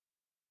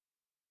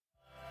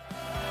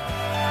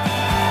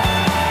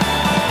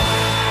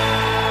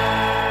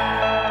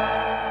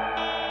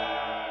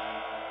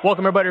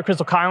Welcome, everybody, to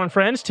Crystal Kyle and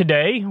Friends.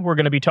 Today, we're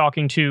going to be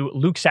talking to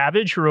Luke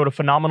Savage, who wrote a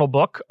phenomenal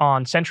book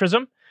on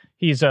centrism.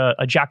 He's a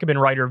Jacobin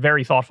writer,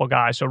 very thoughtful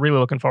guy, so really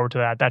looking forward to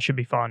that. That should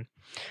be fun.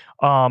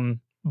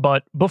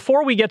 But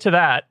before we get to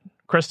that,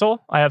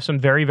 Crystal, I have some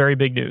very, very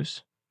big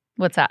news.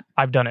 What's that?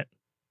 I've done it.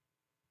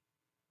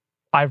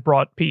 I've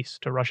brought peace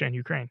to Russia and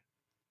Ukraine.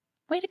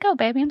 Way to go,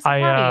 baby. I'm so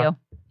proud of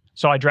you.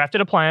 So I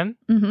drafted a plan,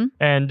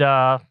 and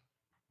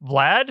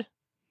Vlad,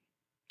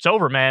 it's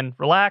over, man.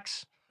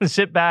 Relax.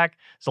 Sit back.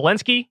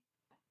 Zelensky,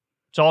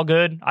 it's all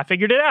good. I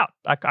figured it out.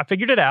 I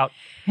figured it out.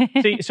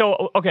 See,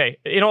 so, okay,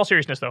 in all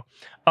seriousness, though.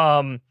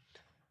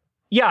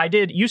 Yeah, I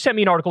did. You sent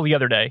me an article the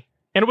other day,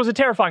 and it was a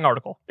terrifying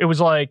article. It was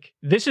like,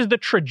 this is the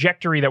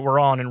trajectory that we're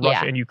on in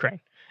Russia and Ukraine.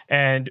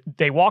 And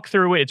they walk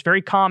through it. It's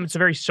very calm. It's a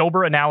very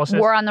sober analysis.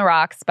 War on the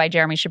Rocks by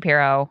Jeremy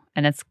Shapiro.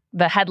 And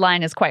the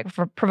headline is quite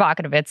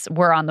provocative. It's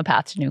We're on the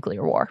Path to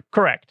Nuclear War.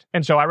 Correct.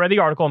 And so I read the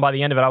article, and by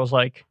the end of it, I was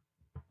like,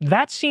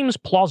 that seems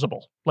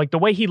plausible. Like the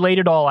way he laid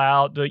it all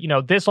out,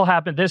 this will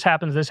happen, this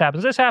happens, this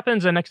happens, this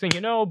happens, and next thing you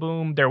know,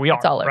 boom, there we are.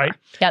 It's all over. Right?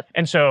 Yep.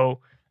 And so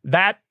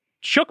that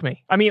shook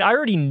me. I mean, I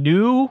already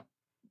knew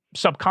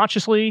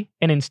subconsciously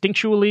and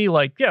instinctually,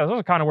 like, yeah, this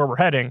is kind of where we're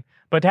heading.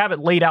 But to have it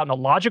laid out in a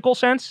logical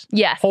sense,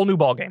 yes, whole new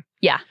ballgame.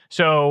 Yeah.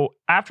 So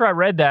after I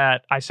read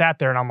that, I sat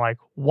there and I'm like,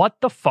 what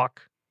the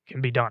fuck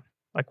can be done?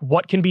 Like,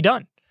 what can be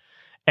done?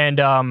 And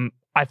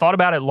I thought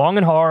about it long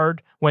and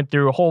hard, went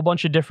through a whole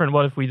bunch of different,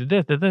 what if we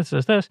did this,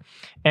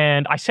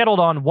 and I settled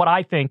on what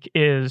I think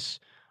is,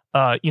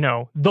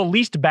 the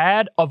least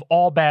bad of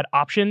all bad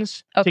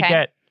options to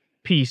get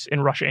peace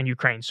in Russia and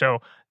Ukraine.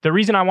 So the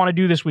reason I want to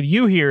do this with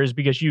you here is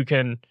because you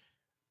can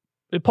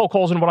poke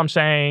holes in what I'm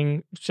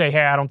saying, say,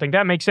 hey, I don't think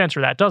that makes sense,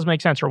 or that does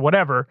make sense, or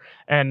whatever,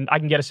 and I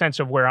can get a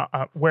sense of where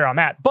I'm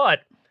at.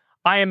 But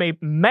I am a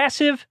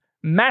massive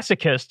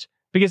masochist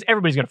because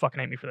everybody's going to fucking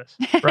hate me for this,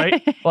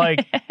 right?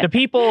 Like, the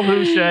people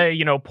who say,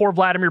 poor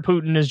Vladimir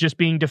Putin is just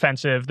being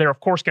defensive, they're of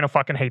course going to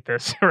fucking hate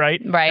this,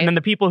 right? Right. And then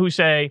the people who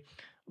say,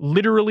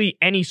 literally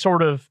any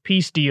sort of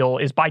peace deal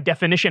is by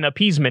definition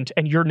appeasement,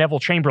 and you're Neville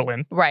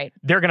Chamberlain, right?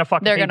 They're going to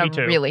fucking hate me too. They're going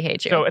to really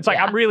hate you. So it's like,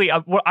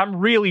 I'm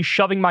really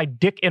shoving my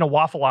dick in a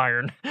waffle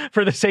iron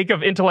for the sake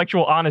of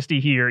intellectual honesty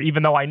here,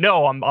 even though I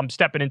know I'm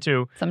stepping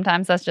into...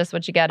 Sometimes that's just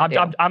what you got to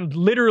do. I'm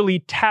literally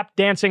tap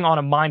dancing on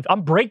a mine...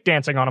 I'm break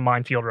dancing on a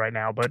minefield right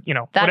now, but,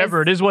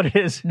 whatever, it is what it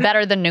is.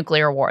 Better than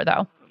nuclear war,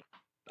 though.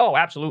 Oh,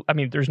 absolutely. I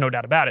mean, there's no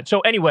doubt about it. So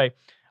anyway,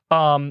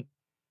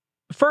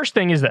 first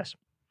thing is this.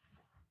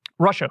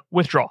 Russia,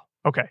 withdraw.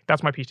 Okay,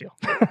 that's my peace deal.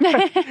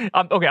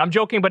 Okay, I'm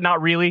joking, but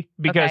not really,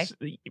 because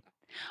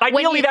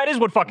ideally that is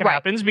what fucking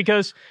happens,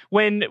 because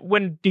when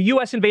the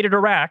U.S. invaded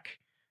Iraq,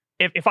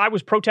 if I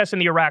was protesting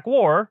the Iraq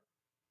war,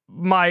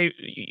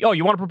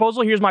 you want a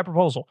proposal? Here's my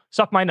proposal.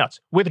 Suck my nuts.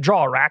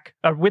 Withdraw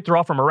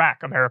from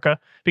Iraq, America,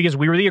 because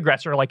we were the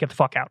aggressor, like, get the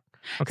fuck out.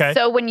 Okay?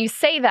 So when you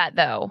say that,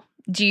 though,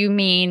 do you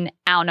mean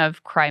out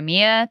of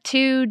Crimea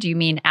too? Do you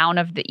mean out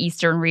of the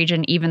eastern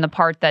region, even the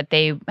part that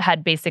they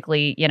had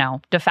basically,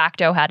 de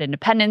facto had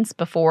independence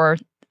before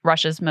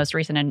Russia's most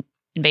recent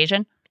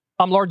invasion?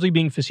 I'm largely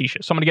being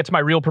facetious. So I'm going to get to my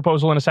real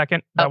proposal in a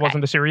second. That wasn't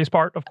the serious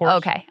part, of course.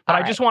 Okay. But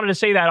I just wanted to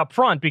say that up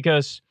front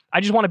because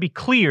I just want to be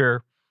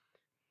clear.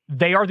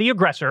 They are the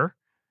aggressor.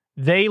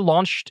 They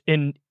launched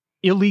an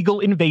illegal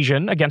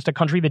invasion against a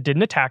country that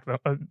didn't attack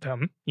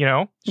them,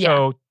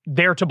 So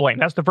they're to blame.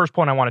 That's the first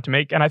point I wanted to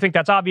make. And I think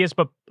that's obvious,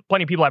 but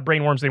plenty of people have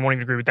brainworms. They won't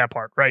even agree with that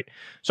part, right?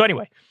 So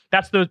anyway,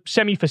 that's the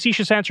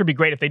semi-facetious answer. It'd be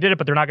great if they did it,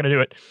 but they're not going to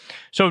do it.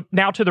 So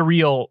now to the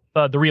real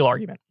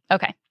argument.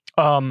 Okay.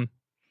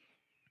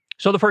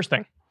 So the first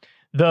thing,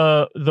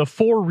 the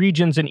four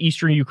regions in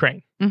eastern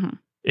Ukraine. Mm-hmm.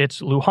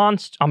 It's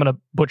Luhansk. I'm going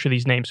to butcher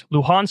these names.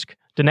 Luhansk,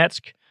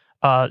 Donetsk,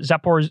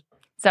 Zaporizhia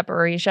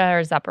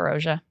or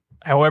Zaporozhia.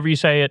 However you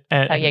say it.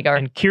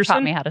 And Kherson.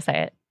 Taught me how to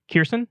say it.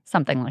 Kherson?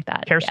 Something like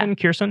that.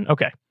 Kherson?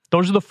 Okay.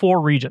 Those are the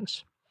four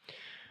regions.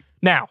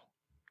 Now,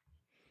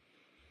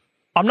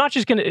 I'm not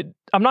going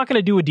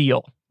to do a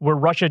deal where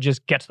Russia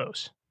just gets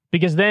those.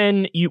 Because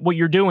then what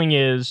you're doing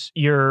is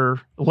you're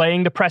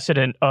laying the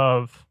precedent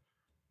of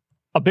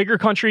a bigger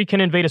country can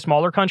invade a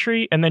smaller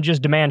country and then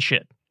just demand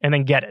shit and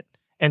then get it.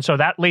 And so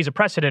that lays a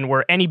precedent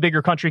where any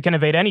bigger country can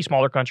invade any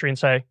smaller country and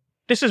say,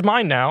 this is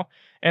mine now.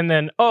 And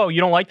then, oh,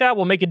 you don't like that?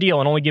 We'll make a deal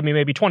and only give me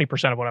maybe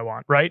 20% of what I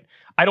want, right?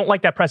 I don't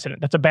like that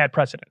precedent. That's a bad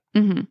precedent.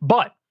 Mm-hmm.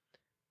 But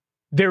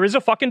there is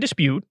a fucking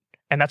dispute,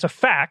 and that's a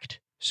fact.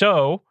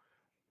 So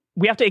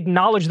we have to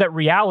acknowledge that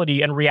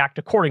reality and react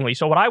accordingly.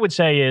 So what I would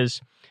say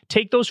is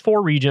take those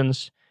four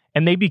regions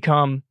and they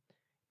become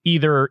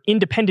either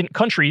independent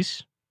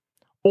countries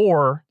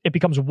or it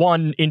becomes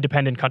one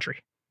independent country.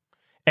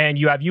 And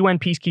you have UN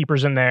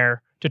peacekeepers in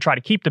there to try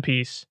to keep the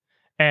peace.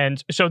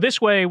 And so this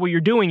way, what you're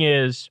doing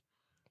is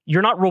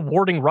you're not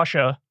rewarding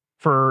Russia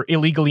for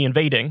illegally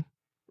invading,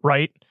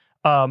 right?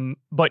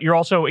 But you're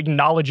also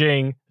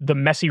acknowledging the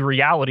messy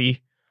reality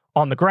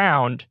on the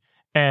ground.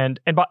 And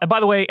by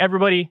the way,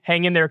 everybody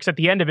hang in there, because at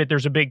the end of it,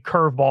 there's a big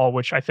curveball,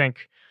 which I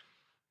think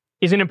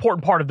is an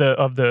important part of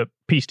the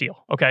peace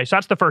deal. Okay, so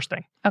that's the first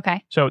thing.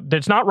 Okay. So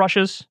it's not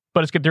Russia's,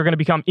 but they're going to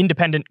become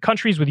independent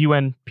countries with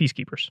UN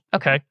peacekeepers.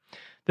 Okay.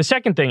 The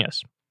second thing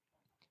is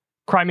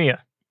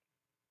Crimea.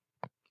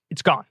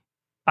 It's gone.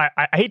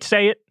 I hate to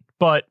say it,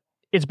 but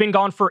it's been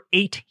gone for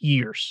 8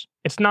 years.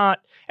 It's not,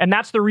 and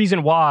that's the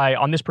reason why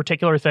on this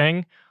particular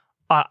thing,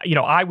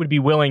 I would be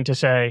willing to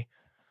say,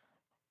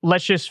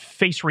 let's just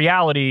face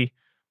reality.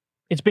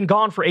 It's been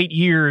gone for 8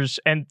 years,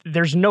 and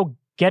there's no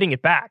getting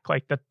it back.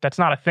 Like that's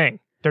not a thing.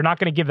 They're not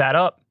going to give that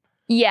up.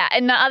 Yeah,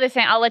 and the other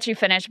thing, I'll let you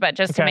finish, but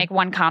just to make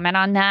one comment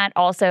on that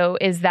also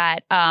is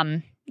that,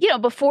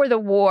 before the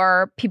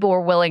war, people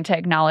were willing to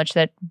acknowledge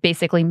that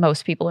basically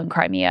most people in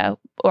Crimea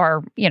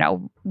are,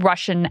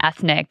 Russian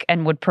ethnic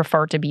and would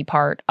prefer to be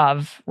part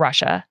of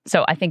Russia.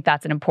 So I think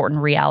that's an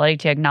important reality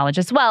to acknowledge,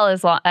 as well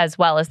as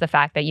the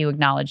fact that you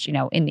acknowledge,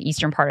 in the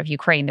eastern part of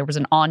Ukraine, there was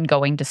an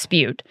ongoing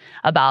dispute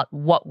about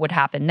what would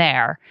happen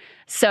there.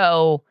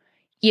 So,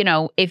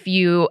 if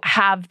you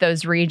have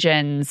those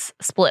regions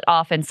split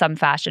off in some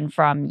fashion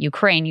from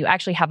Ukraine, you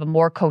actually have a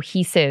more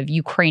cohesive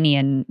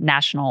Ukrainian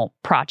national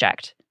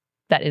project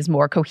that is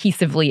more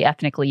cohesively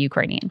ethnically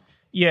Ukrainian.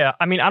 Yeah,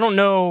 I mean, I don't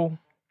know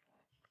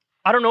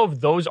if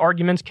those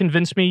arguments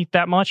convince me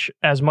that much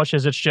as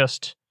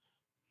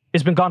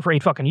it's been gone for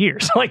 8 fucking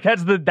years. Like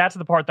that's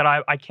the part that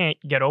I can't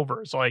get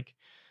over. It's like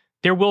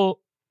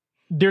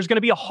there's going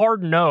to be a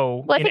hard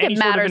no. Well, I think it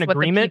matters what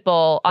the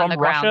people on the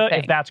ground Russia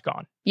think. If that's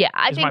gone. Yeah,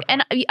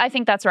 I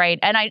think that's right.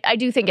 And I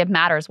do think it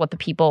matters what the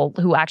people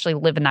who actually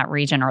live in that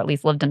region, or at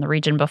least lived in the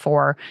region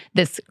before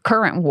this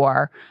current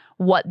war,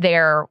 what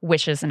their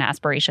wishes and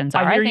aspirations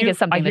are. I think it's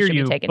something that should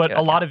be taken into account. But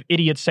a lot of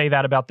idiots say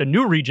that about the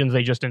new regions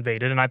they just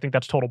invaded, and I think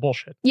that's total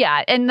bullshit.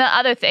 Yeah, and the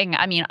other thing,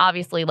 I mean,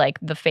 obviously, like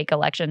the fake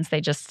elections they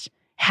just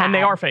had. And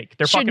they are fake.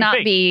 They're fucking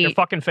fake. They're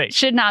fucking fake.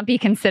 Should not be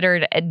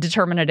considered a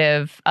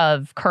determinative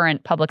of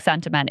current public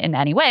sentiment in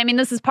any way. I mean,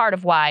 this is part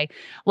of why,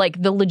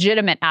 like, the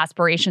legitimate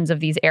aspirations of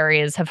these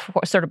areas have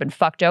sort of been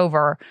fucked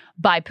over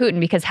by Putin,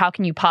 because how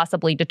can you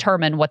possibly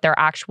determine what their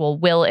actual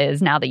will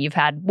is now that you've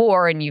had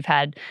war and you've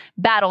had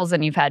battles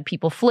and you've had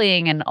people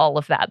fleeing and all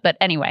of that? But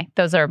anyway,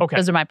 those are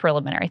my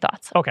preliminary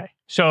thoughts. Okay.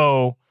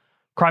 So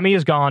Crimea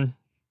is gone.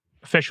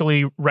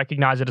 Officially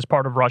recognize it as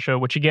part of Russia,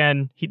 which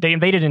again, they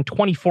invaded in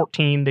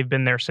 2014. They've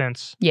been there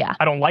since. Yeah.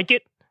 I don't like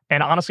it.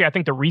 And honestly, I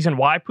think the reason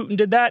why Putin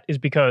did that is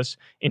because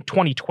in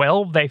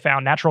 2012, they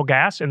found natural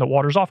gas in the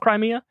waters off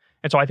Crimea.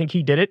 And so I think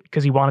he did it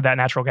because he wanted that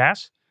natural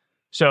gas.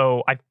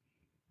 So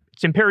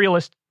it's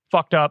imperialist,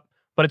 fucked up,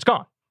 but it's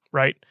gone,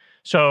 right?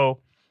 So,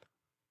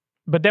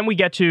 but then we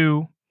get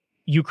to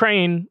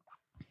Ukraine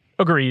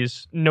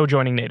agrees, no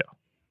joining NATO.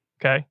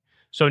 Okay.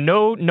 So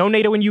no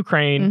NATO in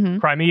Ukraine, Mm-hmm.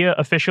 Crimea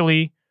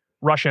officially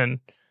Russian.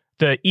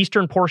 The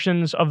eastern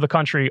portions of the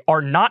country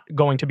are not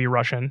going to be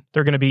Russian.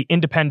 They're going to be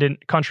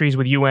independent countries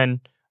with UN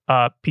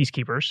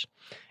peacekeepers.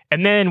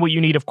 And then what you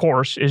need, of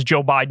course, is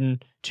Joe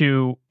Biden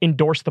to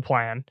endorse the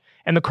plan.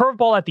 And the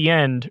curveball at the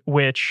end,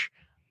 which,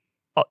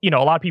 a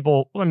lot of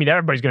people,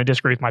 everybody's going to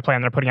disagree with my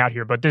plan that I'm putting out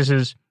here, but this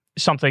is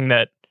something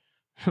that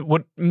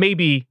would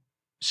maybe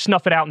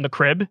snuff it out in the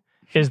crib,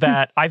 is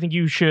that I think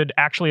you should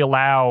actually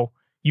allow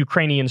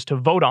Ukrainians to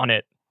vote on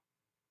it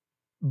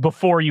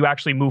before you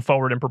actually move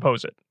forward and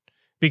propose it.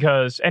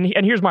 Because, and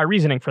here's my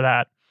reasoning for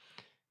that,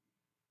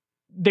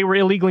 they were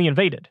illegally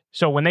invaded.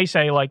 So when they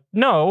say, like,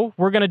 no,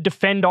 we're going to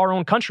defend our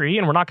own country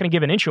and we're not going to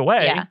give an inch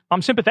away,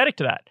 I'm sympathetic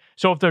to that.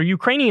 So if the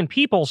Ukrainian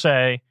people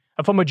say,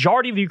 if a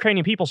majority of the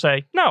Ukrainian people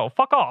say, no,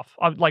 fuck off,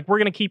 we're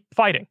going to keep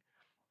fighting.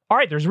 All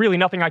right, there's really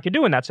nothing I could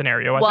do in that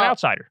scenario as an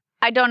outsider.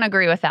 I don't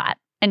agree with that.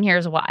 And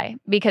here's why.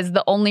 Because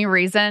the only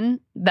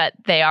reason that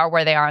they are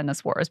where they are in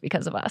this war is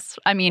because of us.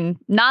 I mean,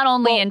 not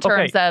only in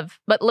terms of,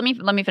 but let me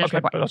finish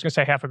my point. I was going to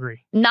say half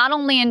agree. Not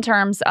only in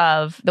terms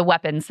of the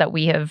weapons that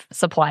we have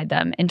supplied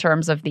them, in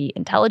terms of the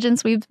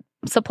intelligence we've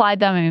supplied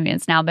them. I mean,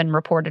 it's now been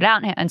reported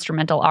out how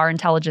instrumental our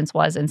intelligence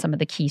was in some of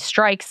the key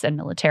strikes and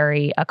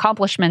military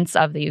accomplishments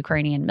of the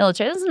Ukrainian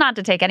military. This is not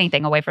to take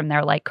anything away from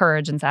their like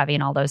courage and savvy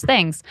and all those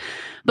things.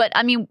 But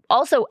I mean,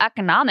 also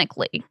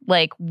economically,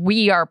 like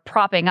we are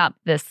propping up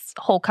this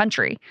whole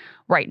country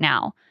right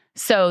now.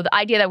 So the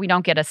idea that we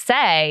don't get a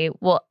say,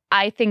 well,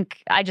 I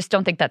just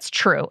don't think that's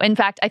true. In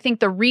fact, I think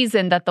the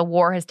reason that the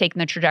war has taken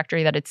the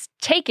trajectory that it's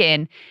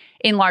taken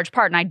in large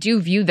part, and I do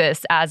view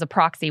this as a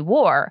proxy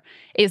war,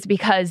 is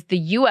because the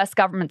U.S.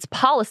 government's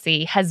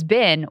policy has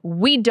been,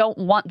 we don't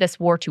want this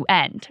war to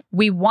end.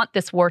 We want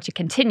this war to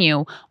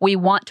continue. We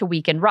want to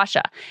weaken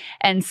Russia.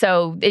 And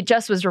so it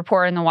just was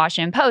reported in the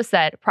Washington Post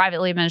that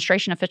privately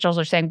administration officials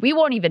are saying, we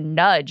won't even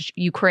nudge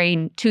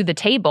Ukraine to the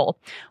table.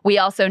 We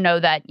also know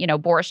that,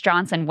 Boris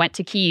Johnson went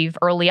to Kyiv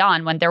early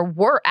on when there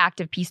were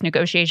active peace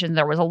negotiations.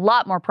 There was a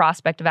lot more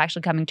prospect of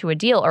actually coming to a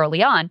deal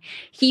early on.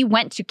 He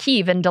went to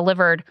Kyiv and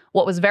delivered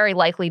what was very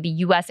likely the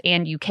US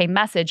and UK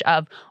message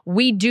of,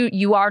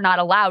 you are not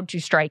allowed to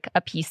strike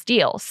a peace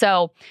deal.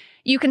 So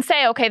you can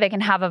say, okay, they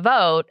can have a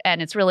vote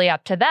and it's really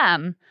up to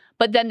them.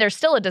 But then there's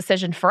still a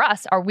decision for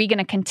us. Are we going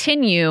to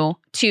continue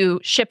to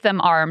ship them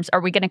arms? Are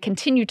we going to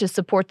continue to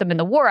support them in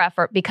the war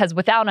effort? Because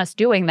without us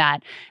doing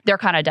that, they're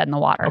kind of dead in the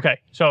water. Okay,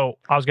 so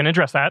I was going to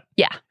address that.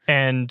 Yeah.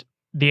 And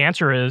the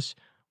answer is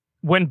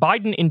when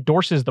Biden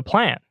endorses the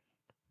plan,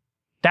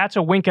 that's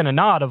a wink and a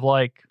nod of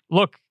like,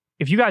 look,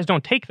 if you guys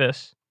don't take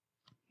this,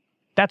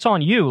 that's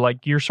on you.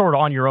 Like, you're sort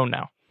of on your own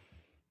now.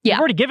 Yeah. You've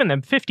already given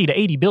them $50 to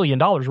 $80 billion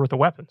worth of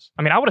weapons.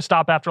 I mean, I would have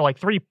stopped after like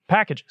 3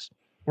 packages.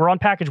 We're on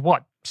package,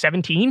 what,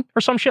 17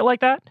 or some shit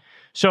like that?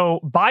 So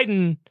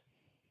Biden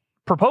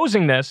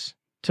proposing this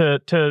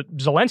to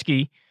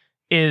Zelensky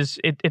is,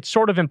 it's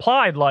sort of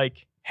implied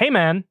like, hey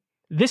man,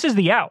 this is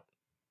the out.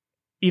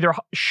 Either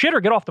shit or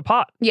get off the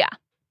pot. Yeah.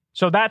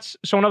 So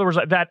in other words,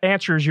 that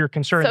answers your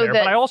concern there.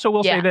 But I also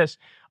will say this.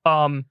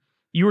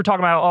 You were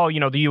talking about,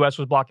 the U.S.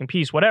 was blocking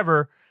peace,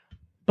 whatever.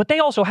 But they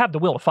also have the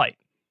will to fight.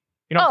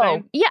 You know what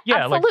I'm saying? Yeah,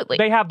 absolutely. Like,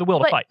 they have the will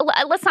to fight.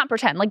 Let's not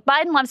pretend. Like,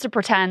 Biden loves to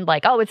pretend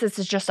like, this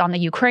is just on the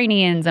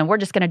Ukrainians and we're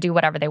just going to do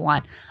whatever they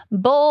want.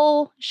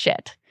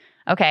 Bullshit.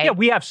 Okay? Yeah,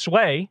 we have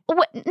sway.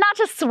 Not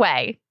just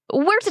sway.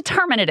 We're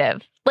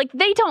determinative. Like,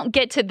 they don't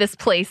get to this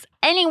place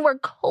anywhere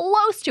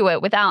close to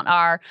it without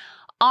our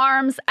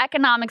arms,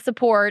 economic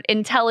support,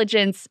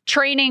 intelligence,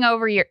 training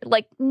over years,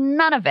 like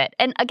none of it.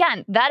 And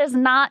again, that is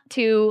not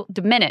to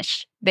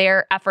diminish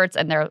their efforts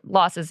and their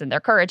losses and their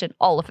courage and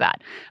all of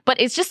that.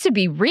 But it's just to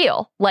be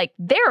real. Like,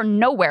 they're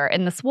nowhere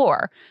in this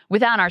war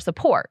without our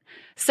support.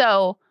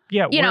 So,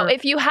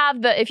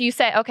 if you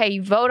say, okay,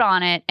 you vote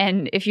on it,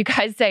 and if you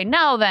guys say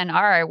no, then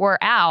all right, we're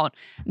out.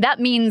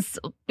 That means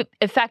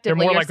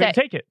effectively they're more likely to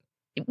take it.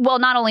 Well,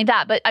 not only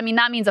that, but I mean,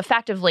 that means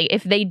effectively,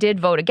 if they did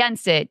vote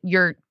against it,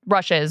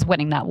 Russia is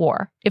winning that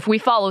war. If we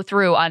follow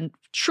through on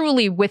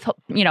truly with,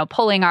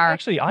 pulling our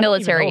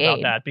military aid.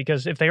 About that,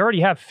 because if they already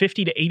have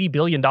 $50 to $80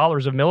 billion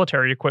of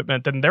military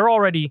equipment, then they're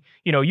already,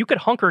 you could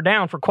hunker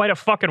down for quite a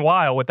fucking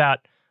while with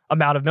that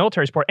amount of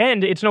military support.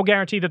 And it's no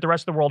guarantee that the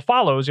rest of the world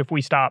follows if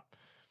we stop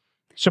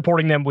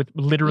supporting them with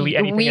literally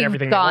anything and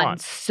everything they want. We've gone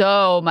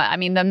so much. I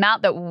mean, the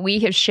amount that we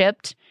have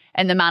shipped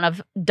and the amount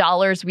of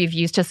dollars we've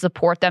used to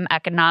support them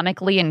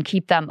economically and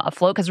keep them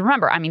afloat. Because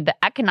remember, I mean, the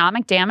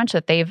economic damage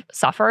that they've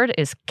suffered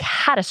is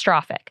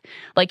catastrophic.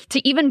 Like,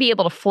 to even be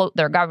able to float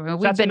their government,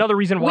 that's another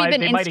reason why we've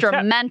been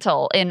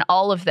instrumental in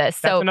all of this.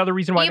 That's another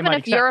reason why even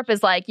if Europe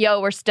is like,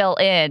 yo, we're still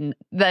in,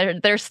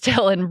 they're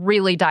still in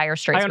really dire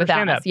straits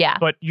without us. Yeah,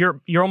 but you're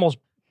almost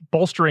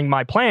bolstering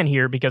my plan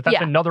here, because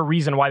that's another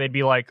reason why they'd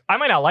be like, I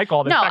might not like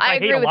all this. No, in fact, I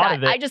agree with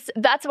that.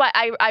 That's why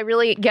I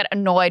really get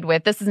annoyed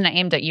with, this isn't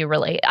aimed at you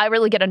really, I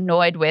really get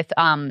annoyed with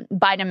Biden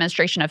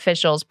administration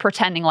officials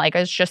pretending like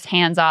it's just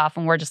hands off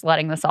and we're just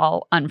letting this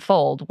all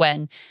unfold,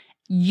 when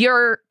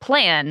your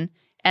plan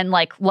and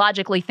like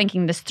logically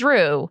thinking this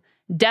through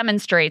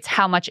demonstrates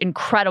how much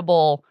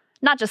incredible,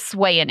 not just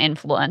sway and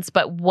influence,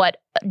 but what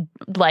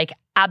like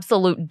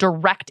absolute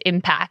direct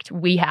impact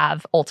we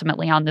have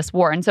ultimately on this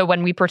war. And so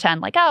when we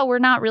pretend like, we're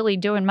not really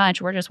doing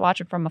much, we're just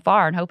watching from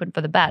afar and hoping for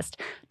the best,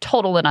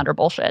 total and utter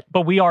bullshit.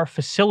 But we are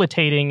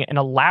facilitating and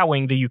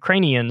allowing the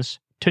Ukrainians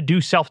to do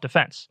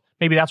self-defense.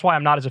 Maybe that's why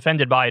I'm not as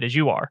offended by it as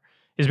you are,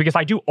 is because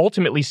I do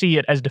ultimately see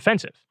it as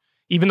defensive.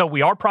 Even though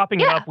we are propping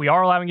it up, we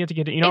are allowing it to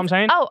get, what I'm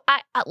saying?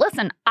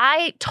 Listen,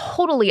 I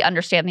totally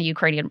understand the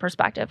Ukrainian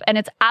perspective, and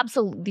it's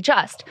absolutely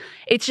just.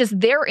 It's just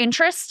their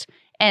interest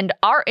and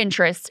our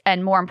interests,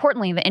 and more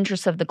importantly, the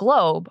interests of the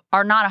globe,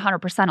 are not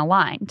 100%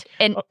 aligned.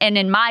 And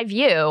in my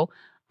view,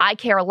 I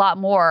care a lot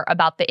more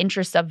about the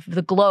interests of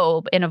the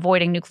globe in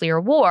avoiding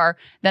nuclear war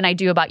than I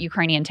do about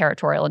Ukrainian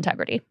territorial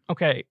integrity.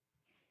 Okay,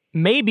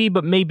 maybe,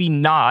 but maybe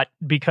not,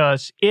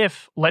 because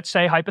if, let's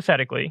say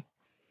hypothetically,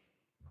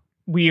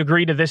 we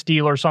agree to this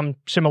deal or some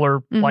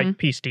similar like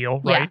peace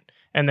deal, right? Yeah.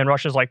 And then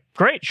Russia's like,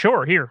 great,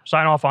 sure, here,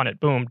 sign off on it,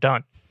 boom,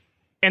 done.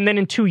 And then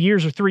in 2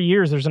 years or 3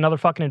 years, there's another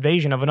fucking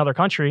invasion of another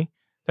country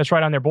that's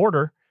right on their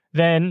border,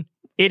 then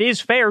it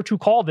is fair to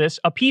call this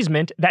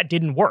appeasement that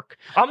didn't work.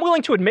 I'm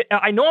willing to admit,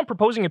 I know I'm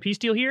proposing a peace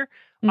deal here.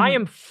 I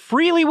am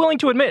freely willing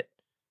to admit,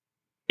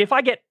 if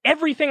I get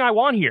everything I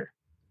want here,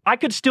 I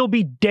could still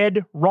be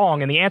dead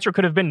wrong. And the answer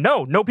could have been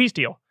no peace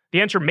deal. The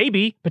answer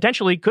maybe,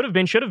 potentially, could have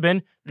been, should have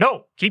been,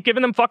 no, keep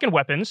giving them fucking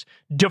weapons,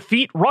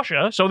 defeat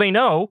Russia so they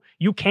know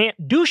you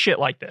can't do shit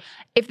like this.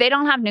 If they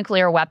don't have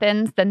nuclear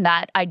weapons, then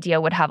that idea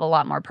would have a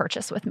lot more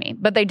purchase with me.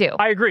 But they do.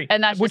 I agree.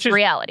 And that's just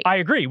reality. I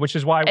agree, which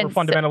is why we're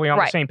fundamentally on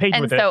the same page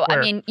with it. And so, I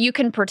mean, you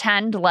can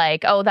pretend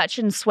like, that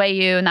shouldn't sway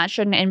you and that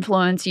shouldn't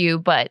influence you,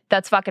 but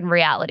that's fucking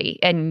reality.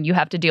 And you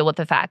have to deal with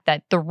the fact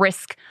that the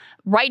risk,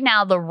 right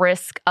now, the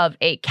risk of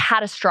a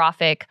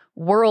catastrophic,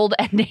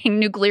 world-ending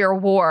nuclear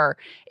war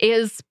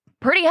is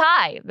pretty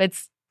high.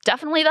 It's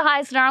definitely the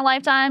highest in our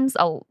lifetimes,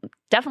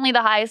 definitely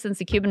the highest since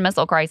the Cuban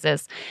Missile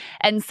Crisis.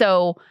 And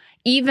so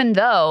even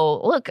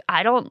though, look,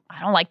 I don't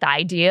like the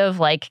idea of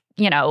like,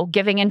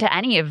 giving into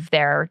any of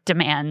their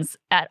demands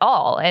at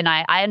all. And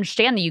I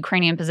understand the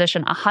Ukrainian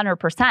position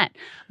 100%,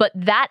 but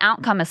that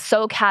outcome is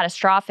so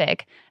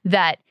catastrophic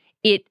that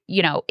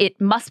it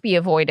must be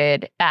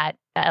avoided at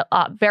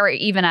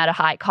even at a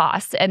high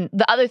cost. And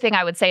the other thing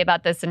I would say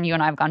about this, and you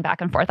and I have gone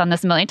back and forth on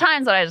this a million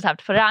times, but I just have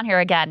to put it on here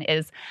again,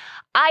 is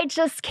I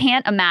just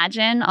can't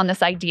imagine on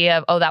this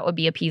idea of, that would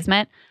be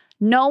appeasement.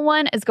 No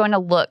one is going to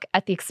look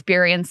at the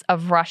experience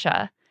of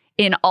Russia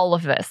in all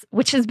of this,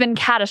 which has been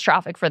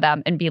catastrophic for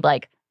them, and be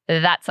like,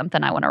 that's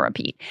something I want to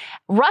repeat.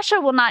 Russia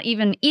will not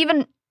even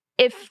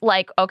if,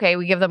 like, okay,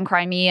 we give them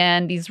Crimea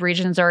and these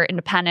regions are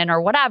independent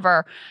or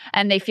whatever,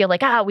 and they feel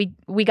like,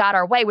 we got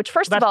our way, which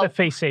first of all... That's the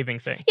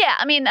face-saving thing. Yeah,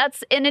 I mean,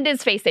 and it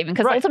is face-saving,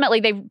 because ultimately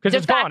they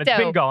it's gone. It's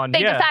been gone.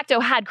 They de facto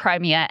had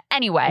Crimea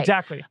anyway.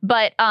 Exactly.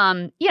 But,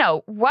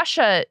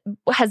 Russia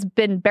has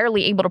been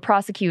barely able to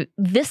prosecute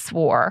this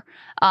war,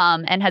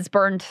 and has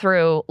burned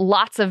through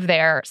lots of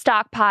their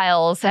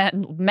stockpiles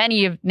and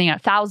many of,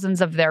 thousands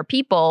of their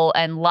people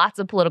and lots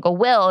of political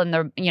will, and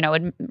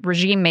the,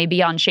 regime may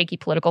be on shaky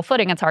political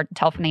footing. It's hard to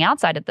tell from the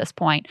outside at this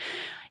point.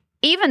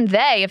 Even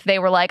if they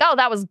were like, oh,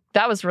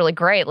 that was really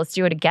great, let's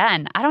do it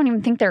again, I don't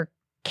even think they're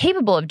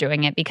capable of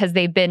doing it, because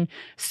they've been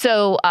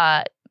so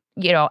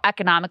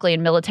economically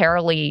and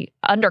militarily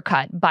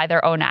undercut by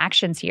their own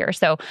actions here.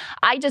 So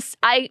I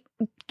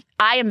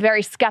am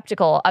very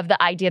skeptical of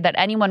the idea that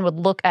anyone would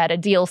look at a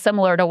deal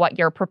similar to what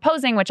you're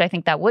proposing, which I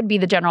think that would be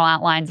the general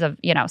outlines of,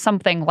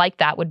 something like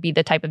that would be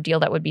the type of deal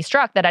that would be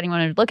struck, that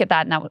anyone would look at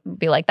that and that would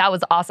be like, that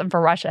was awesome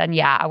for Russia, and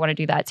yeah, I want to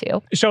do that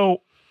too.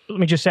 So let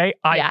me just say,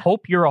 I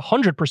hope you're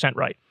 100%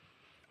 right.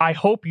 I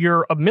hope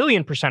you're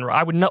 1,000,000% right.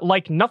 I would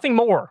like nothing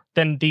more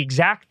than the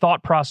exact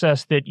thought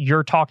process that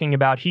you're talking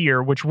about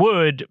here, which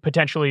would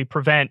potentially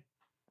prevent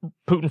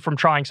Putin from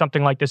trying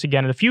something like this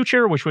again in the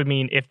future, which would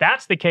mean, if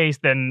that's the case,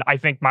 then I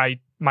think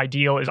my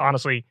deal is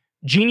honestly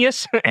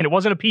genius, and it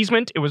wasn't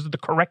appeasement. It was the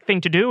correct thing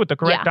to do at the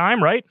correct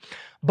time, right?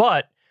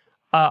 But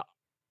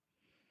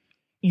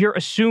you're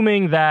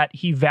assuming that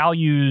he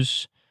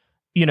values,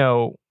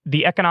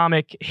 the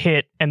economic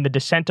hit and the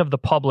dissent of the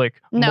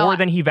public more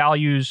than he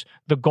values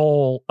the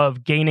goal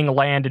of gaining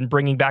land and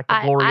bringing back the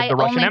glory of the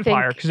Russian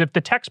Empire. Because if the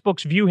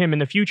textbooks view him in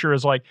the future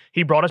as like,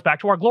 he brought us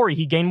back to our glory,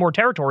 he gained more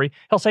territory,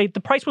 he'll say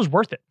the price was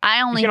worth it.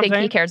 I only think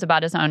he cares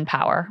about his own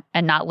power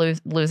and not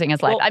losing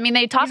his life. Well, I mean,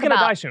 they talk he's gonna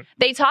die soon.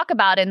 They talk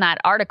about in that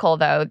article,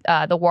 though,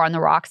 the War on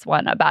the Rocks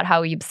one, about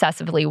how he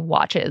obsessively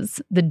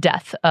watches the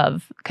death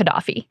of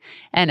Gaddafi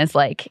and is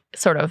like,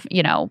 sort of,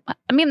 I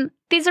mean,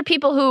 these are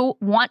people who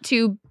want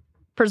to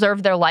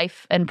preserve their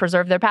life and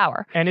preserve their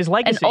power and his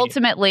legacy.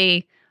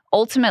 And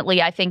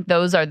ultimately, I think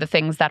those are the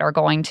things that are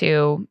going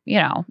to,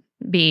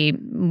 be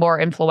more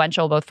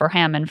influential both for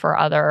him and for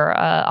other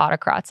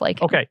autocrats like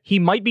him. Okay, he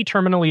might be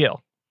terminally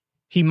ill.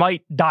 He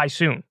might die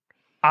soon.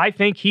 I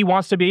think he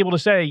wants to be able to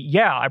say,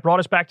 yeah, I brought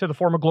us back to the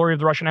former glory of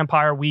the Russian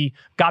Empire. We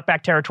got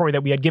back territory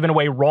that we had given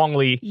away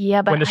wrongly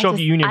when the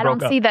Soviet Union broke up. I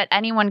don't see that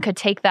anyone could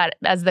take that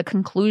as the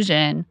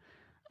conclusion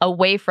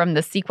away from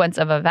the sequence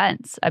of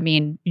events. I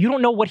mean... You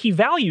don't know what he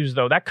values,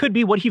 though. That could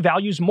be what he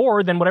values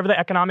more than whatever the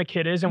economic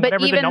hit is and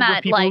whatever the number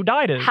of people who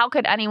died is. How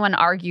could anyone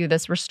argue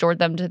this restored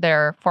them to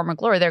their former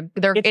glory?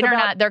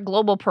 They're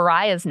global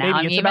pariahs now.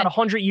 Maybe it's about a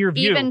 100-year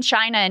view. Even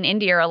China and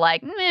India are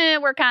like,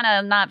 we're kind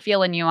of not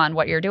feeling you on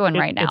what you're doing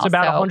right now. It's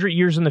about 100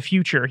 years in the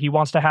future. He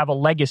wants to have a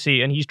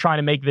legacy, and he's trying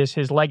to make this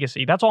his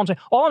legacy. That's all I'm saying.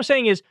 All I'm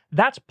saying is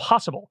that's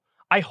possible.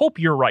 I hope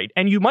you're right,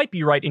 and you might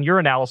be right in your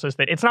analysis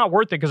that it's not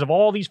worth it because of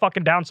all these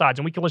fucking downsides,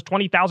 and we can list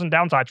 20,000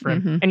 downsides for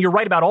him, and you're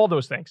right about all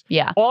those things.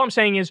 Yeah. All I'm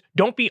saying is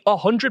don't be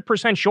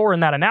 100% sure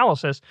in that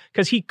analysis,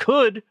 because he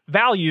could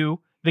value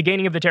the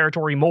gaining of the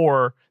territory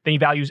more than he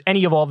values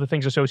any of all the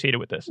things associated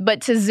with this.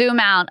 But to zoom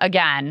out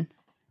again,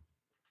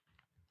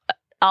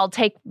 I'll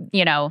take,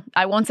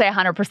 I won't say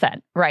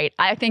 100%, right?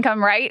 I think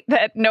I'm right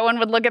that no one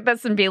would look at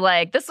this and be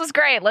like, this was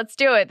great, let's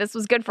do it. This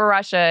was good for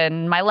Russia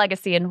and my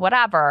legacy and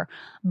whatever.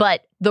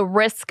 But the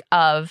risk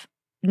of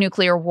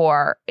nuclear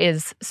war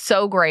is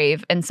so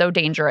grave and so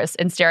dangerous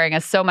and staring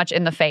us so much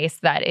in the face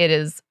that it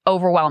is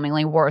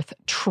overwhelmingly worth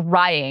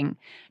trying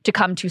to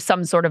come to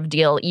some sort of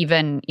deal,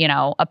 even,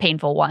 a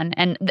painful one.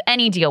 And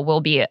any deal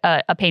will be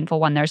a painful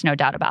one. There's no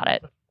doubt about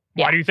it.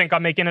 Yeah. Why do you think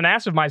I'm making an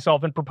ass of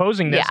myself and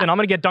proposing this? And I'm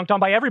going to get dunked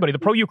on by everybody. The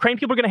pro-Ukraine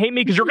people are going to hate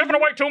me because you're giving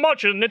away too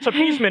much and it's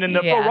appeasement. And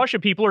the pro-Russia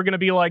people are going to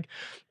be like,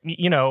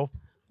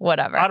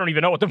 whatever. I don't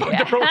even know what the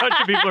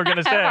pro-Russia people are going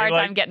to say. I have a hard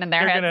time getting in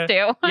their heads,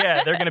 too.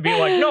 Yeah, they're going to be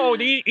like, no,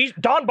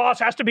 Donbass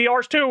has to be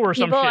ours, too, or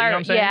some shit. You know what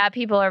I'm saying? Yeah,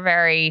 people are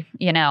very,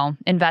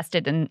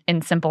 invested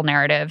in simple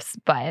narratives.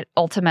 But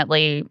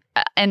ultimately,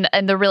 and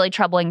the really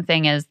troubling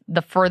thing is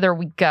the further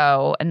we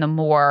go and the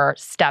more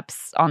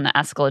steps on the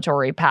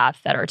escalatory path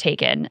that are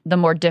taken, the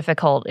more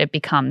difficult it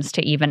becomes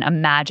to even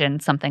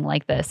imagine something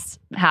like this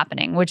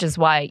happening, which is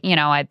why,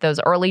 at those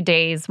early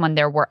days when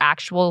there were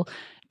actual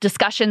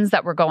discussions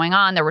that were going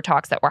on, there were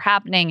talks that were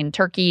happening in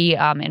Turkey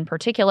in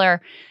particular,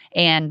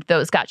 and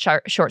those got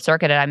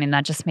short-circuited. I mean,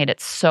 that just made it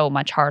so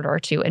much harder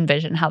to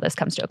envision how this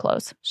comes to a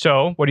close.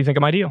 So, what do you think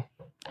of my deal?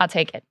 I'll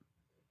take it.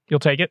 You'll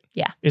take it?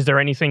 Yeah. Is there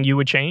anything you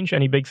would change?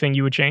 Any big thing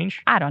you would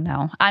change? I don't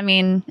know. I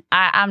mean,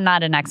 I'm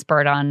not an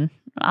expert on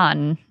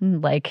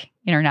like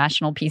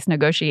international peace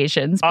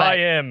negotiations, but I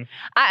am.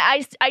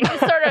 I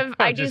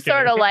do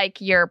sort of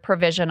like your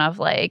provision of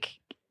like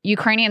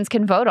Ukrainians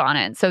can vote on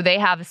it, so they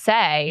have a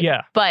say.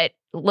 Yeah. But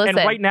listen.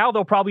 And right now,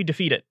 they'll probably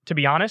defeat it, to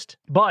be honest.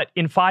 But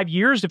in 5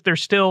 years, if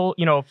there's still,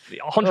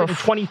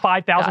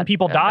 125,000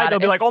 people die, they'll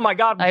be like, oh my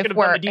God, we should have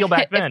done the deal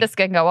back then. If this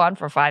can go on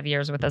for 5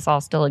 years with us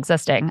all still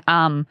existing.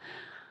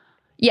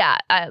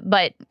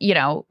 But,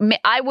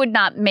 I would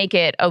not make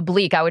it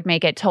oblique. I would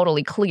make it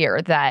totally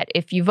clear that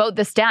if you vote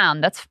this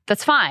down,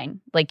 that's fine.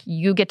 Like,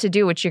 you get to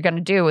do what you're going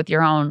to do with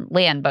your own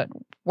land, but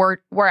we're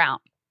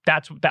out. I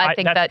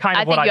think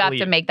you have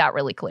to make that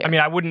really clear. I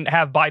mean, I wouldn't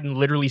have Biden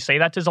literally say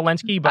that to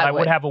Zelensky, but I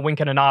would have a wink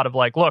and a nod of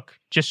like, look,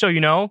 just so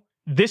you know,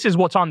 this is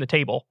what's on the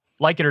table,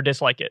 like it or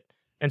dislike it.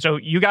 And so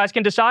you guys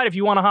can decide if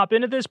you want to hop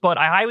into this, but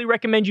I highly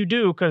recommend you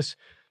do, because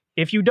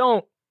if you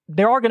don't,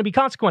 there are going to be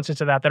consequences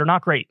to that are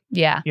not great.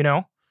 Yeah.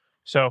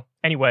 So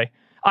anyway,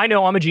 I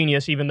know I'm a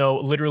genius, even though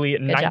literally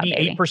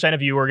 98%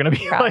 of you are going to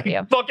be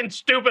like, fucking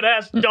stupid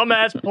ass,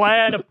 dumbass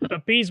plan,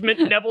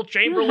 appeasement, Neville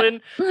Chamberlain,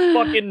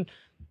 fucking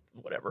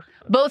whatever.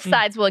 Both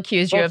sides will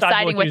accuse you of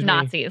siding with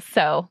Nazis.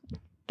 So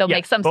they'll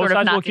make some sort of Nazi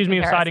Both sides will accuse me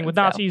of siding with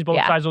Nazis. Both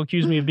sides will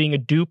accuse me of being a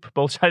dupe.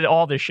 Both sides,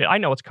 all this shit. I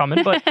know it's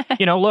coming, but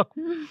look,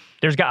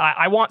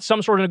 I want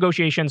some sort of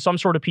negotiation, some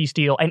sort of peace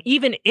deal. And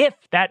even if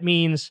that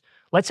means,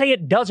 let's say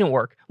it doesn't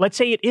work. Let's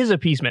say it is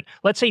appeasement.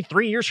 Let's say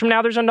 3 years from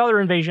now, there's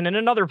another invasion in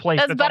another place.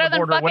 That's better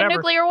than fucking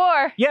nuclear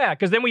war. Yeah,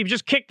 because then we've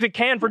just kicked the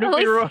can for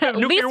nuclear war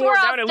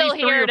down at least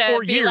 3 or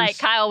 4 years. Like,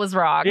 Kyle was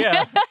wrong.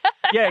 Yeah.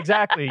 Yeah,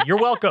 exactly. You're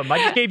welcome. I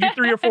just gave you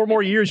 3 or 4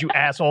 more years, you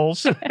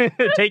assholes.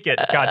 Take it.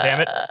 God damn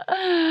it.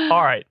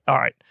 All right.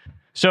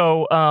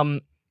 So,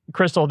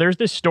 Crystal, there's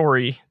this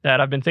story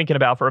that I've been thinking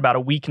about for about a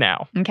week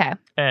now. Okay.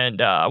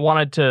 And I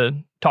wanted to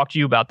talk to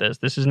you about this.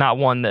 This is not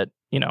one that,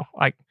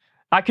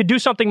 I could do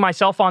something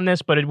myself on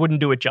this, but it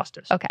wouldn't do it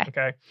justice.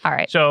 Okay. All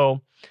right.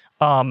 So,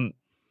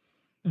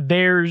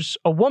 there's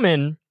a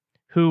woman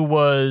who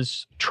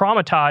was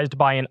traumatized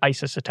by an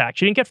ISIS attack.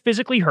 She didn't get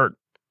physically hurt,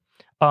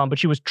 but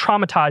she was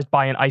traumatized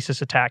by an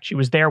ISIS attack. She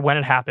was there when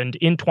it happened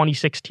in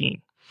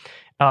 2016.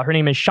 Her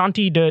name is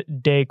Shanti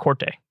de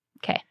Corte.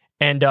 Okay.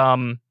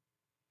 And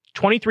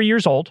 23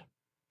 years old.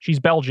 She's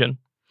Belgian.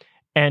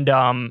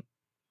 And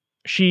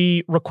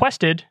she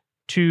requested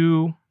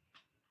to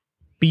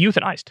be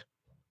euthanized,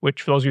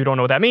 which, for those of you who don't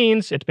know what that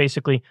means, it's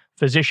basically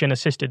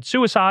physician-assisted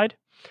suicide.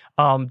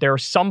 There are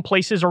some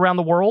places around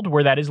the world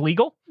where that is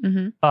legal.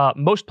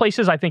 Mm-hmm. Most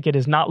places, I think it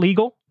is not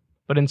legal,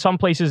 but in some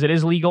places it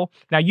is legal.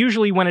 Now,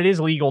 usually when it is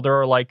legal, there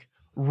are like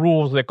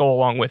rules that go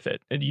along with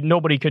it.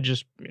 Nobody could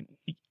just,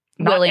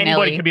 not willy-nilly.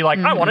 Anybody could be like,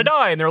 I want to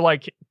die. And they're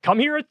like, come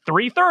here at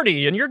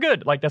 3:30 and you're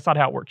good. Like, that's not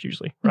how it works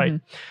usually, right?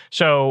 Mm-hmm.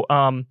 So,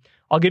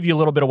 I'll give you a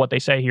little bit of what they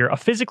say here. A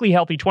physically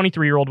healthy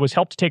 23-year-old was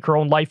helped to take her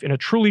own life in a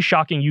truly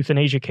shocking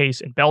euthanasia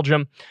case in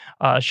Belgium.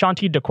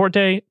 Shanti de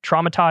Corte,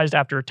 traumatized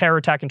after a terror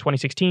attack in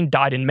 2016,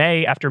 died in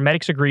May after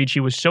medics agreed she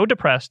was so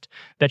depressed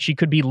that she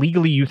could be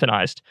legally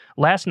euthanized.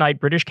 Last night,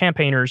 British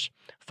campaigners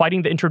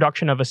fighting the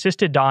introduction of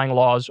assisted dying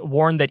laws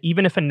warned that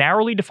even if a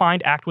narrowly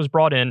defined act was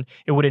brought in,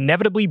 it would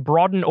inevitably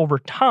broaden over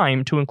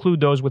time to include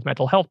those with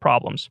mental health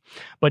problems.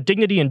 But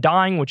Dignity in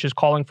Dying, which is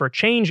calling for a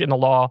change in the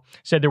law,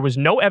 said there was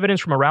no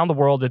evidence from around the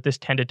world that this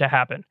tended to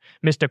happen.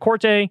 Ms. de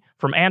Corte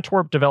from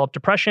Antwerp developed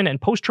depression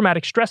and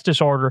post-traumatic stress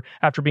disorder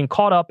after being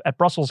caught up at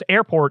Brussels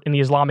airport in the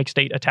Islamic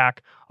State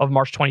attack of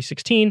March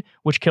 2016,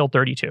 which killed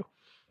 32.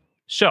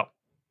 So,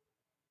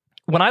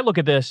 when I look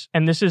at this,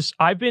 and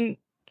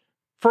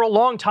for a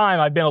long time,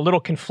 I've been a little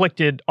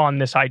conflicted on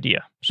this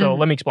idea. So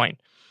let me explain.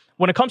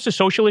 When it comes to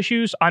social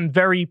issues, I'm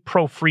very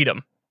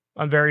pro-freedom.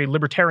 I'm very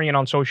libertarian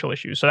on social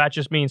issues. So that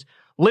just means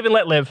live and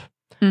let live.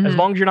 Mm-hmm. As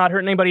long as you're not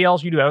hurting anybody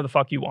else, you do whatever the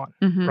fuck you want,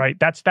 right?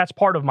 That's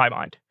part of my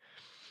mind.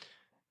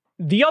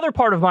 The other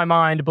part of my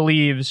mind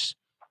believes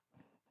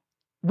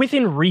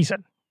within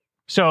reason.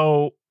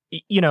 So,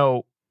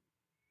 you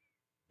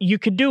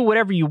could do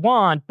whatever you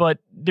want, but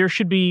there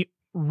should be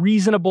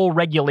reasonable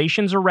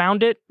regulations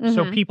around it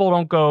so people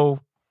don't go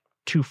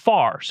too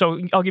far. So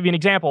I'll give you an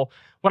example.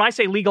 When I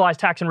say legalize,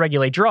 tax, and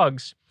regulate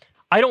drugs,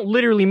 I don't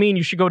literally mean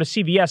you should go to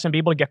CVS and be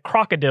able to get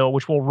Crocodile,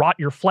 which will rot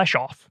your flesh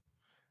off.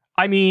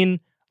 I mean,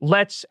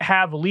 let's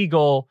have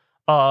legal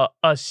a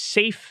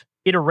safe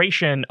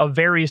iteration of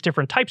various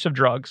different types of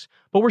drugs,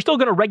 but we're still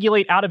going to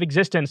regulate out of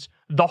existence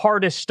the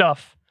hardest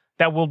stuff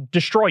that will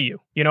destroy you.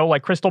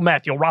 Like crystal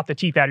meth, you'll rot the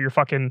teeth out of your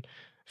fucking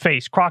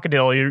face.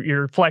 Crocodile,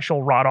 your flesh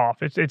will rot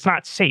off. It's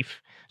not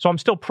safe. So I'm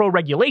still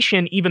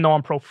pro-regulation, even though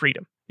I'm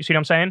pro-freedom. You see what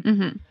I'm saying?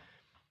 Mm-hmm.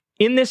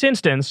 In this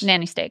instance...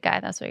 Nanny state guy,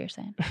 that's what you're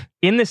saying.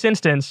 In this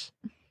instance,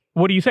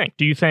 what do you think?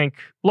 Do you think,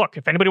 look,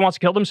 if anybody wants to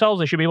kill themselves,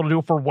 they should be able to do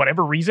it for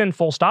whatever reason,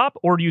 full stop?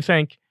 Or do you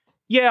think,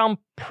 yeah, I'm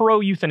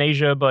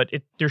pro-euthanasia, but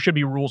there should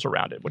be rules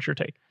around it? What's your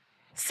take?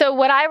 So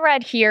what I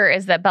read here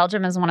is that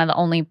Belgium is one of the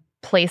only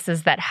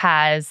places that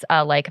has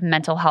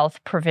mental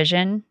health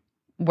provision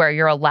where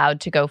you're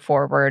allowed to go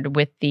forward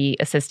with the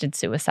assisted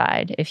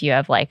suicide if you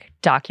have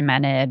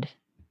documented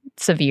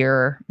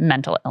severe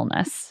mental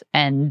illness.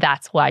 And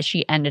that's why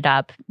she ended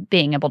up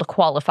being able to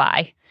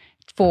qualify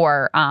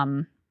for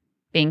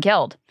being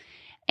killed.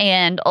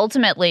 And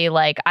ultimately,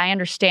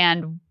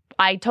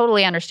 I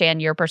totally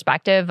understand your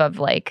perspective of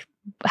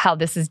how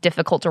this is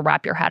difficult to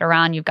wrap your head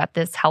around. You've got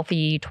this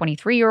healthy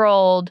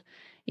 23-year-old,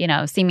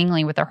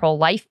 seemingly with her whole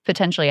life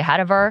potentially ahead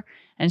of her.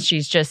 And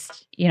she's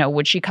just,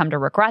 would she come to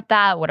regret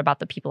that? What about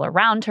the people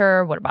around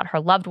her? What about her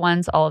loved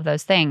ones? All of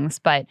those things.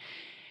 But,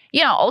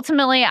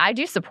 ultimately, I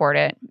do support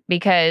it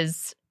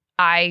because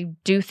I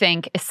do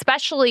think,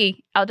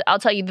 especially, I'll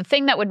tell you, the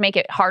thing that would make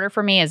it harder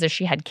for me is if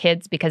she had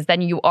kids, because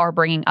then you are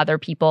bringing other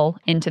people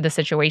into the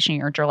situation.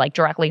 You're like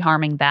directly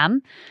harming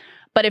them.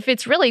 But if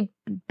it's really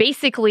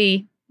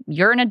basically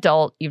you're an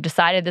adult, you've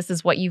decided this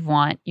is what you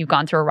want, you've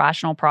gone through a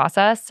rational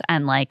process,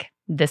 and like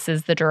this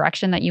is the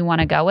direction that you want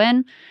to go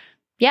in,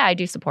 yeah, I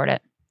do support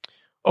it.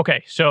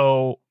 Okay,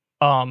 so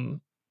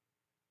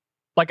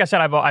like I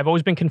said, I've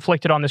always been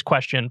conflicted on this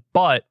question,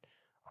 but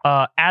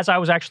as I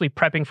was actually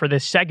prepping for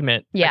this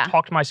segment, I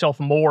talked myself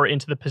more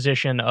into the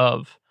position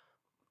of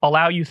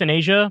allow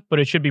euthanasia, but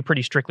it should be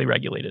pretty strictly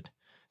regulated.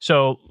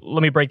 So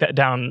let me break that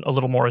down a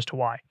little more as to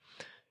why.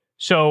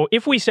 So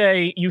if we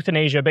say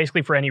euthanasia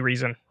basically for any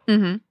reason,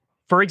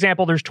 for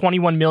example, there's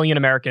 21 million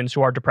Americans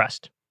who are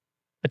depressed.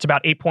 It's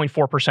about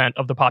 8.4%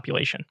 of the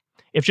population.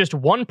 If just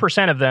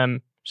 1% of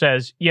them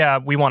says, yeah,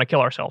 we want to kill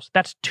ourselves,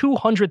 that's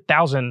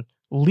 200,000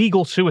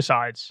 legal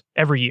suicides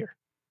every year.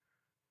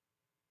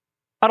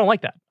 I don't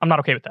like that. I'm not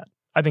okay with that.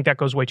 I think that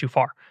goes way too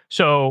far.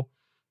 So,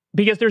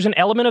 because there's an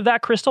element of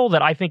that, Crystal,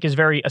 that I think is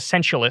very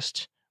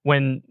essentialist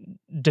when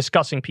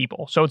discussing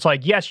people. So it's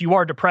like, yes, you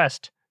are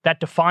depressed. That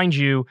defines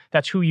you.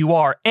 That's who you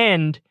are.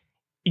 And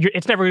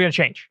it's never going to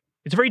change.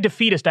 It's a very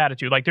defeatist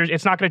attitude. Like,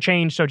 it's not going to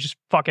change, so just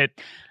fuck it.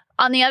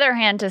 On the other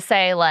hand, to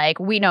say, like,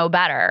 we know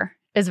better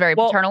is very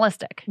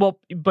paternalistic. Well,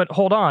 but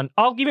hold on.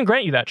 I'll even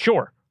grant you that,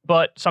 sure.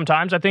 But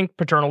sometimes I think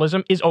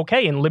paternalism is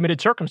okay in limited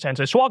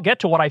circumstances. So I'll get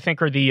to what I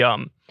think are the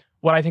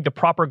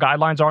proper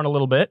guidelines are in a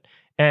little bit.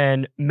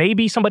 And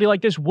maybe somebody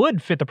like this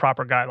would fit the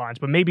proper guidelines,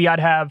 but maybe I'd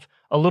have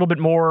a little bit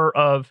more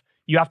of,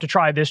 you have to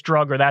try this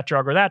drug or that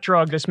drug or that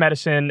drug, this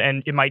medicine,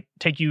 and it might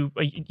take you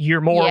a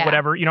year more or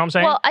whatever. You know what I'm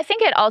saying? Well, I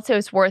think it also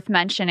is worth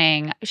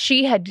mentioning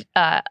she had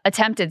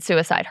attempted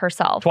suicide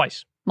herself.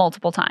 Twice.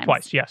 Multiple times.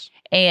 Twice, yes.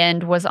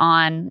 And was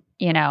on,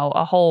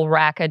 a whole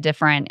rack of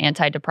different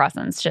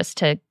antidepressants just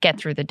to get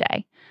through the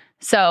day.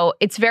 So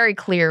it's very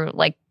clear,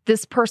 like,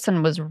 this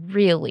person was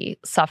really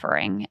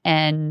suffering,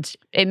 and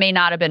it may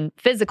not have been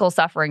physical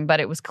suffering, but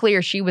it was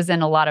clear she was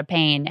in a lot of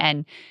pain.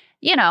 And,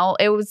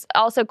 it was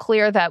also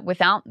clear that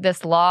without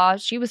this law,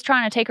 she was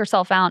trying to take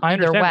herself out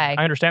either way.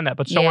 I understand that,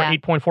 but so are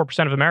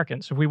 8.4% of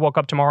Americans. If we woke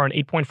up tomorrow and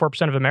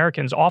 8.4% of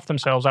Americans off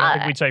themselves, I don't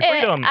think we'd say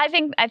freedom.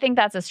 I think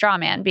that's a straw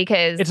man,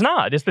 because it's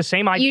not. It's the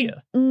same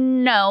idea.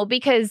 No,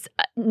 because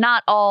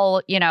not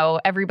all,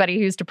 everybody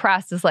who's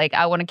depressed is like,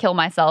 I want to kill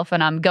myself,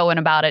 and I'm going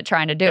about it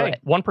trying to do it.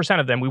 1%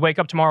 of them. We wake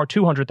up tomorrow,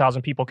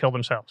 200,000 people kill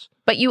themselves.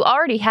 But you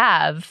already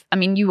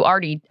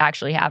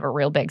actually have a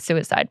real big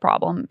suicide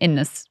problem in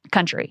this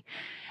country.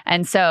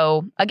 And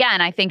so,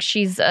 again, I think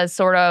she's a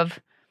sort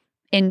of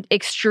in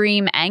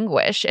extreme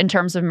anguish in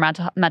terms of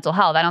mental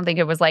health. I don't think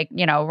it was like,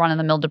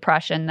 run-of-the-mill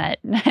depression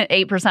that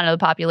 8% of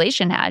the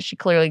population has. She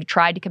clearly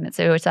tried to commit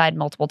suicide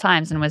multiple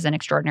times and was in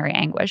extraordinary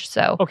anguish.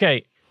 So,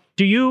 okay.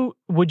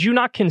 Would you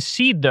not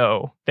concede,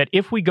 though, that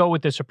if we go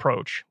with this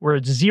approach where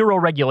it's zero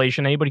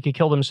regulation, anybody could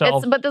kill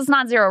themselves? But there's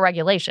not zero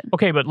regulation.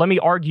 Okay, but let me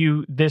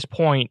argue this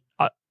point.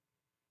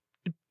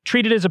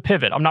 Treat it as a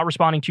pivot. I'm not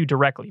responding to you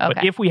directly. Okay.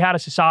 But if we had a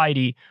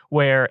society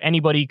where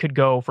anybody could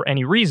go for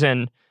any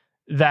reason,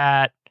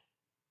 that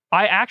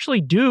I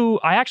actually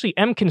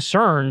am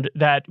concerned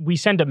that we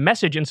send a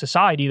message in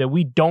society that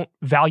we don't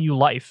value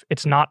life.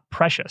 It's not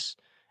precious,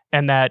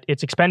 and that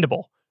it's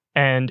expendable.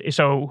 And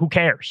so who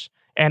cares?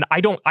 And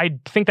I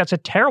think that's a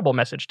terrible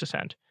message to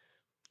send.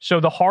 So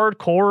the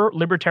hardcore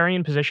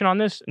libertarian position on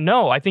this,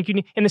 no, I think you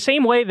need, in the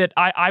same way that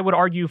I would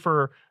argue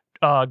for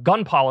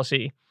gun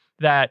policy,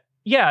 that,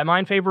 yeah, am I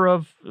in favor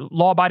of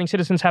law-abiding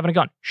citizens having a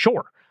gun?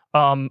 Sure.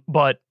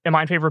 But am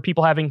I in favor of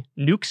people having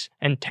nukes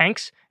and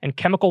tanks and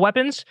chemical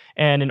weapons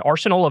and an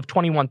arsenal of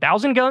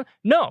 21,000 guns?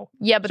 No.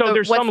 Yeah, but so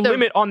there's some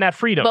limit on that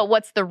freedom. But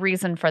what's the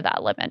reason for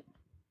that limit?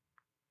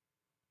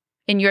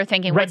 In your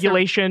thinking,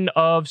 regulation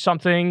of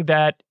something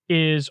that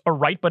is a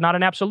right but not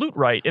an absolute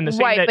right. In the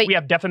same that we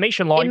have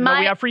defamation law, even though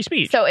we have free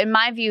speech. So in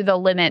my view, the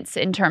limits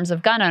in terms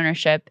of gun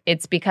ownership,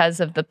 it's because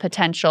of the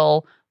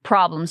potential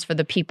problems for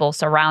the people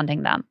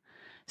surrounding them.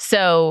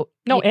 So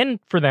and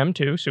for them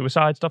too,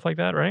 suicide, stuff like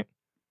that, right?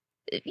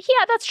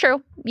 Yeah, that's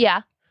true.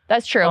 Yeah,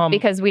 that's true,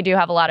 because we do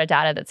have a lot of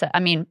data that says,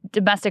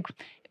 domestic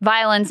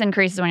violence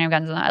increases when you have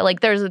guns. Like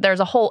there's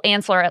a whole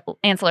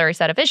ancillary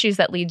set of issues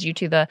that leads you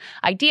to the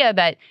idea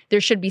that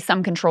there should be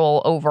some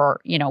control over,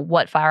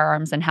 what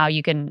firearms and how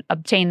you can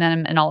obtain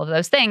them and all of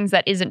those things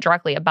that isn't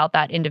directly about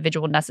that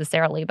individual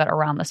necessarily, but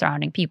around the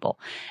surrounding people.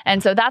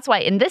 And so that's why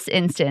in this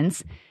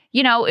instance,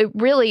 it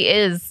really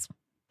is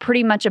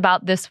pretty much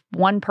about this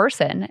one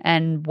person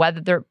and whether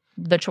they're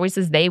the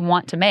choices they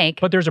want to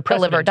make, but there's a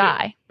precedent, to live or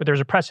die. But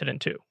there's a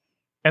precedent too.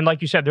 And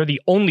like you said, they're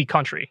the only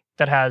country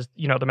that has,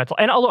 the mental.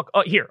 And look,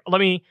 here, let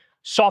me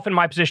soften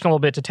my position a little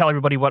bit to tell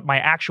everybody what my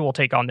actual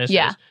take on this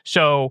is.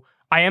 So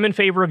I am in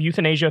favor of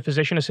euthanasia,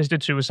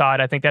 physician-assisted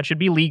suicide. I think that should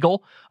be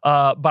legal,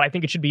 but I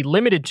think it should be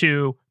limited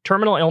to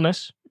terminal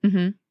illness,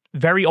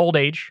 very old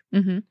age,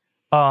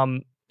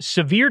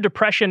 severe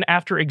depression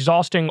after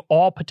exhausting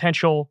all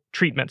potential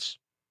treatments.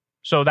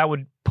 So that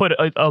would put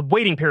a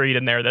waiting period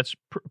in there. That's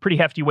pretty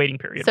hefty waiting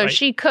period. So right?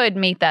 she could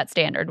meet that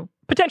standard.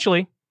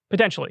 Potentially.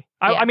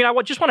 I mean,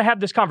 I just want to have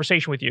this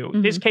conversation with you.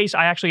 This case,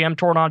 I actually am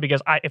torn on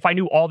because if I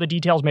knew all the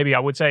details, maybe I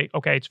would say,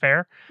 okay, it's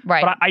fair.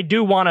 Right. But I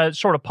do want to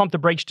sort of pump the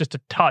brakes just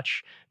a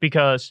touch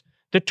because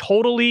the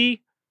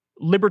totally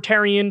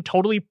libertarian,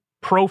 totally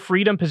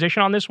pro-freedom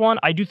position on this one,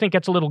 I do think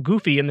it's a little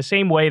goofy in the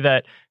same way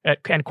that,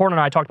 and Corn and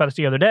I talked about this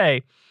the other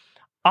day,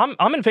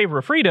 I'm in favor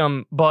of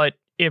freedom, but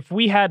if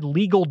we had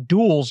legal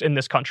duels in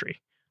this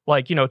country,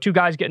 like, two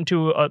guys get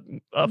into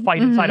a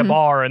fight inside a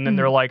bar and then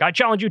they're like, I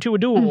challenge you to a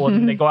duel.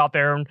 And they go out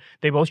there and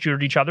they both shoot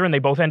at each other and they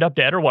both end up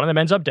dead or one of them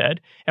ends up dead.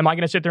 Am I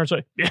going to sit there and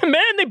say, yeah,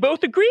 man, they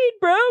both agreed,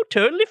 bro.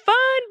 Totally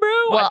fine, bro.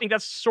 Well, I think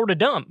that's sort of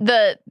dumb.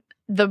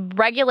 The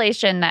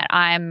regulation that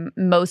I'm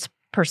most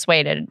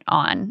persuaded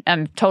on,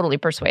 I'm totally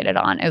persuaded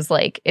on, is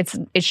like it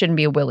shouldn't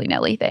be a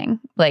willy-nilly thing.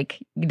 Like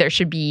there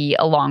should be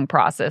a long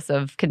process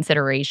of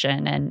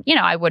consideration, and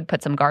I would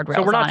put some guardrails on it.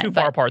 So we're not too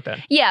far apart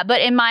then. Yeah, but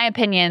in my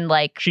opinion,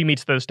 like she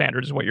meets those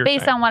standards is what you're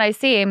based saying. on what I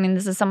see. I mean,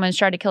 this is someone who's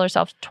tried to kill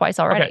herself twice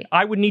already. Okay,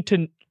 I would need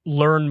to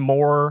learn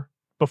more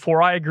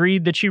before I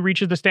agreed that she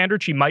reaches the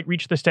standard. She might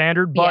reach the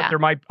standard, but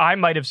I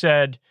might have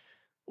said,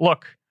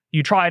 look,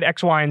 you tried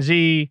X, Y, and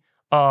Z,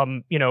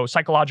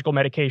 psychological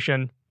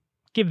medication.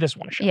 Give this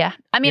one a shot. Yeah.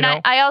 I mean,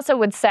 I also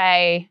would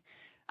say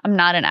I'm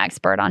not an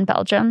expert on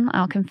Belgium,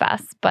 I'll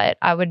confess, but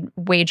I would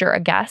wager a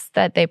guess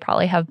that they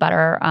probably have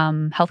better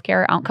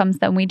healthcare outcomes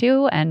than we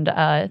do. And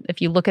if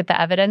you look at the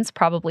evidence,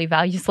 probably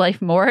values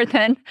life more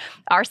than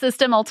our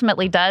system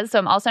ultimately does. So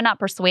I'm also not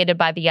persuaded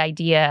by the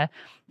idea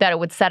that it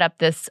would set up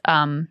this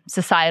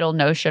societal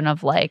notion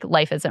of like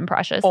life isn't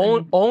precious.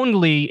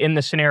 Only in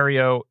the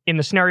scenario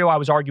I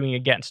was arguing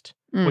against.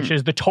 Which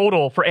is the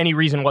total for any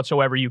reason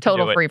whatsoever you can do it.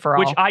 Total free for all.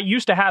 Which I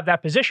used to have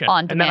that position.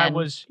 On demand. And then I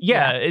was,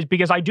 it's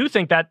because I do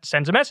think that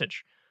sends a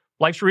message.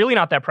 Life's really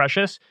not that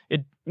precious.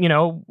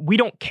 We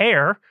don't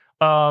care.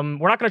 We're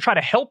not going to try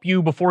to help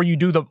you before you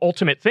do the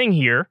ultimate thing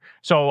here.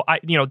 So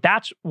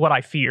that's what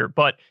I fear.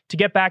 But to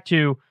get back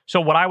to,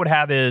 so what I would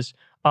have is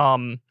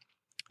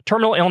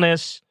terminal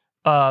illness,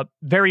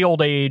 very old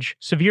age,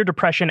 severe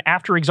depression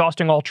after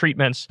exhausting all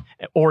treatments,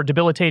 or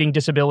debilitating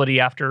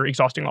disability after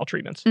exhausting all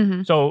treatments.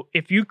 So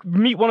if you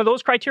meet one of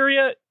those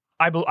criteria,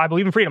 I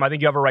believe in freedom. I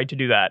think you have a right to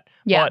do that.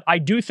 Yeah. But I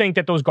do think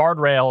that those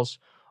guardrails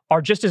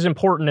are just as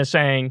important as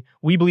saying,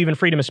 we believe in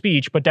freedom of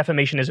speech, but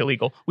defamation is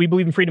illegal. We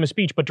believe in freedom of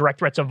speech, but direct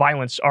threats of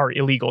violence are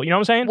illegal. You know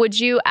what I'm saying? Would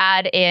you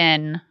add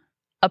in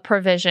a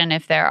provision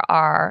if there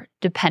are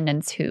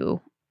dependents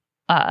who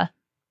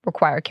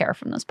require care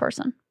from this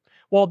person?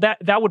 Well,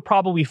 that would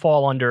probably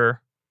fall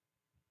under,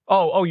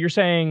 you're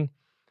saying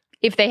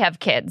if they have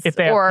kids, kids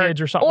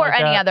or something or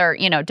like any that.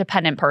 other,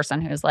 dependent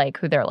person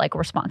who they're like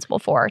responsible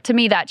for. To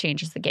me, that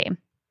changes the game.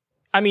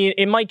 I mean,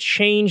 it might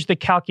change the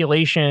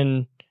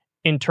calculation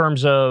in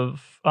terms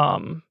of,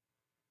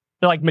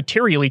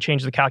 materially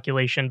change the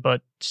calculation,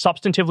 but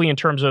substantively in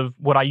terms of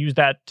would I use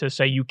that to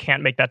say you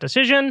can't make that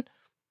decision?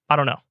 I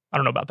don't know. I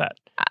don't know about that.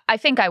 I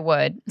think I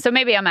would. So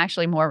maybe I'm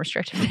actually more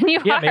restrictive than you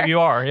are. Yeah, maybe you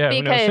are. Yeah,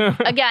 because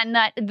again,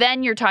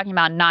 then you're talking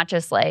about not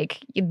just like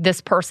this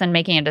person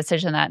making a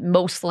decision that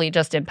mostly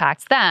just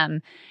impacts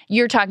them.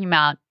 You're talking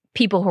about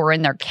people who are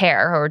in their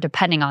care, who are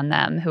depending on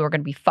them, who are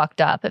going to be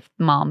fucked up if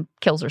mom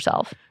kills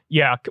herself.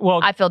 Yeah, well,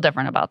 I feel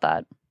different about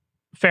that.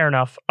 Fair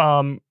enough.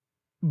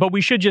 But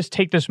we should just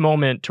take this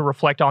moment to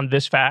reflect on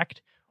this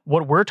fact.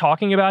 What we're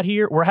talking about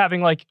here, we're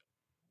having like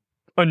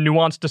a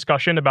nuanced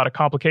discussion about a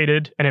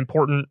complicated and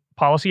important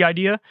policy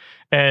idea.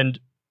 And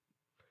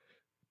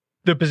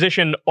the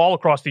position all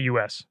across the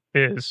U.S.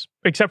 is,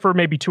 except for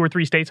maybe 2 or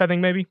 3 states, I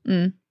think maybe,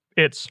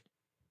 it's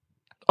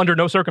under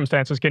no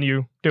circumstances can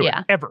you do it,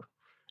 ever.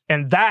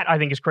 And that, I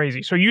think, is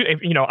crazy. So,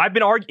 I've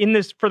been arguing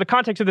this, for the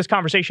context of this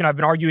conversation, I've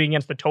been arguing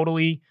against the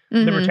totally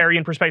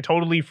libertarian perspective,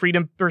 totally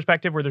freedom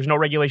perspective, where there's no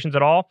regulations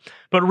at all.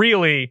 But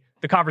really,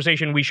 the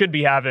conversation we should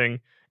be having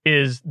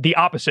is the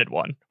opposite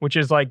one, which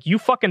is like, you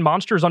fucking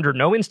monsters, under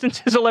no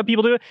instances will let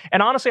people do it.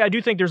 And honestly, I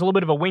do think there's a little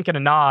bit of a wink and a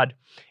nod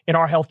in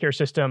our healthcare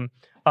system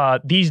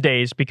these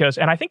days, because,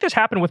 and I think this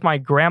happened with my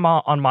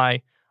grandma on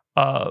my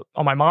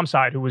mom's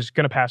side, who was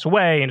going to pass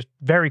away, and it's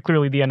very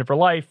clearly the end of her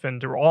life, and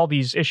there were all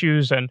these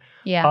issues, and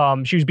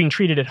she was being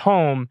treated at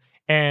home.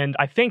 And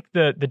I think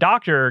the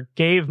doctor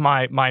gave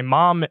my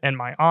mom and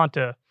my aunt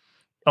a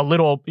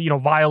little,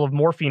 vial of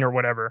morphine or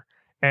whatever.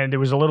 And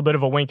there was a little bit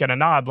of a wink and a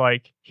nod,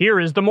 like, here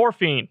is the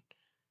morphine.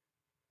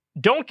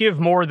 Don't give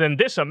more than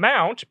this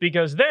amount,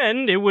 because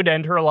then it would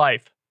end her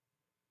life.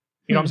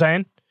 You know what I'm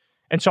saying?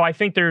 And so I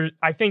think there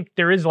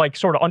is like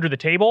sort of under the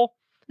table,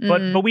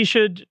 but we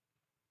should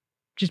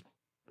just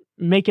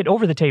make it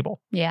over the table.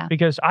 Yeah.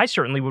 Because I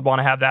certainly would want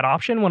to have that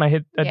option when I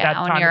hit at that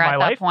time in my life. When you're at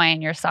that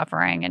point, you're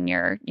suffering and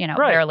you're,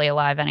 barely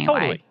alive anyway.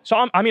 Totally. So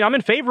I'm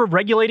in favor of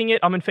regulating it.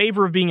 I'm in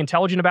favor of being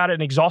intelligent about it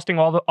and exhausting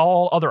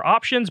all other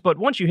options. But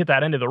once you hit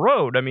that end of the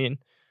road, I mean,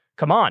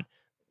 come on.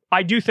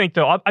 I do think,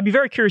 though, I'd be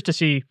very curious to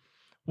see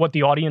what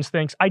the audience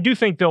thinks. I do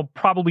think they'll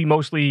probably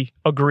mostly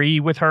agree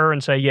with her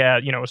and say, yeah,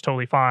 it's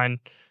totally fine.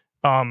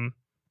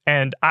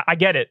 And I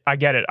get it.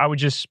 I would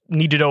just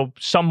need to know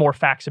some more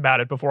facts about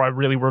it before I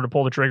really were to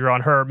pull the trigger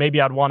on her. Maybe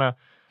I'd want to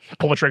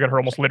pull the trigger on her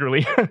almost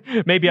literally.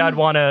 Maybe I'd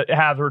want to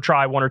have her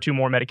try one or two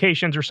more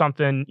medications or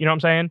something. You know what I'm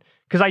saying?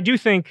 Because I do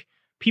think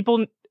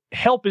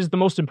help is the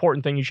most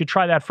important thing. You should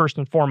try that first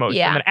and foremost.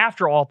 Yeah. And then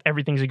after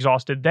everything's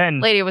exhausted, then...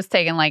 Lady was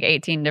taking like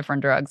 18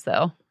 different drugs,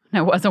 though.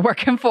 It wasn't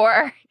working for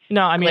her.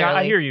 No, I mean, Clearly.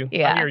 I hear you.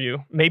 Yeah. I hear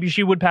you. Maybe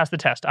she would pass the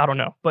test. I don't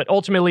know. But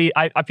ultimately,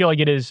 I feel like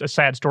it is a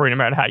sad story no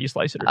matter how you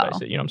slice it or dice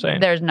it. You know what I'm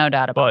saying? There's no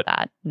doubt about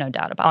that. No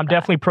doubt about that. I'm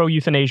definitely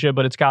pro-euthanasia,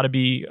 but it's got to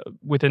be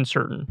within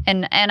certain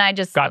and I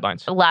just...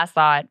 guidelines. Last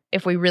thought,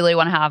 if we really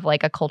want to have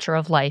like a culture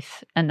of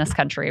life in this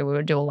country, we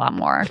would do a lot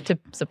more to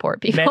support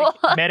people.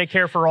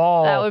 Medicare for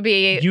all. That would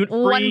be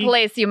one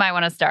place you might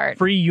want to start.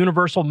 Free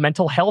universal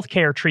mental health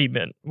care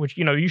treatment, which,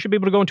 you should be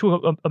able to go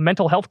into a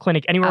mental health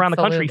clinic anywhere around the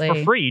country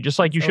for free, just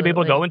like you should be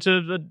able to go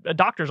into a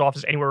doctor's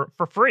office anywhere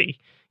for free.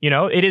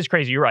 It is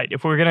crazy. You're right.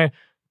 If we're going to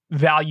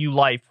value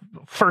life,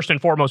 first and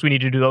foremost, we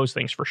need to do those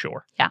things for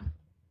sure. Yeah.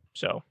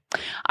 So.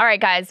 All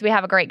right, guys, we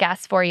have a great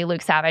guest for you,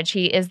 Luke Savage.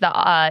 He is the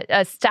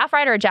a staff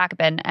writer at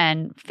Jacobin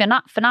and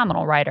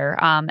phenomenal writer,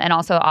 and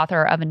also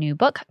author of a new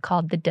book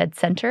called The Dead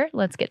Center.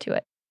 Let's get to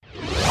it.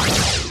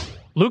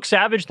 Luke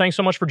Savage, thanks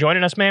so much for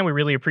joining us, man. We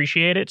really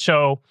appreciate it.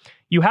 So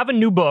you have a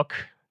new book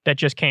that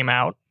just came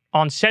out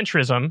on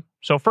centrism.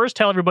 So first,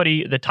 tell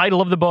everybody the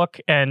title of the book,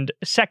 and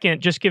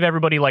second, just give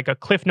everybody like a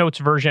Cliff Notes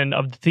version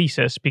of the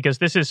thesis, because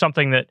this is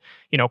something that,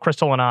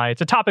 Crystal and I,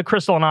 it's a topic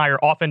Crystal and I are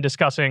often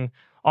discussing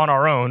on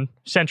our own.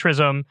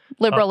 Centrism.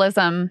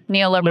 Liberalism,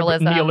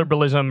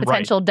 neoliberalism.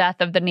 Potential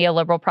death of the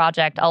neoliberal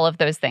project, all of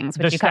those things,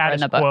 which you cover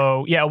in the book.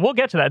 Quo. Yeah, we'll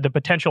get to that, the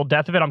potential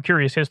death of it. I'm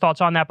curious his thoughts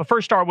on that. But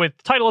first, start with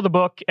the title of the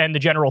book and the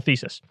general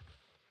thesis.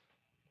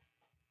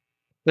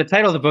 The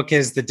title of the book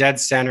is The Dead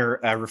Center,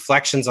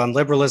 Reflections on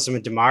Liberalism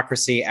and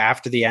Democracy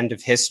After the End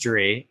of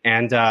History.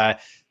 And I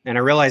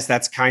realize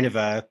that's kind of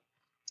a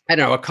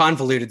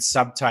convoluted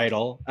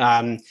subtitle.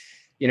 A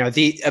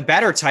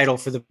better title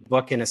for the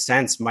book, in a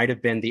sense, might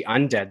have been The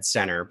Undead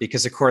Center,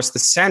 because, of course, the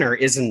center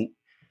it's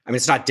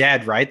not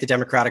dead, right? The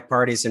Democratic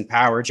Party is in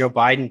power. Joe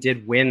Biden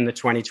did win the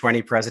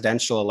 2020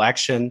 presidential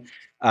election.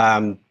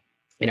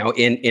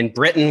 In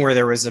Britain, where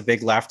there was a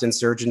big left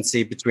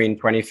insurgency between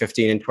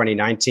 2015 and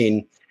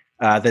 2019,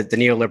 that the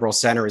neoliberal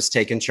center has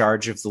taken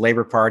charge of the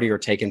Labour Party, or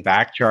taken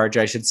back charge,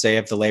 I should say,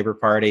 of the Labour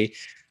Party.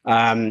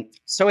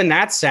 So in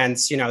that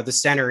sense, the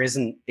center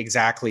isn't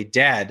exactly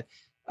dead.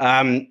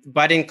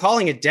 But in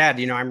calling it dead,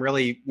 I'm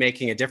really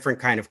making a different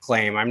kind of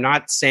claim. I'm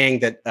not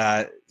saying that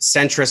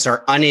centrists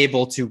are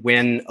unable to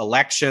win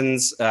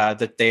elections,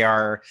 that they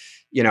are,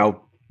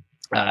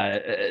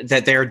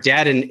 that they're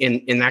dead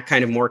in that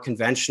kind of more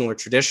conventional or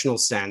traditional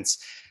sense.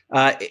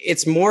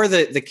 It's more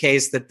the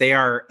case that they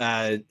are...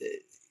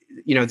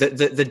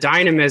 the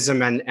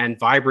dynamism and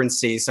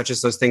vibrancy, such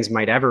as those things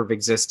might ever have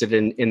existed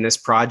in this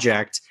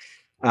project,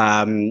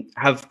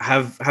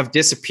 have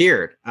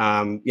disappeared.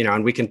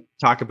 And we can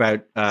talk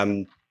about,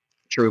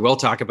 sure, we will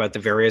talk about the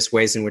various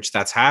ways in which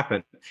that's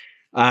happened.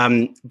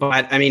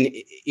 But I mean,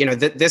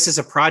 this is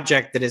a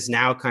project that is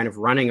now kind of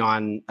running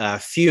on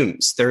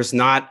fumes. There's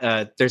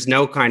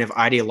no kind of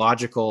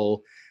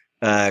ideological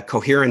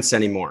coherence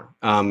anymore.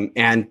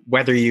 And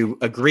whether you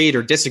agreed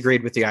or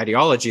disagreed with the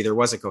ideology, there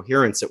was a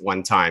coherence at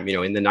one time,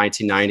 in the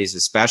 1990s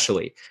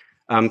especially.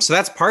 So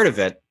that's part of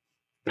it.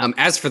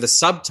 As for the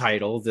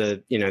subtitle,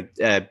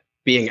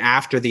 being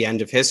after the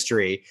end of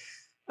history,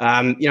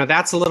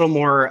 that's a little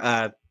more,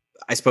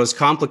 I suppose,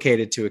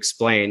 complicated to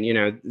explain.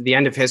 The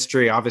end of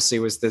history obviously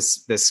was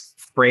this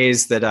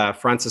phrase that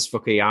Francis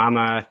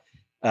Fukuyama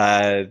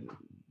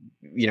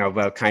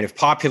kind of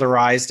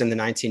popularized in the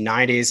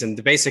 1990s. And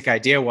the basic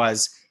idea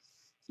was,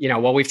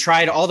 we've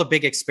tried all the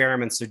big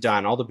experiments are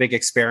done, all the big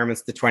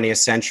experiments the 20th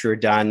century are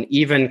done,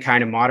 even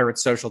kind of moderate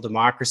social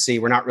democracy.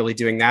 We're not really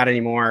doing that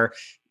anymore.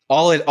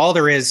 All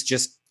there is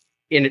just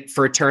in it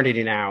for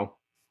eternity now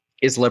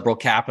is liberal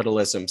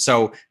capitalism.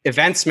 So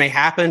events may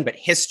happen, but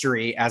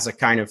history as a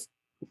kind of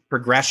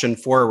progression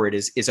forward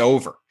is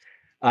over.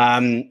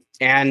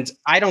 And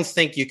I don't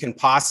think you can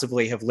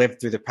possibly have lived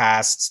through the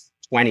past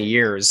 20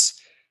 years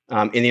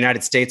in the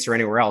United States or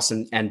anywhere else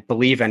and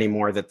believe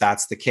anymore that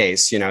that's the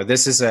case.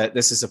 This is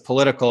a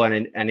political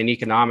and an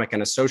economic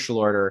and a social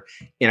order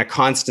in a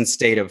constant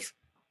state of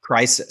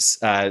crisis.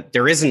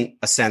 There isn't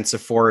a sense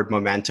of forward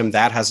momentum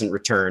that hasn't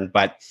returned,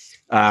 but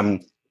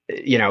the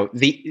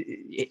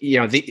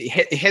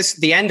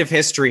end of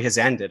history has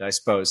ended, I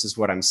suppose, is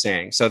what I'm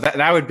saying. So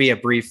that would be a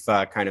brief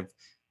kind of,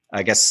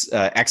 I guess,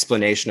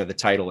 explanation of the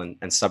title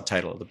and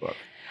subtitle of the book.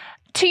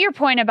 To your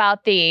point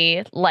about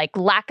the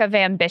lack of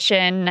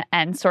ambition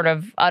and sort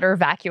of utter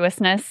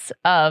vacuousness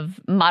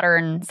of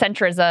modern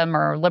centrism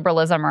or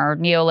liberalism or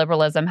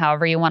neoliberalism,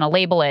 however you want to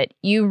label it,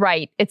 you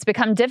write, it's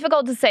become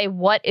difficult to say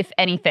what, if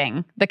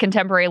anything, the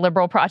contemporary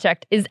liberal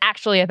project is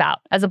actually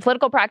about. As a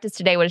political practice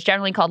today, what is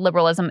generally called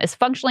liberalism is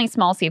functionally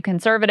small c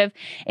conservative.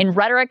 In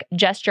rhetoric,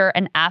 gesture,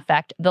 and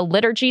affect, the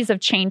liturgies of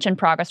change and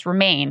progress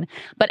remain,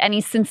 but any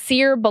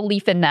sincere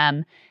belief in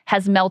them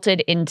has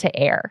melted into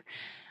air.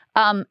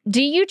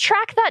 Do you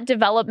track that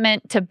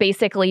development to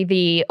basically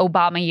the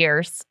Obama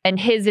years and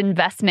his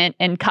investment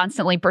in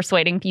constantly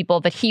persuading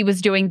people that he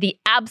was doing the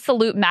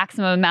absolute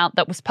maximum amount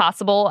that was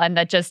possible and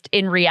that just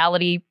in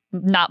reality,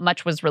 not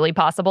much was really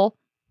possible?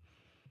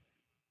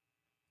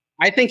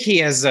 I think he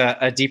has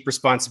a deep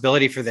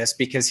responsibility for this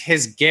because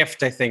his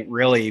gift, I think,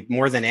 really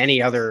more than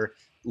any other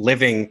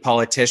living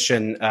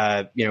politician,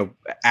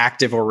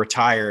 active or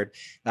retired,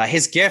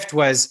 his gift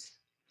was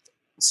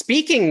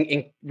speaking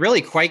in really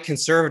quite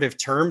conservative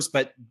terms,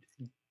 but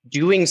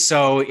doing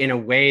so in a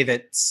way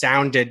that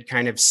sounded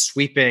kind of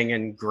sweeping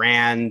and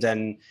grand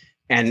and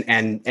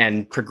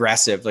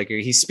progressive. Like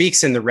he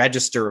speaks in the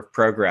register of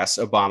progress,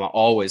 Obama,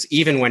 always,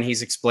 even when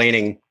he's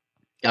explaining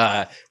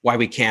why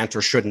we can't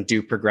or shouldn't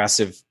do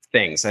progressive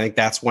things. I think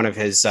that's one of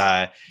his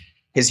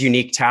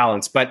unique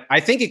talents. But I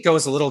think it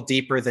goes a little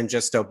deeper than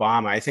just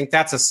Obama. I think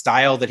that's a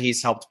style that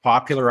he's helped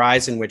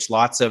popularize, in which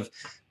lots of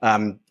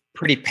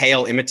pretty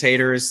pale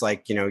imitators,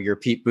 like your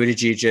Pete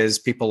Buttigieg's,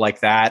 people like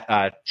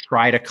that,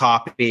 try to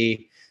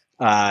copy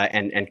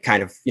and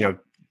kind of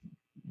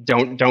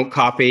don't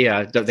copy.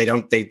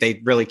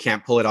 They really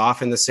can't pull it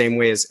off in the same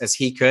way as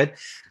he could.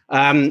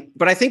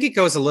 But I think it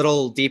goes a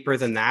little deeper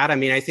than that. I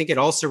mean, I think it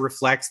also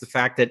reflects the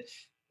fact that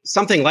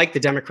something like the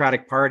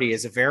Democratic Party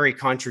is a very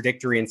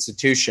contradictory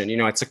institution.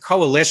 It's a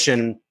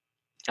coalition.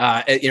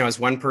 As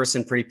one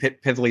person pretty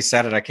pithily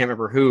said it, I can't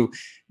remember who,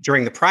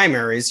 during the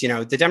primaries,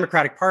 the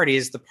Democratic Party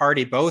is the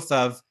party both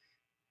of,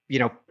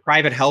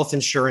 private health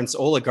insurance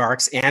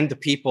oligarchs and the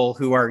people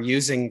who are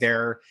using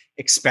their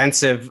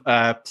expensive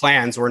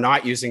plans or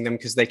not using them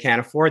because they can't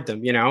afford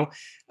them.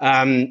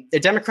 The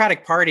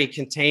Democratic Party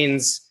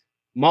contains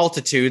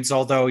multitudes,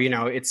 although,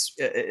 it's,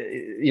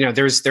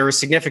 there are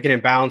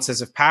significant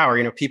imbalances of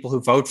power. People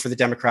who vote for the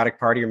Democratic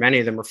Party, or many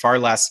of them, are far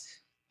less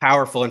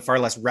powerful and far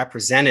less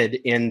represented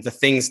in the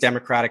things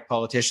Democratic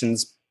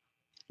politicians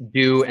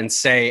do and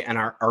say and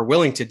are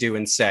willing to do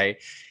and say.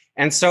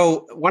 And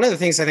so one of the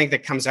things I think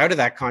that comes out of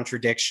that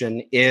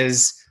contradiction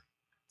is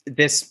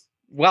this,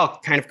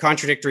 kind of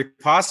contradictory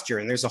posture.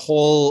 And there's a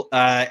whole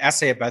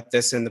essay about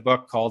this in the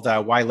book called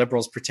Why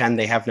Liberals Pretend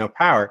They Have No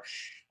Power,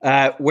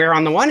 where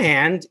on the one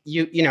hand,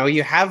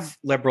 you have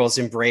liberals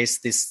embrace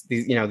this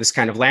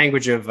kind of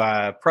language of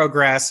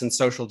progress and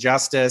social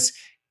justice.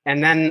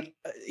 And then,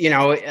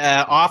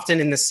 often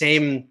in the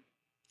same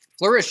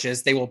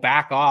flourishes, they will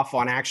back off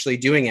on actually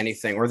doing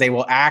anything, or they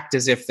will act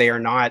as if they are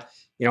not,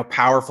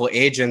 powerful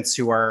agents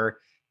who are,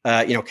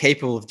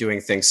 capable of doing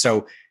things.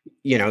 So,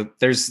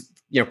 there's,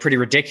 pretty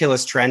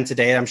ridiculous trend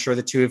today. I'm sure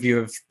the two of you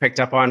have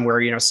picked up on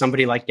where,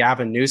 somebody like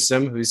Gavin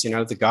Newsom, who's,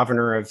 the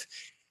governor of,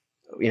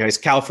 is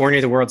California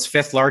the world's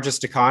fifth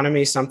largest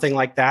economy, something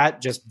like that,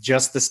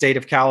 just the state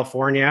of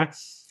California,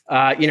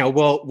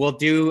 we'll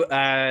do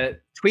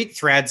tweet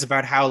threads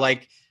about how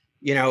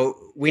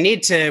we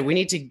need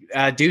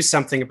to do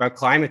something about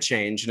climate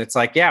change. And it's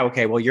like, yeah,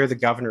 okay, well, you're the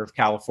governor of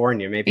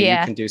California. Maybe you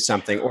can do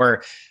something.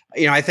 Or,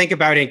 I think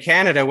about in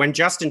Canada, when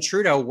Justin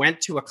Trudeau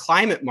went to a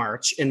climate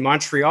march in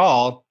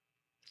Montreal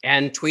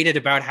and tweeted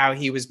about how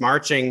he was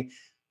marching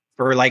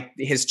for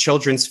his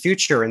children's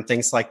future and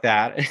things like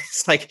that.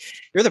 It's like,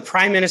 you're the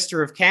Prime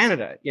Minister of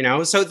Canada,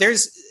 So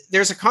there's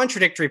a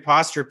contradictory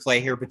posture play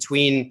here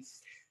between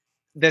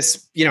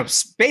this,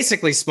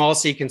 basically small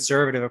c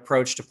conservative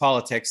approach to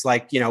politics,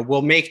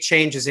 we'll make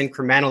changes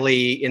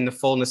incrementally in the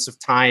fullness of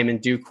time, in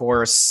due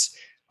course,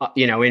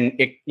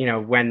 when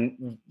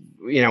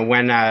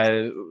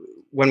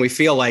we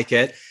feel like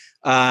it.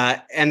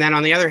 And then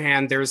on the other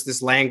hand, there's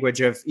this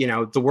language of,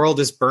 the world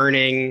is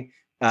burning,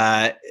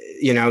 there's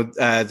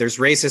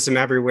racism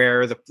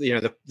everywhere,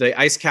 the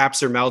ice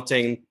caps are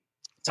melting,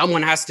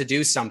 someone has to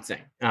do something.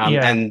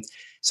 And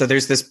so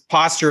there's this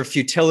posture of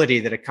futility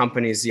that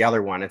accompanies the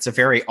other one. It's a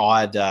very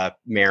odd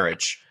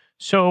marriage.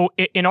 So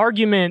an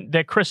argument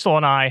that Crystal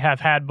and I have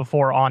had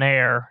before on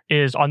air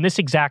is on this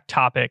exact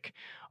topic,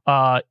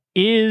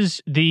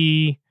 is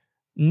the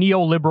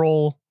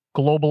neoliberal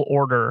global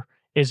order,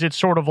 is it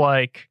sort of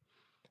like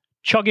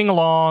chugging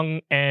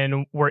along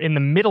and we're in the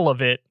middle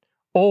of it?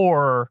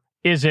 Or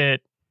is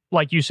it,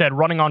 like you said,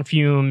 running on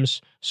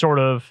fumes, sort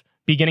of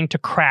beginning to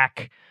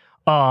crack?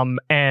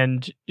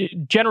 And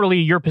generally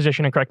your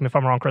position, and correct me if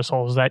I'm wrong,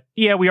 Crystal, is that,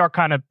 yeah, we are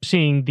kind of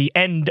seeing the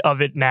end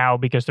of it now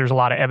because there's a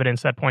lot of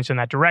evidence that points in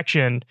that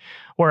direction.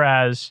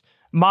 Whereas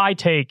my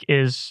take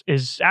is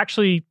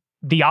actually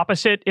the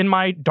opposite in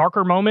my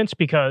darker moments,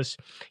 because,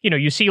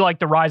 you see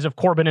the rise of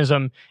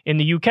Corbynism in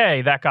the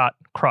UK, that got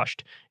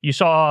crushed. You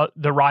saw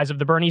the rise of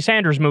the Bernie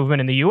Sanders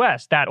movement in the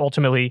US, that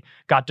ultimately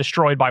got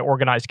destroyed by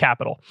organized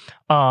capital.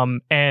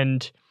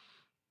 And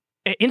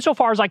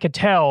insofar as I could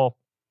tell,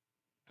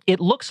 it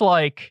looks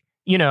like,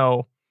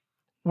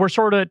 we're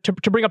sort of,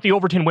 to bring up the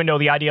Overton window,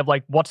 the idea of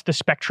like, what's the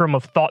spectrum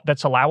of thought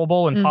that's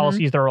allowable and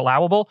policies that are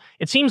allowable?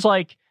 It seems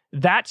like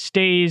that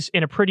stays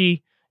in a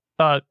pretty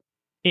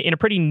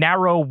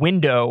narrow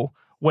window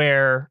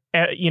where,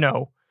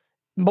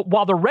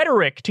 while the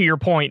rhetoric, to your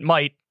point,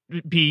 might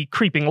be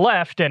creeping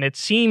left, and it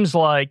seems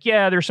like,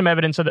 there's some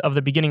evidence of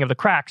the beginning of the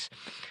cracks,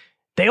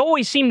 they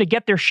always seem to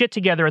get their shit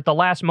together at the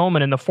last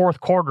moment in the fourth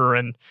quarter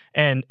and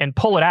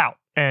pull it out.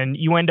 And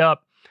you end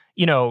up,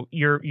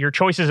 your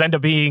choices end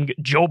up being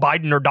Joe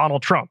Biden or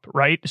Donald Trump,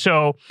 right?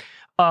 So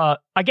I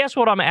guess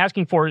what I'm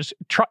asking for is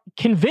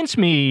convince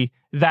me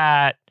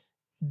that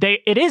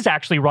it is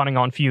actually running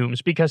on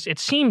fumes, because it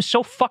seems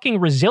so fucking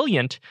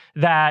resilient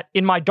that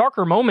in my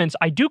darker moments,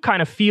 I do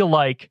kind of feel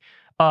like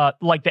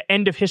the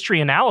end of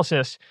history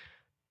analysis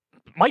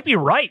might be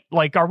right.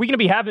 Like, are we going to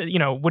be having,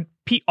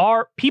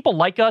 are people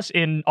like us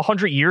in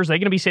 100 years, are they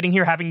going to be sitting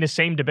here having this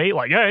same debate?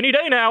 Like, any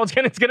day now it's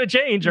going to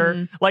change,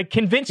 or like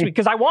convince me,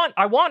 because I want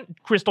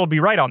Crystal to be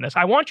right on this.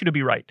 I want you to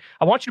be right.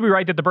 I want you to be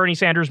right that the Bernie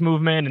Sanders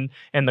movement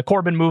and the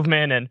Corbyn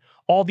movement and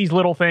all these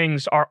little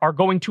things are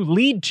going to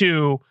lead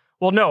to,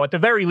 well, no, at the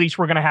very least,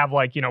 we're going to have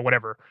like,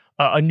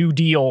 a New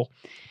Deal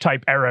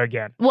type era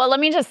again. Well,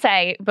 let me just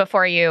say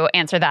before you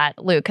answer that,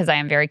 Luke, because I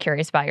am very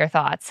curious about your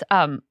thoughts.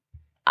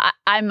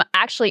 I'm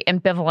actually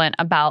ambivalent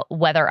about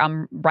whether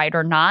I'm right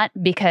or not,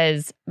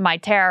 because my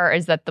terror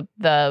is that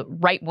the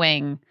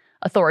right-wing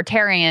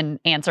authoritarian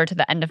answer to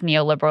the end of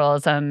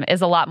neoliberalism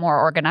is a lot more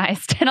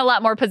organized and a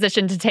lot more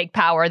positioned to take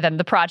power than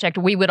the project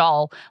we would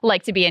all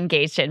like to be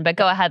engaged in. But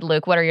go ahead,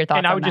 Luke. What are your thoughts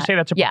on that? And I would just say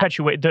that's a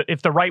perpetuate.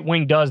 If the right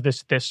wing does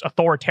this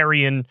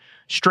authoritarian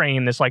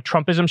strain, this like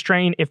Trumpism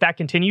strain, if that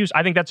continues,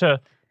 I think that's a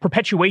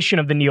perpetuation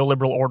of the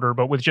neoliberal order,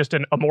 but with just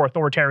a more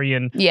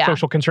authoritarian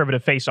social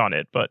conservative face on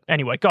it. But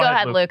anyway, go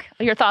ahead, Luke.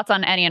 Your thoughts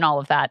on any and all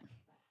of that?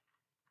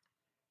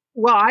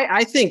 Well,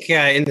 I think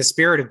in the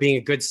spirit of being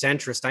a good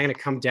centrist, I'm going to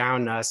come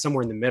down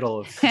somewhere in the middle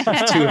of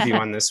the two of you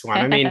on this one.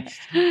 I'm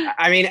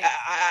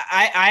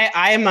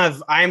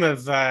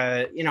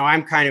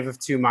kind of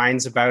two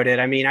minds about it.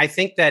 I mean, I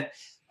think that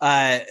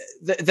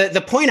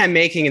the point I'm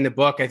making in the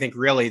book, I think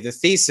really the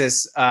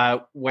thesis,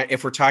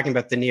 if we're talking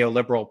about the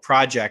neoliberal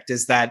project,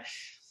 is that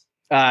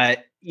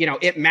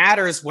it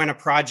matters when a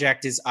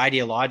project is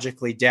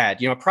ideologically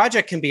dead. A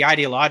project can be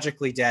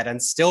ideologically dead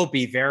and still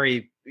be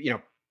very,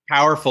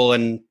 powerful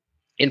and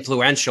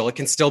influential. It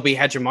can still be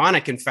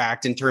hegemonic, in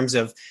fact, in terms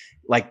of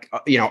like,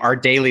 our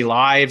daily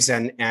lives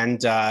and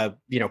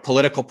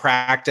political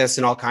practice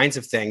and all kinds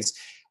of things.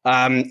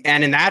 And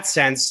in that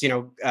sense,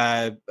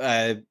 Kyle,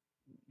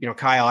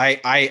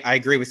 I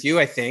agree with you,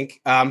 I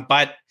think.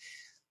 But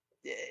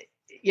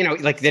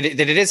like that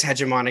it is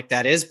hegemonic,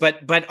 that is.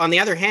 But on the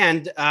other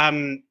hand,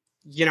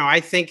 I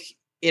think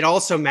it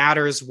also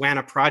matters when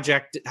a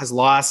project has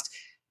lost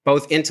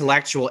both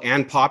intellectual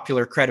and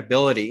popular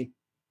credibility.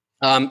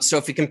 So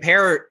if you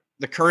compare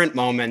the current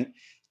moment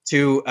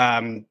to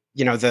the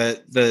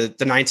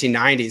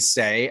 1990s,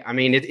 say, I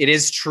mean, it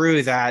is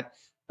true that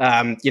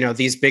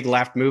these big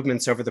left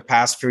movements over the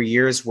past few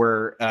years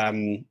were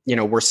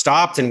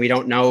stopped, and we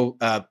don't know.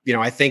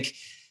 I think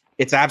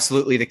it's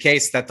absolutely the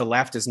case that the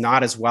left is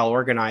not as well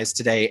organized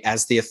today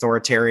as the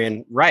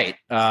authoritarian right,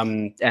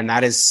 and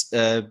that is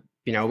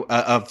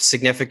of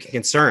significant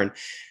concern.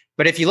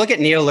 But if you look at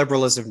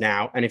neoliberalism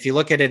now, and if you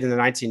look at it in the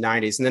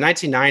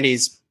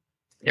 1990s,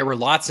 there were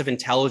lots of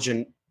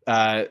intelligent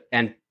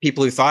and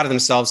people who thought of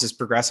themselves as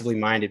progressively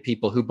minded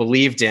people who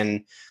believed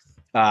in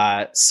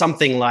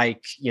something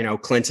like,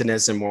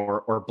 Clintonism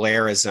or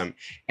Blairism,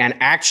 and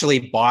actually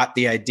bought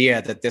the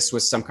idea that this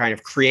was some kind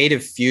of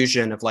creative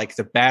fusion of like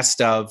the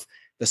best of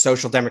the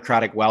social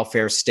democratic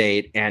welfare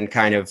state and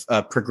kind of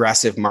a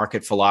progressive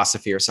market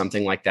philosophy or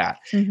something like that.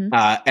 Mm-hmm.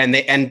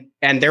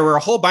 And there were a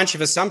whole bunch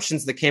of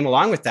assumptions that came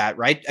along with that,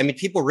 right? I mean,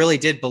 people really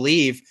did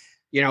believe,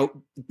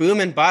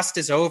 boom and bust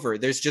is over.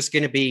 There's just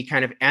going to be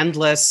kind of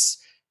endless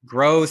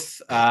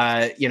growth.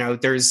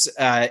 There's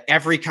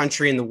every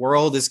country in the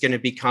world is going to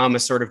become a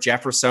sort of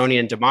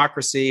Jeffersonian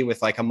democracy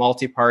with like a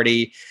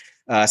multi-party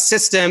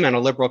system and a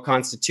liberal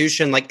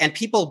constitution. And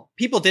people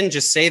didn't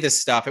just say this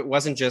stuff. It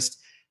wasn't just,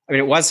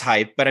 it was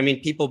hype, but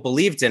people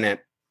believed in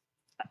it.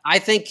 I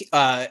think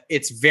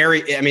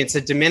it's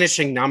a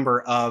diminishing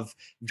number of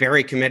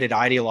very committed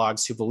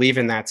ideologues who believe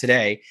in that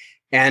today.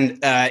 And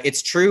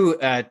it's true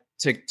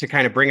to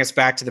kind of bring us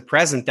back to the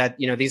present that,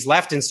 these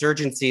left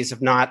insurgencies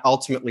have not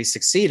ultimately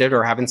succeeded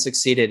or haven't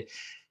succeeded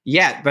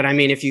yet. But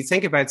if you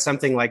think about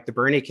something like the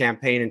Bernie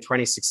campaign in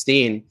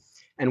 2016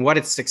 and what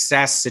its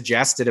success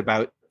suggested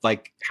about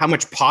like how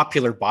much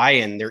popular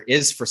buy-in there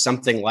is for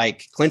something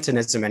like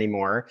Clintonism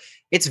anymore,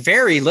 it's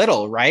very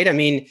little, right?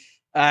 The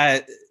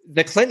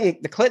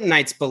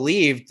Clintonites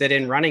believed that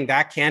in running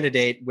that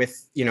candidate with,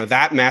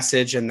 that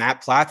message and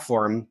that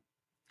platform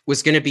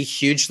was going to be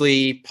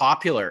hugely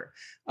popular.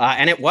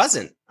 And it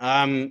wasn't,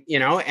 and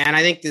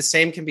I think the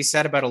same can be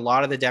said about a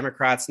lot of the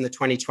Democrats in the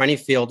 2020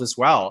 field as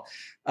well.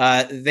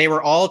 They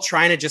were all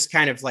trying to just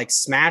kind of like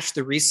smash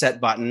the reset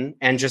button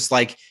and just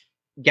like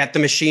get the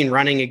machine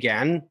running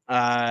again.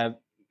 And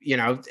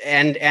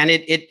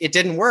it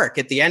didn't work.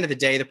 At the end of the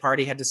day, the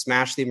party had to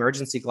smash the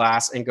emergency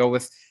glass and go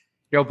with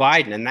Joe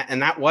Biden,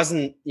 and that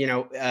wasn't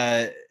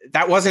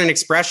that wasn't an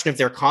expression of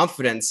their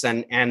confidence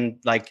and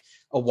like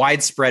a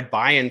widespread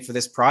buy-in for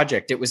this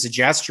project. It was a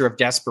gesture of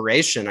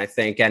desperation, I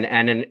think, and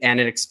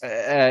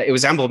it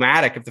was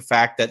emblematic of the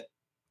fact that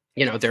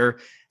they're,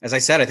 as I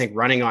said, I think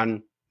running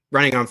on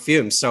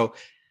fumes. So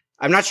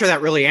I'm not sure that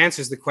really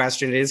answers the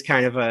question. It is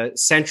kind of a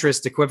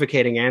centrist,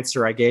 equivocating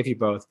answer I gave you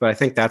both, but I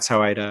think that's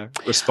how I'd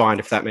respond,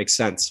 if that makes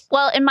sense.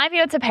 Well, in my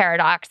view, it's a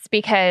paradox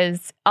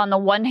because on the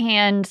one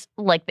hand,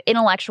 like the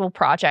intellectual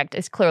project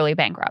is clearly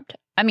bankrupt.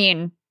 I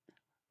mean,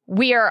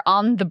 we are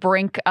on the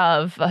brink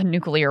of a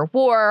nuclear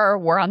war.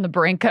 We're on the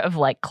brink of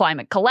like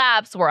climate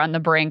collapse. We're on the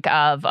brink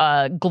of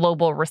a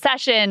global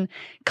recession.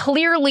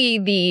 Clearly,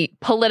 the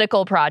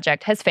political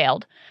project has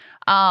failed.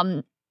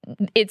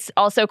 It's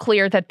also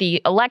clear that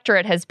the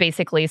electorate has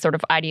basically sort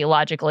of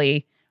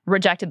ideologically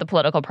rejected the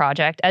political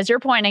project. As you're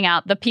pointing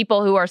out, the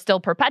people who are still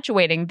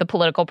perpetuating the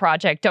political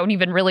project don't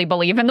even really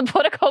believe in the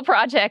political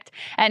project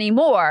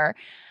anymore.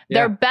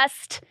 Yeah.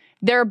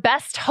 Their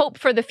best hope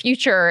for the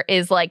future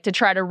is like to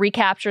try to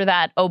recapture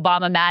that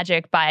Obama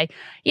magic by,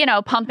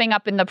 pumping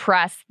up in the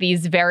press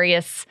these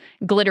various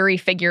glittery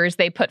figures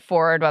they put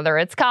forward, whether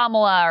it's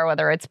Kamala or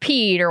whether it's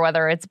Pete or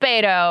whether it's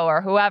Beto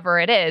or whoever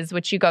it is,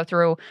 which you go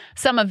through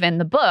some of in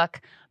the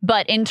book.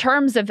 But in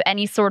terms of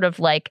any sort of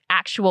like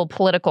actual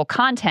political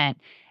content,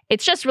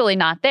 it's just really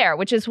not there,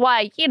 which is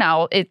why,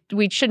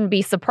 we shouldn't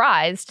be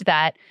surprised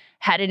that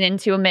headed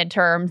into a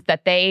midterm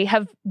that they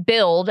have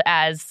billed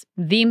as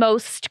the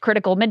most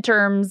critical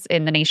midterms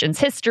in the nation's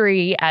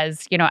history,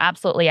 as,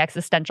 absolutely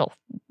existential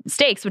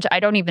stakes, which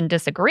I don't even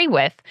disagree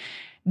with.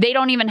 They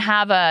don't even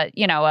have a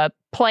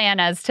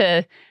plan as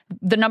to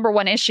the number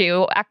one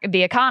issue,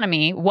 the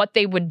economy, what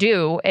they would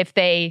do if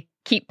they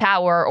keep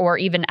power or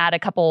even add a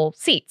couple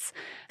seats.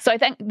 So I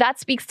think that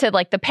speaks to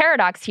like the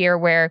paradox here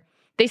where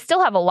they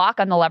still have a lock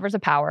on the levers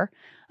of power.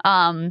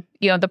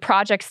 The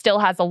project still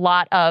has a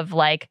lot of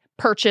like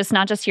purchase,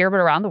 not just here, but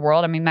around the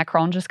world. I mean,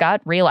 Macron just got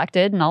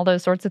reelected and all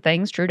those sorts of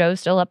things. Trudeau's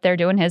still up there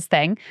doing his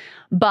thing.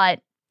 But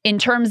in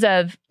terms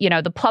of,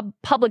 the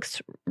public's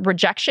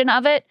rejection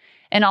of it,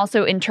 and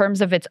also in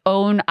terms of its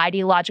own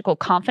ideological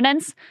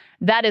confidence,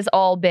 that has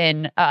all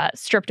been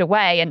stripped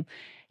away. And,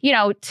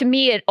 to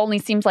me, it only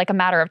seems like a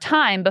matter of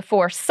time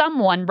before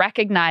someone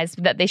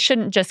recognized that they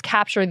shouldn't just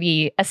capture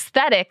the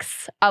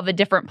aesthetics of a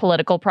different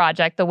political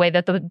project the way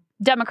that the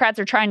Democrats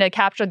are trying to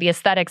capture the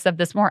aesthetics of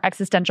this more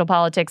existential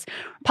politics.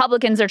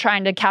 Republicans are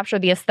trying to capture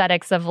the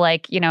aesthetics of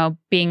like,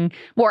 being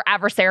more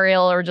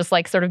adversarial or just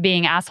like sort of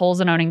being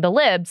assholes and owning the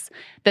libs,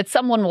 that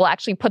someone will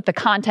actually put the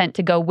content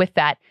to go with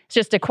that. It's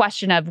just a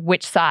question of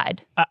which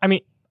side.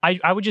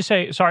 I would just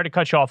say, sorry to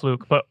cut you off,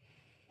 Luke, but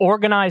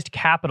organized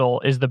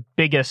capital is the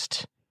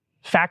biggest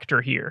factor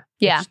here.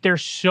 Yeah. They're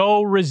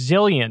so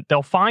resilient.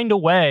 They'll find a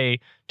way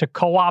to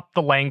co-opt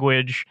the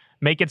language,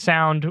 make it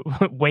sound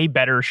way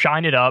better,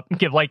 shine it up,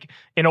 give like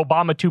an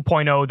Obama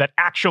 2.0 that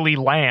actually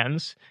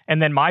lands.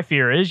 And then my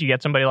fear is you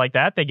get somebody like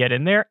that, they get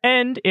in there,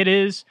 and it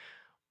is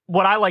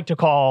what I like to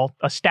call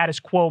a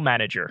status quo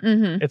manager.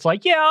 Mm-hmm. It's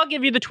like, yeah, I'll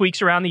give you the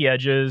tweaks around the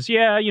edges.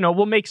 Yeah,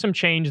 we'll make some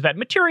change that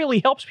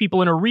materially helps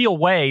people in a real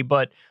way,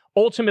 but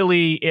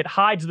ultimately it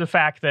hides the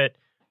fact that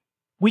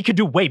we could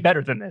do way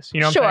better than this. You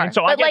know what I'm saying?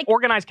 So I get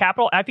organized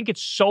capital. I think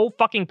it's so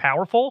fucking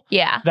powerful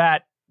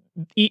that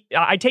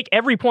I take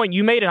every point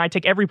you made and I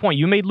take every point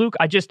you made, Luke.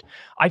 I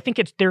think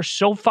they're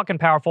so fucking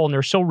powerful and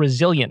they're so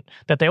resilient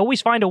that they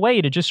always find a way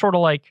to just sort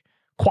of like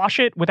quash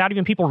it without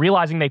even people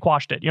realizing they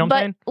quashed it. You know what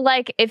I'm saying?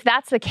 Like, if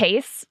that's the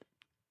case,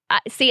 I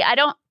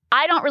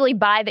don't really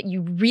buy that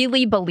you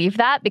really believe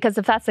that, because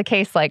if that's the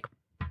case, like,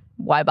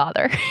 why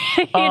bother?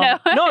 No,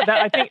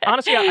 I think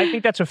honestly, I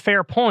think that's a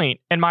fair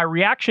point. And my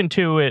reaction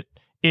to it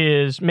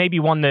is maybe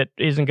one that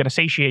isn't going to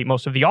satiate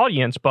most of the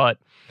audience, but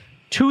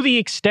to the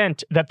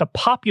extent that the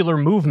popular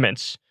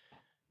movements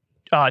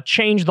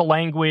change the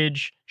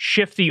language,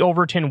 shift the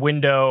Overton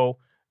window,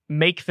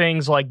 make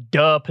things like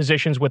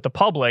positions with the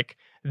public,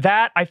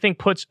 that I think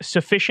puts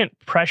sufficient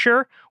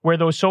pressure where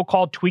those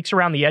so-called tweaks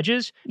around the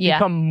edges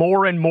become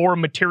more and more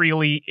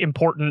materially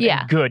important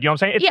and good. You know what I'm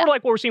saying? It's sort of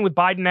like what we're seeing with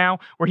Biden now,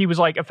 where he was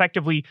like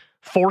effectively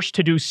forced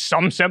to do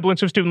some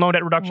semblance of student loan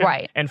debt reduction,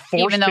 and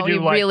forced even though to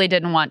do he really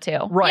didn't want to,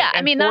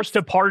 forced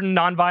to pardon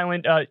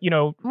nonviolent,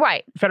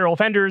 federal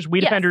offenders,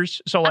 weed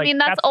offenders. So, like,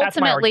 that's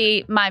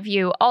ultimately my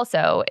view.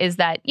 Also, is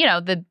that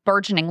the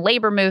burgeoning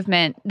labor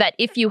movement, that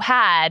if you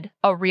had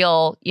a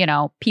real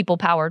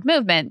people-powered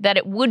movement, that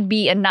it would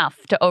be enough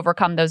to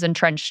overcome those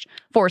entrenched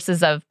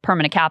forces of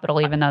permanent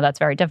capital, even though that's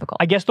very difficult.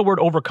 I guess the word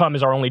overcome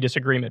is our only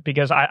disagreement,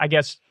 because I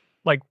guess,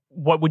 like,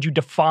 what would you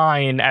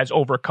define as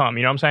overcome?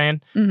 You know what I'm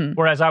saying? Mm-hmm.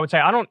 Whereas I would say,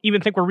 I don't even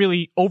think we're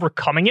really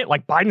overcoming it.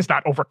 Like, Biden's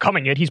not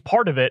overcoming it. He's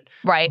part of it.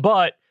 Right.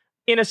 But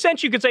in a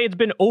sense, you could say it's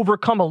been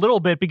overcome a little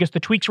bit because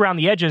the tweaks around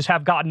the edges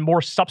have gotten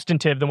more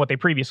substantive than what they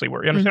previously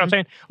were. You understand what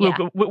I'm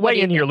saying? Luke, weigh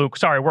in here, Luke.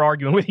 Sorry, we're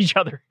arguing with each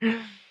other.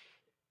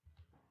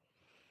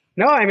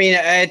 No, I mean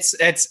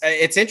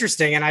it's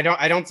interesting, and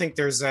I don't think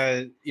there's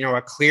a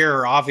clear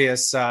or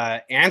obvious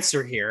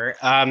answer here.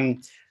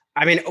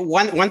 I mean,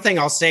 one thing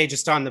I'll say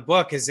just on the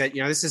book is that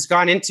this has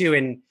gone into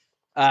in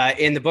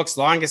the book's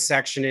longest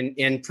section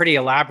in pretty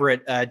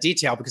elaborate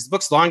detail, because the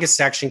book's longest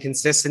section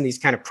consists in these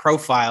kind of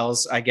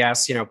profiles, I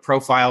guess,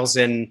 profiles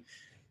in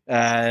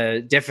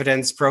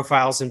diffidence,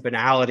 profiles in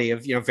banality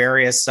of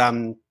various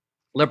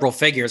liberal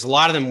figures. A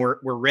lot of them were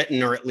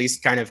written or at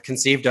least kind of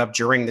conceived of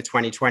during the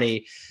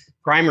 2020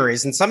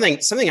 primaries. And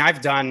something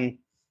I've done,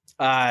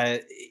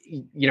 I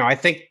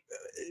think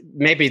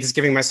maybe it's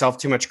giving myself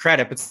too much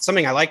credit, but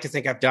something I like to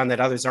think I've done that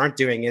others aren't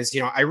doing is,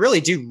 I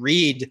really do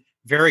read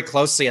very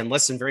closely and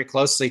listen very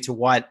closely to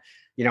what,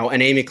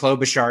 an Amy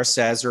Klobuchar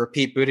says, or a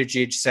Pete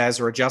Buttigieg says,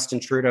 or a Justin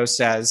Trudeau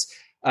says.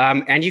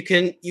 And you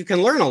can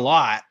learn a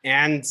lot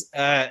and,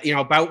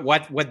 about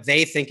what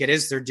they think it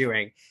is they're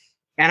doing.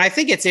 And I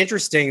think it's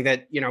interesting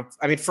that,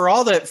 for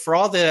all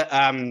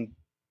the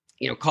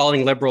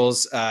calling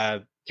liberals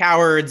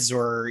cowards,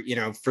 or,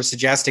 for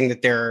suggesting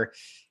that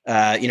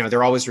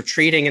they're always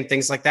retreating and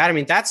things like that. I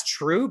mean, that's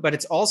true, but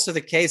it's also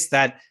the case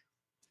that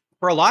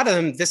for a lot of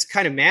them, this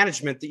kind of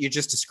management that you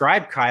just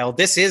described, Kyle,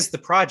 this is the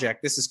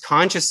project. This is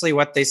consciously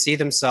what they see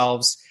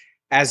themselves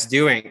as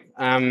doing.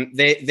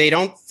 They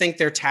don't think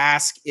their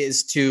task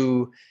is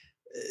to,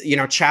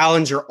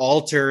 challenge or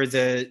alter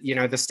the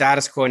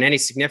status quo in any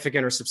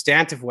significant or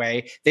substantive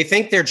way. They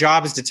think their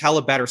job is to tell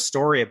a better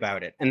story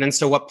about it. And then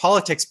so what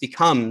politics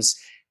becomes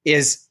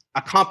is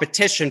a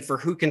competition for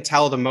who can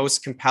tell the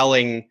most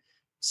compelling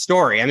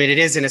story. I mean, it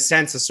is in a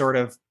sense a sort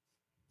of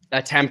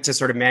attempt to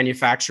sort of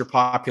manufacture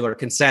popular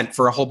consent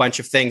for a whole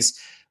bunch of things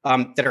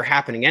that are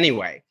happening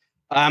anyway,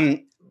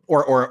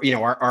 or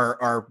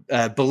are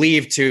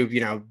believed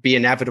to be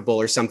inevitable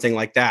or something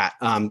like that.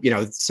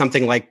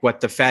 Something like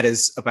what the Fed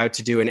is about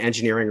to do in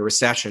engineering a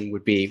recession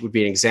would be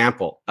an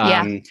example.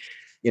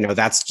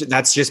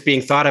 That's just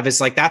being thought of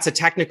as like, that's a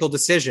technical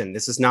decision.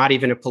 This is not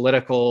even a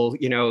political,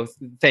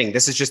 thing.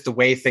 This is just the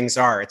way things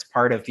are. It's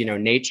part of,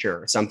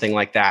 nature or something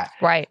like that.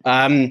 Right.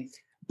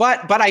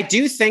 But I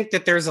do think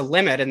that there's a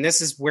limit. And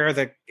this is where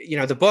the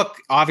book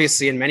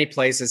obviously in many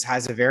places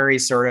has a very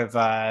sort of,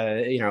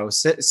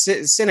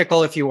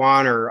 cynical, if you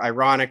want, or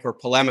ironic or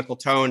polemical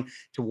tone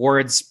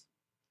towards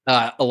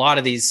a lot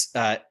of these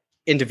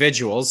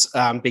individuals,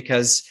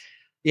 because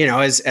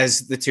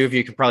as the two of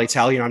you can probably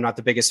tell, I'm not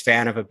the biggest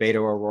fan of a Beto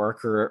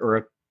O'Rourke or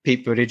a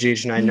Pete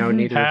Buttigieg, and I know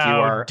neither of you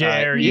are. How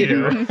dare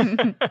you?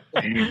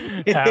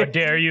 How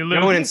dare you, Luke?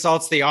 No one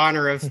insults the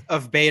honor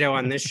of Beto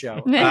on this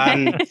show.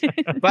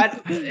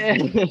 But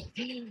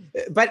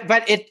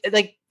it,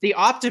 like, the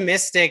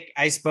optimistic,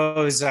 I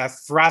suppose,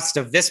 thrust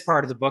of this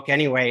part of the book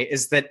anyway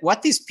is that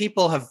what these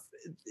people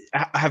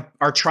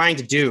are trying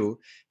to do,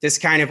 this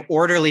kind of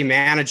orderly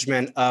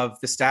management of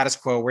the status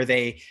quo, where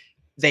they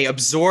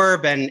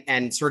absorb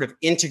and sort of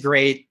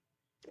integrate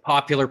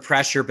popular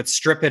pressure, but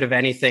strip it of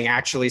anything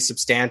actually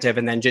substantive,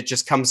 and then it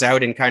just comes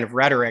out in kind of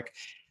rhetoric.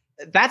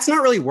 That's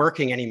not really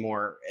working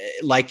anymore,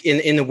 like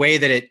in the way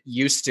that it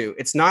used to.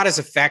 It's not as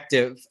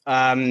effective.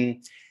 And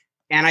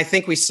I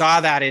think we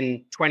saw that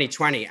in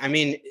 2020. I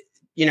mean,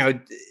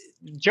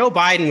 Joe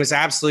Biden was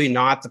absolutely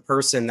not the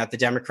person that the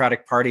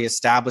Democratic Party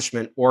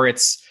establishment or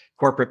its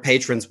corporate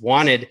patrons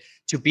wanted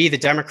to be the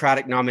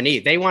Democratic nominee.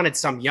 They wanted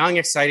some young,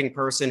 exciting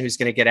person who's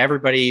going to get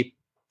everybody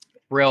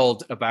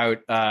thrilled about,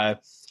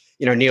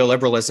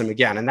 neoliberalism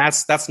again. And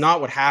that's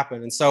not what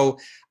happened. And so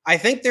I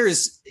think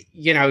there's,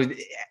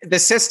 the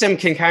system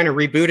can kind of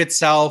reboot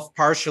itself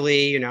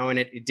partially, and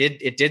it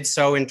did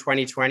so in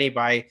 2020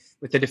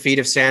 with the defeat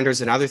of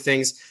Sanders and other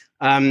things.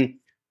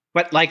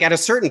 But like at a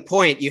certain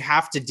point, you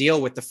have to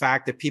deal with the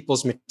fact that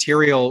people's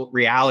material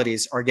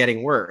realities are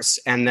getting worse,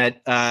 and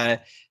that,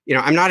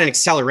 I'm not an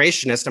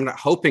accelerationist. I'm not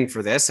hoping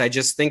for this. I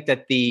just think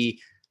that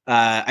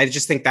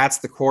that's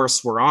the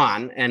course we're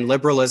on, and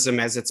liberalism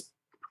as it's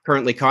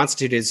currently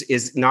constituted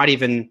is not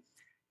even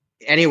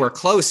anywhere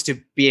close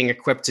to being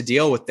equipped to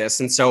deal with this.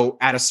 And so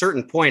at a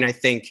certain point, I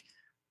think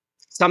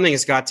something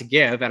has got to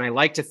give. And I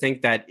like to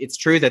think that it's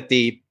true that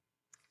the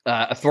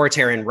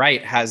authoritarian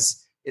right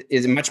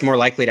is much more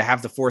likely to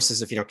have the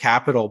forces of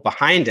capital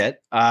behind it,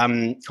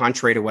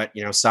 contrary to what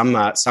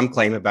some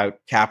claim about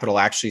capital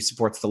actually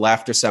supports the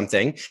left or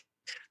something.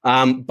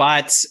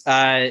 But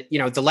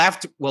the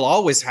left will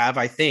always have,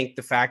 I think,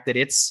 the fact that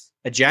its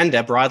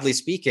agenda, broadly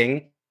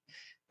speaking,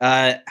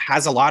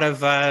 has a lot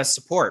of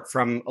support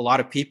from a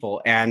lot of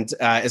people, and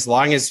as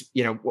long as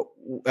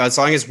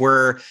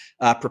we're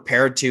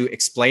prepared to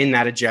explain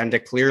that agenda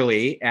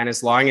clearly, and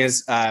as long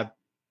as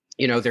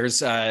there's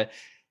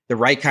the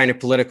right kind of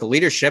political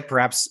leadership,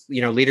 perhaps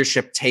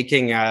leadership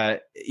taking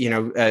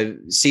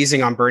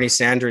seizing on Bernie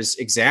Sanders'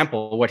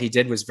 example, what he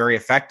did was very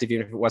effective,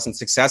 even if it wasn't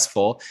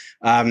successful.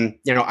 I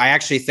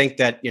actually think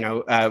that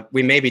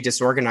we may be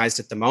disorganized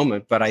at the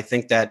moment, but I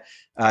think that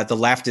the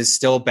left is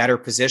still better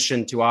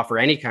positioned to offer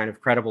any kind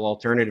of credible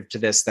alternative to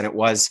this than it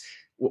was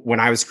when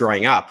I was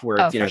growing up,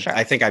 where, sure.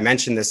 I think I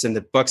mentioned this in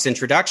the book's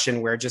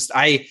introduction, where just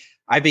I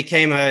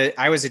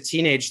was a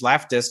teenage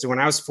leftist. And when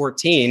I was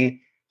 14,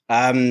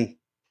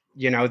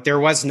 there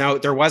was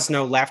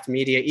no left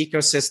media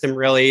ecosystem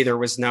really. There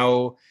was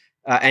no,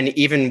 and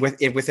even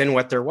within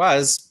what there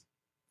was,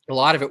 a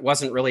lot of it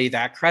wasn't really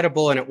that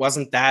credible, and it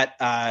wasn't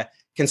that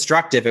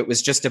constructive. It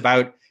was just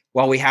about,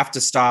 well, we have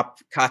to stop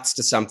cuts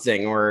to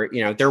something, or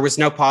there was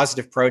no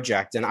positive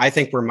project. And I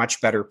think we're much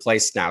better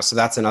placed now. So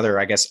that's another,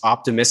 I guess,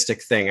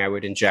 optimistic thing I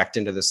would inject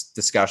into this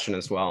discussion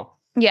as well.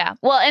 Yeah.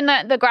 Well, and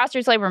the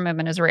grassroots labor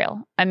movement is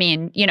real. I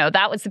mean,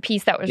 that was the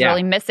piece that was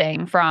really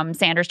missing from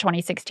Sanders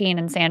 2016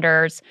 and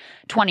Sanders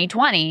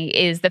 2020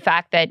 is the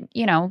fact that,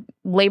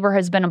 labor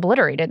has been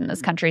obliterated in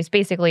this country. It's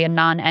basically a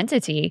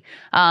non-entity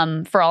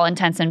for all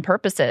intents and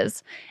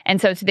purposes.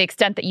 And so to the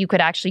extent that you could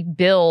actually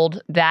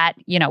build that,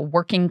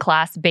 working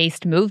class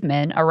based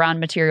movement around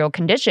material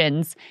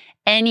conditions,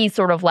 any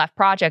sort of left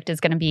project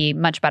is going to be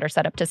much better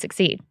set up to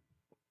succeed.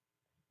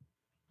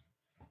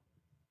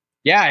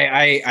 Yeah,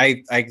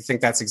 I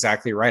think that's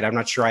exactly right. I'm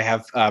not sure I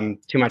have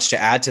too much to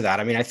add to that.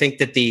 I mean, I think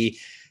that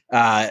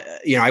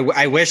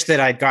I wish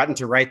that I'd gotten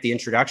to write the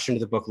introduction to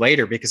the book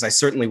later, because I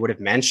certainly would have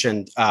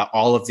mentioned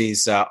all of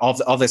these,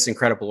 all this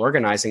incredible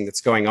organizing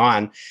that's going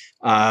on.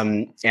 I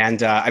mean,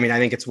 I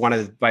think it's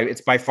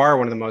by far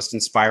one of the most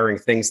inspiring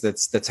things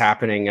that's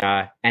happening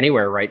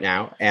anywhere right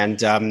now.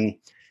 And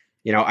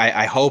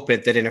I hope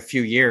that in a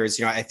few years,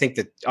 I think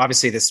that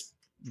obviously this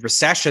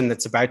recession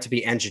that's about to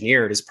be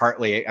engineered is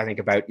partly, I think,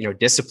 about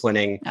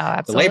disciplining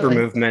the labor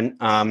movement,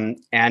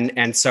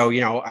 and so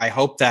I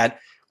hope that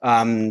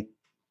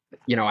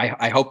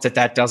I hope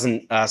that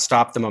doesn't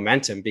stop the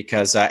momentum,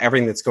 because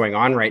everything that's going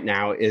on right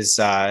now is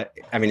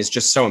is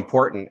just so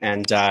important.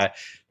 And I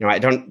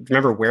don't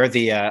remember where I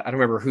don't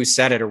remember who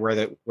said it or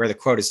where the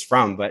quote is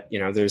from, but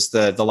there's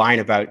the line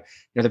about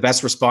the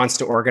best response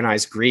to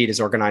organized greed is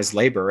organized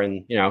labor,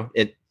 and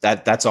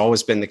that's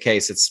always been the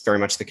case. It's very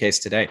much the case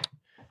today.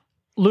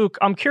 Luke,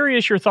 I'm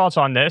curious your thoughts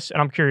on this,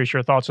 and I'm curious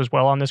your thoughts as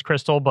well on this,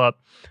 Crystal, but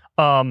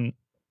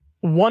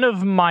one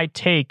of my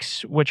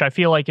takes, which I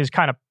feel like is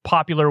kind of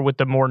popular with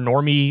the more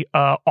normie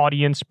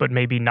audience, but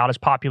maybe not as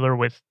popular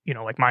with,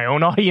 like my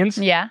own audience,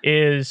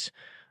 is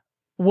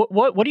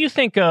what do you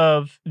think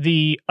of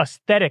the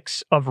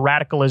aesthetics of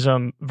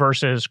radicalism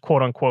versus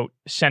quote unquote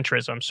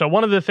centrism? So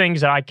one of the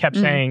things that I kept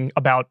saying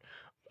about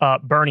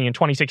Bernie in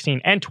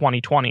 2016 and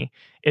 2020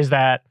 is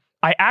that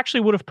I actually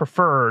would have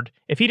preferred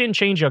if he didn't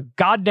change a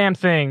goddamn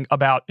thing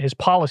about his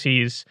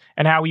policies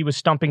and how he was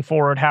stumping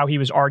for it, how he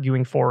was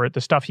arguing for it,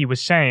 the stuff he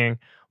was saying.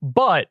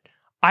 But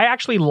I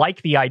actually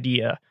like the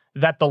idea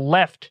that the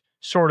left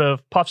sort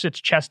of puffs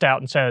its chest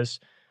out and says,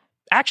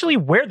 actually,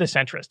 we're the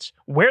centrists,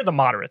 we're the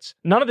moderates.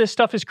 None of this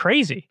stuff is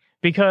crazy,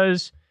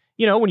 because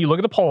when you look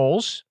at the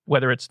polls,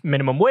 whether it's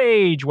minimum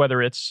wage,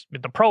 whether it's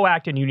the PRO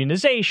Act and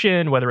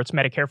unionization, whether it's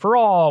Medicare for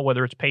all,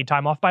 whether it's paid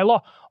time off by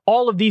law,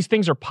 all of these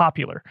things are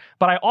popular.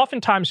 But I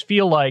oftentimes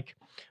feel like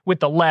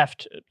with the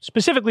left,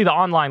 specifically the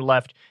online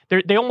left,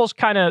 they almost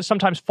kind of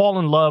sometimes fall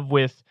in love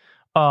with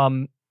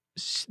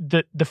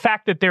the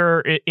fact that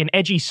they're an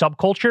edgy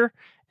subculture,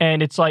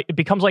 and it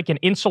becomes like an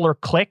insular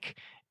clique,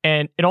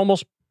 and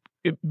it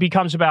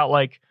becomes about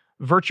like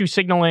virtue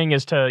signaling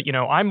as to,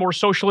 I'm more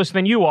socialist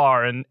than you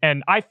are. And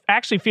I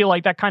actually feel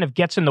like that kind of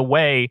gets in the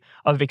way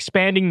of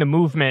expanding the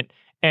movement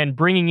and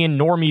bringing in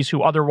normies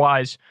who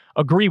otherwise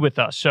agree with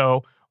us.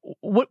 So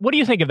what do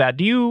you think of that?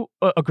 Do you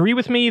agree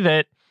with me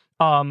that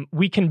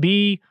we can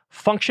be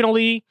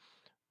functionally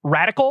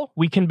radical?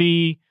 We can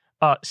be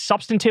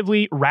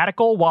substantively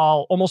radical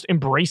while almost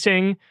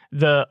embracing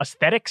the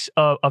aesthetics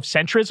of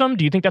centrism?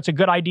 Do you think that's a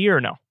good idea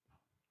or no?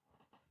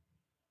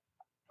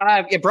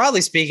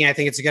 Broadly speaking, I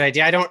think it's a good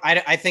idea.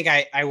 I think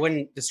I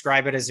wouldn't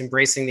describe it as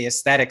embracing the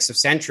aesthetics of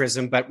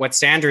centrism, but what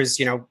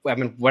Sanders,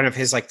 one of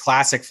his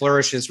classic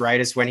flourishes, right,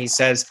 is when he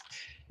says,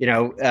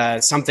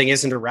 something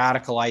isn't a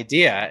radical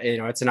idea.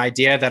 It's an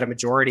idea that a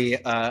majority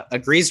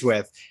agrees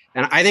with.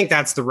 And I think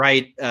that's the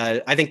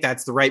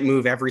right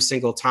move every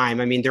single time.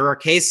 I mean, there are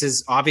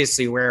cases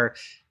obviously where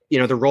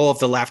the role of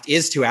the left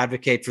is to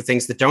advocate for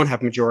things that don't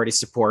have majority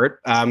support,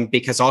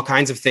 because all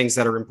kinds of things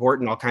that are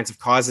important, all kinds of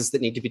causes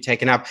that need to be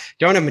taken up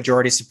don't have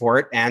majority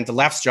support. And the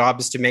left's job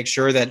is to make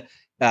sure that,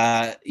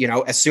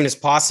 as soon as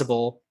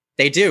possible,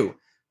 they do.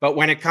 But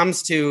when it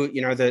comes to,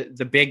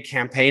 the big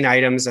campaign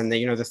items and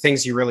the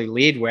things you really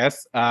lead with,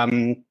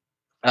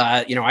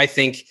 I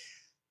think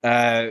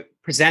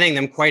presenting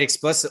them quite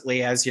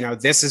explicitly as,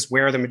 this is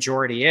where the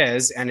majority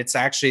is. And it's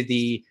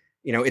actually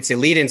it's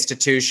elite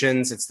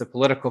institutions, it's the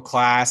political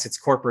class, it's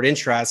corporate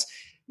interests.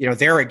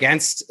 They're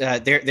against.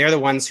 They're the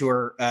ones who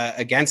are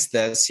against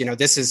this.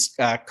 This is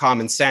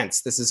common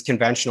sense. This is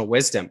conventional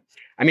wisdom.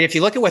 I mean, if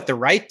you look at what the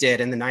right did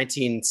in the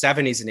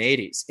 1970s and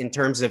 80s in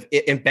terms of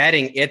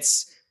embedding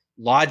its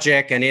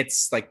logic and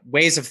its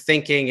ways of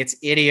thinking, its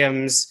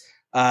idioms,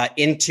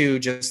 into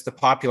just the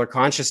popular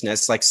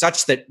consciousness, like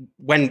such that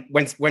when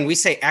we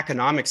say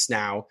economics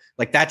now,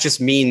 like that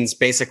just means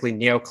basically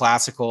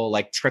neoclassical,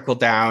 like trickle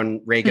down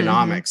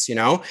Reaganomics. You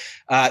know,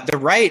 the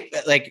right,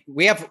 like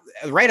the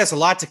right has a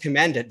lot to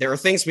commend it. There are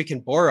things we can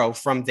borrow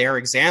from their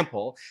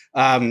example.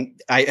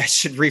 I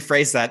should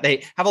rephrase that.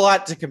 They have a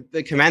lot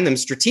to commend them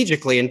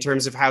strategically in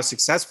terms of how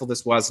successful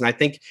this was, and I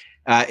think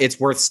it's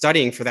worth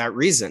studying for that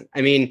reason.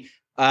 I mean,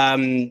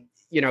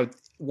 you know,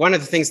 one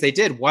of the things they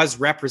did was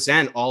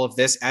represent all of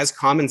this as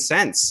common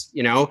sense.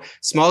 You know,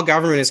 small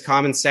government is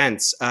common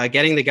sense.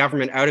 Getting the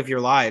government out of your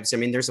lives. I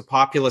mean, there's a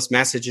populist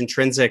message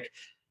intrinsic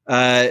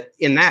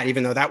in that,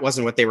 even though that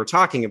wasn't what they were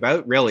talking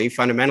about. Really,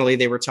 fundamentally,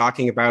 they were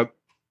talking about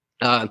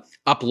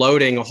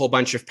uploading a whole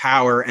bunch of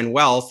power and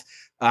wealth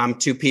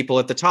to people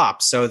at the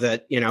top, so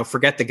that, you know,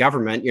 forget the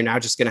government. You're now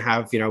just going to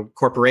have, you know,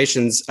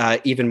 corporations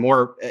even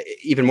more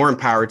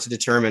empowered to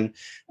determine,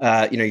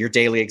 you know, your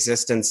daily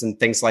existence and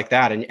things like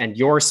that. And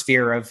your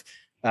sphere of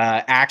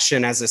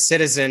action as a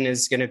citizen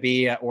is going to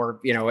be, or,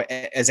 you know,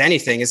 as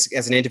anything,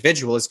 as an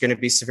individual, is going to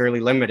be severely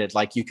limited.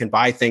 Like, you can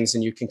buy things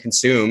and you can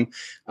consume,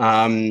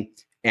 and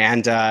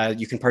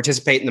you can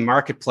participate in the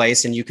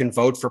marketplace, and you can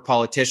vote for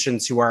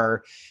politicians who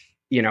are,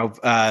 you know,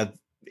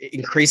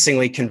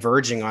 increasingly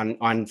converging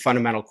on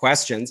fundamental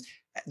questions.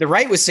 The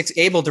right was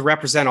able to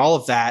represent all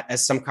of that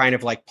as some kind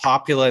of like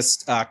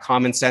populist,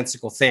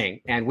 commonsensical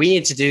thing. And we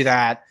need to do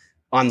that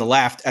on the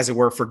left, as it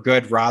were, for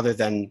good rather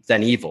than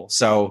evil.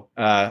 So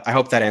I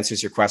hope that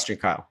answers your question,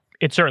 Kyle.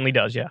 It certainly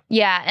does, yeah.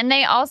 Yeah, and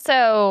they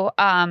also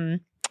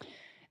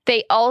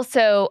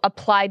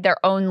applied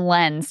their own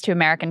lens to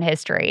American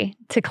history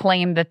to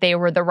claim that they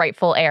were the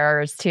rightful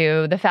heirs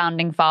to the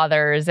founding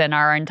fathers and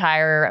our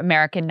entire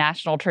American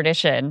national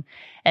tradition.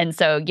 And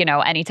so, you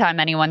know, anytime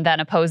anyone then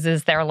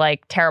opposes their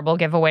like terrible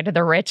giveaway to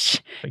the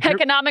rich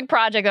economic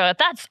project,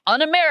 that's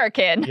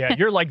un-American. Yeah,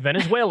 you're like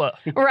Venezuela.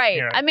 Right.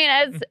 Yeah. I mean,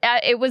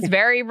 it was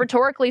very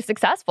rhetorically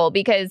successful,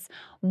 because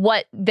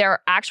what their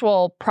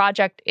actual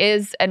project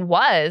is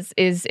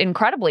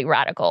incredibly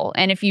radical.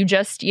 And if you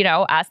just, you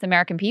know, ask the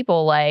American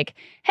people, like,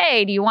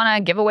 hey, do you want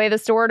to give away the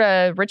store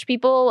to rich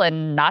people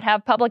and not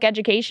have public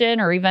education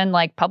or even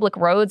like public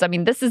roads? I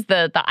mean, this is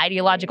the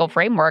ideological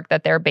framework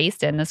that they're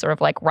based in, this sort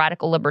of like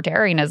radical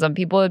libertarianism.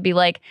 People would be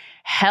like,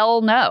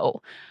 hell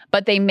no.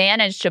 But they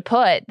managed to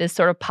put this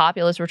sort of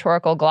populist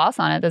rhetorical gloss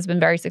on it that's been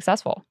very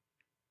successful.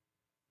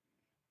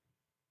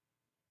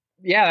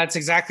 Yeah, that's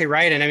exactly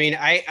right. And I mean,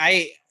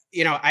 I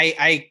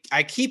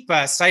keep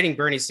citing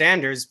Bernie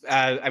Sanders.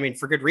 I mean,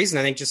 for good reason.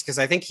 I think just because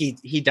I think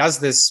he does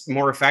this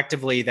more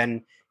effectively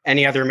than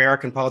any other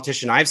American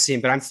politician I've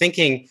seen. But I'm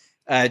thinking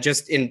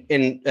just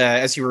in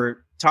as you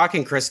were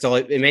talking, Crystal,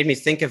 it made me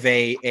think of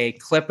a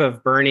clip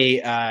of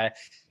Bernie. I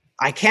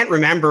can't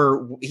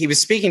remember. He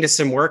was speaking to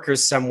some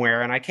workers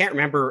somewhere, and I can't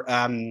remember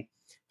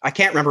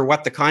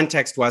what the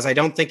context was. I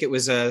don't think it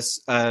was a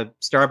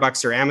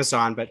Starbucks or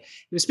Amazon, but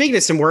he was speaking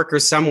to some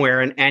workers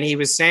somewhere, and he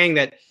was saying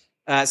that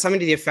something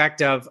to the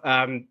effect of,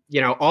 you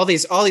know, all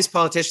these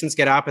politicians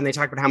get up and they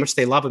talk about how much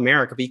they love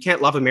America, but you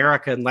can't love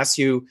America unless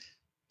you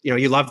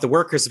love the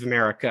workers of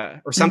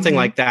America, or something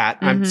like that.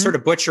 Mm-hmm. I'm sort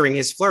of butchering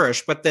his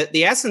flourish, but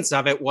the essence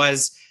of it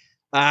was,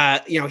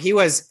 you know, he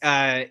was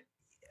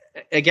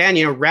again,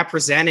 you know,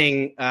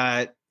 representing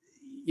a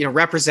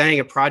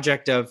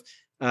project of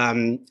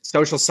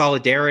social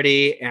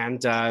solidarity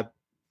and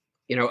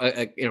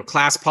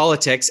class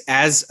politics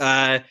as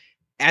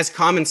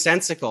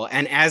commonsensical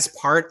and as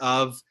part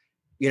of,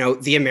 you know,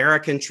 the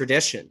American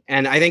tradition.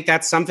 And I think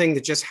that's something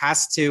that just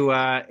has to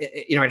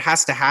it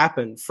has to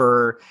happen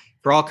for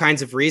all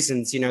kinds of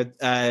reasons. You know,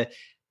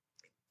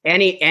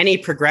 any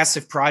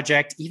progressive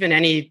project, even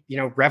any, you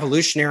know,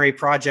 revolutionary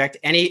project,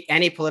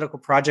 any political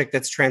project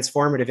that's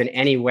transformative in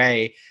any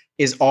way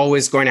is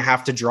always going to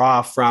have to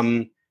draw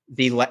from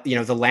the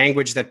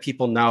language that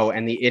people know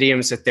and the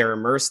idioms that they're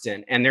immersed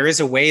in. And there is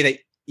a way that,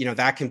 you know,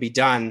 that can be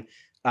done.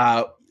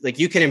 Like,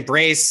 you can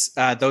embrace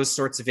those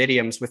sorts of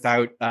idioms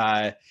without,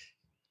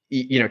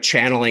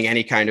 channeling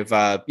any kind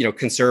of,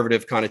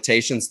 conservative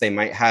connotations they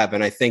might have.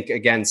 And I think,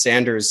 again,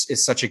 Sanders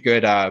is such a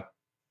good,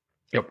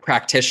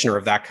 practitioner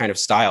of that kind of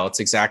style.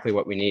 It's exactly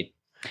what we need.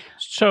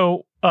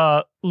 So,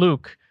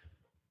 Luke,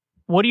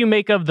 what do you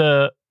make of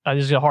the,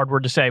 this is a hard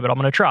word to say, but I'm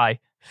going to try,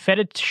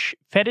 fetishization?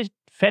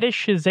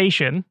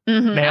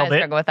 Mm-hmm. Nailed it. I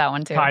struggled with that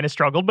one too. Kind of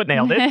struggled, but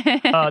nailed it.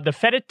 The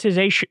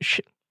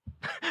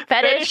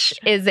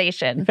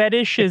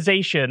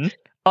fetishization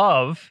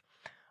of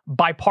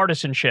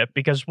bipartisanship,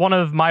 because one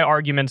of my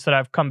arguments that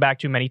I've come back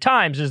to many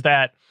times is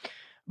that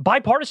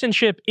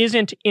bipartisanship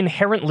isn't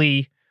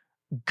inherently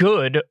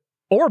good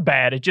or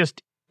bad. It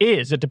just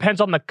is. It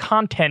depends on the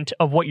content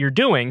of what you're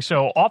doing.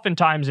 So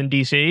oftentimes in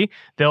DC,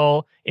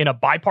 they'll, in a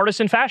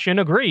bipartisan fashion,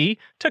 agree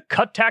to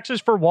cut taxes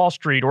for Wall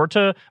Street or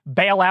to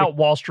bail out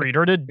Wall Street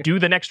or to do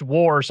the next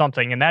war or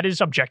something. And that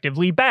is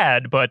objectively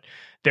bad. But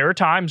there are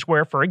times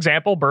where, for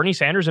example, Bernie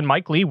Sanders and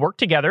Mike Lee worked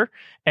together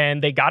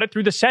and they got it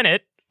through the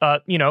Senate,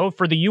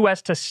 for the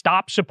U.S. to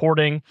stop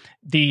supporting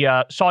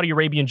the Saudi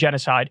Arabian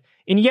genocide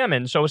in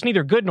Yemen. So it's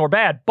neither good nor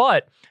bad.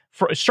 But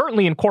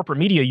certainly in corporate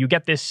media, you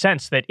get this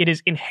sense that it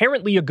is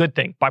inherently a good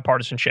thing,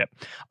 bipartisanship.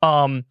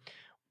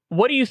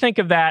 What do you think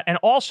of that? And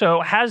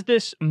also, has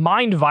this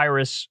mind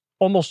virus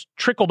almost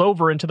trickled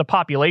over into the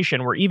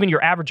population where even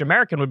your average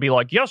American would be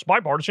like, yes,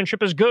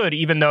 bipartisanship is good,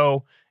 even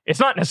though it's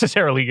not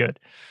necessarily good?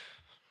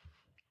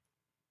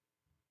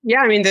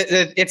 Yeah, I mean,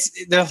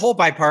 the whole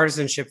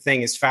bipartisanship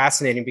thing is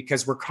fascinating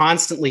because we're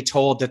constantly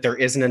told that there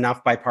isn't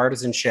enough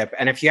bipartisanship.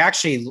 And if you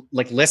actually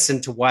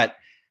listen to what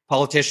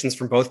politicians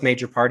from both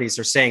major parties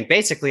are saying,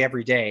 basically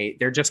every day,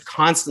 they're just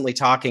constantly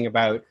talking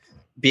about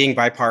being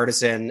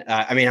bipartisan.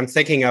 I mean, I'm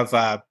thinking of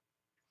a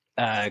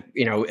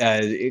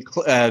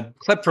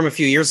clip from a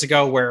few years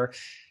ago where,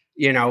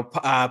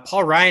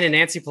 Paul Ryan and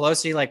Nancy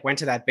Pelosi went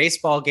to that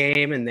baseball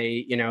game and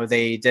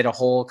they did a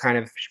whole kind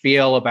of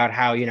spiel about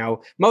how,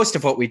 most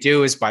of what we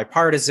do is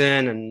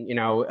bipartisan and,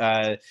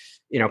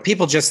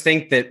 people just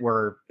think that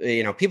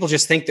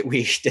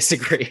we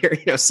disagree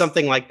or,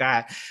 something like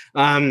that.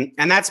 And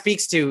that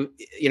speaks to,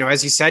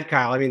 as you said,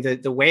 Kyle, I mean,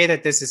 the way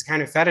that this is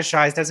kind of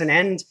fetishized doesn't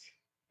end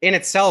in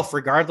itself,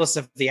 regardless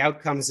of the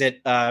outcomes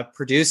it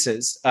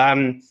produces.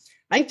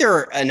 I think there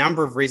are a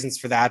number of reasons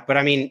for that. But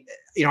I mean,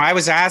 I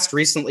was asked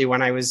recently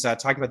when I was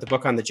talking about the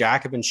book on the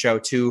Jacobin Show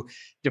to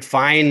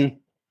define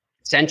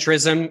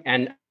centrism.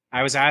 And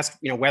I was asked,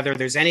 whether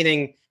there's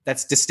anything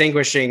that's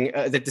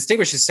that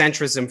distinguishes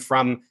centrism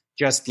from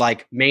just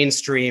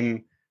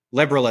mainstream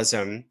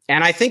liberalism.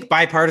 And I think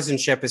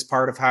bipartisanship is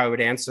part of how I would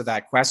answer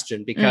that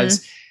question,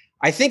 because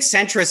I think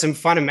centrism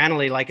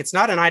fundamentally, it's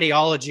not an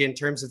ideology in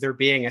terms of there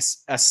being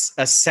a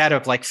set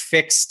of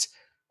fixed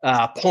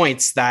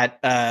points that,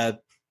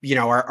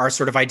 are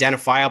sort of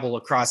identifiable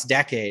across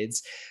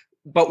decades.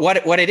 But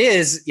what it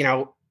is,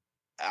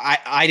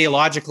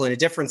 ideological in a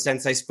different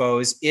sense, I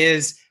suppose,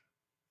 is,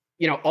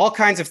 all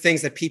kinds of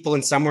things that people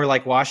in somewhere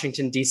like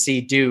Washington,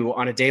 D.C. do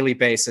on a daily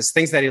basis,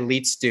 things that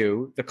elites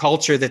do, the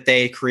culture that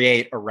they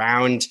create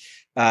around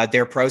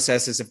their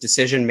processes of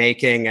decision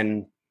making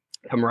and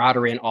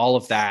camaraderie and all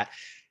of that.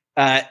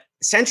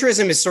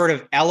 Centrism is sort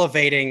of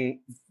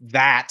elevating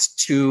that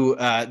to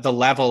the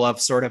level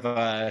of sort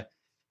of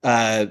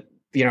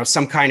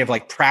some kind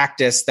of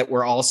practice that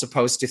we're all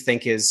supposed to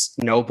think is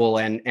noble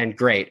and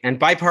great. And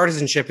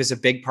bipartisanship is a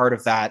big part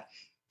of that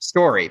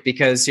story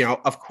because,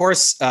 of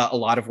course, a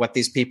lot of what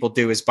these people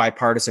do is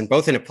bipartisan,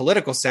 both in a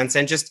political sense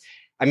and just,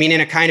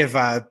 in a kind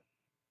of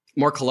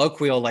more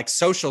colloquial,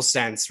 social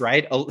sense,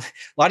 right? A lot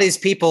of these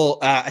people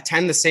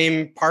attend the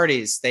same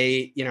parties.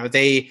 The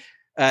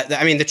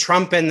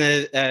Trump and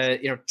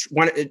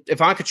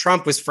Ivanka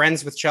Trump was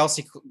friends with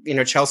Chelsea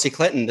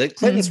Clinton. The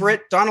Clintons were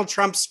at Donald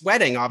Trump's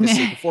wedding,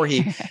 obviously, before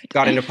he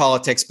got into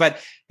politics. But,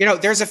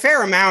 there's a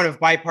fair amount of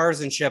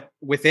bipartisanship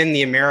within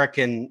the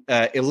American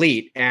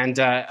elite. And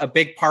a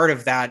big part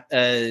of that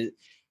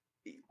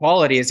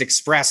quality is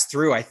expressed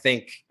through, I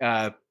think,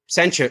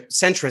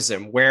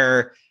 centrism,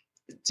 where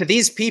to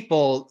these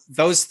people,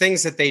 those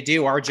things that they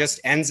do are just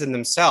ends in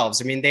themselves.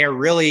 I mean, they are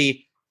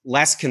really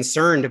less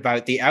concerned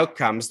about the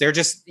outcomes. They're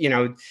just,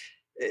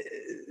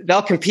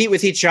 they'll compete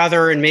with each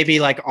other and maybe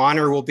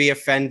honor will be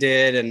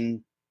offended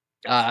and,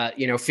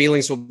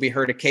 feelings will be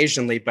hurt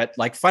occasionally. But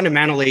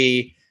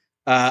fundamentally,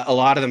 a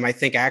lot of them, I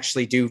think,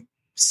 actually do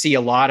see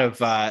a lot of,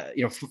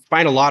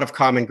 find a lot of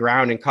common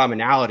ground and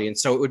commonality. And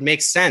so it would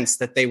make sense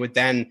that they would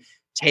then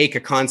take a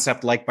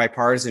concept like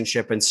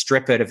bipartisanship and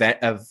strip it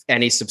of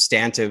any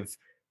substantive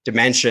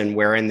dimension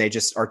wherein they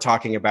just are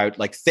talking about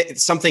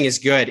something is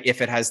good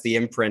if it has the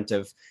imprint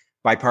of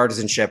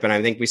bipartisanship. And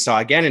I think we saw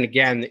again and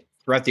again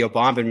throughout the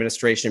Obama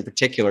administration in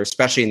particular,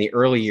 especially in the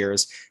early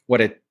years,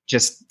 what a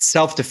just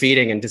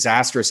self-defeating and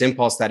disastrous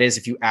impulse that is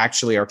if you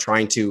actually are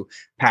trying to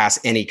pass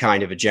any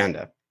kind of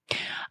agenda.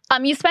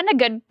 You spend a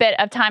good bit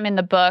of time in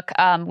the book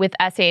with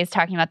essays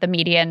talking about the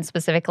media and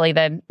specifically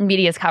the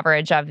media's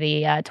coverage of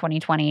the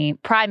 2020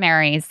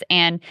 primaries.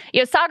 And,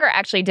 Saagar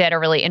actually did a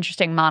really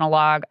interesting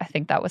monologue. I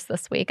think that was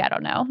this week. I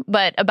don't know.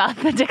 But about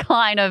the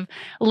decline of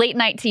late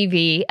night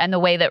TV and the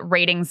way that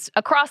ratings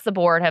across the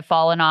board have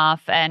fallen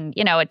off. And,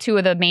 at two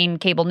of the main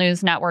cable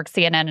news networks,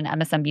 CNN and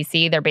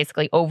MSNBC, they're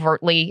basically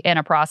overtly in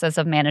a process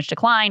of managed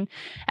decline.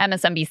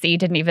 MSNBC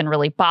didn't even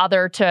really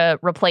bother to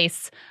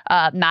replace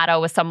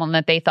Maddow with someone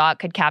that they thought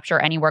could capture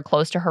anywhere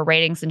close to her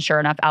ratings. And sure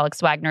enough,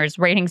 Alex Wagner's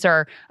ratings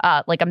are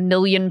 1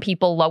 million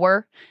people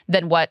lower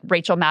than what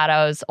Rachel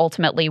Maddow's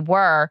ultimately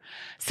were.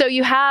 So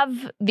you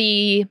have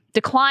the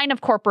decline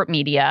of corporate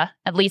media,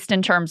 at least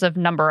in terms of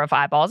number of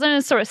eyeballs. And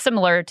it's sort of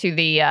similar to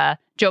the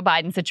Joe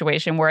Biden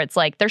situation where it's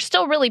they're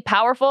still really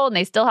powerful and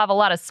they still have a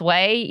lot of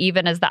sway,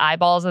 even as the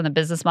eyeballs and the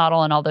business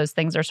model and all those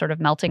things are sort of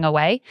melting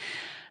away.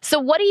 So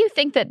what do you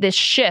think that this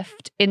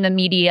shift in the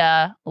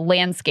media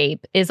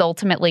landscape is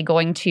ultimately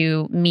going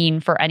to mean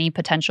for any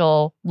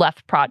potential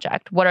left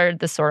project? What are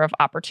the sort of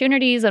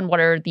opportunities and what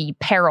are the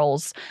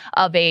perils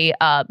of a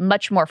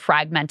much more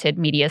fragmented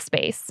media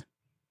space?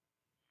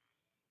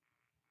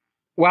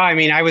 Well,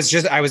 I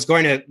was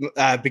going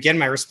to begin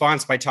my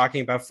response by talking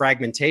about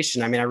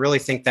fragmentation. I really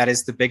think that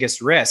is the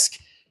biggest risk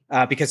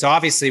because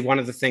obviously one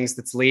of the things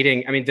that's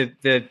leading,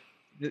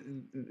 the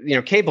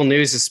cable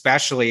news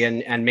especially,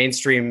 and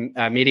mainstream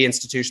media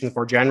institutions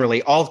more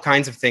generally, all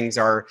kinds of things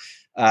are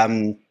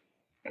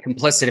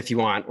complicit, if you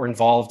want, or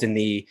involved in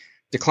the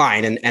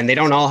decline. And they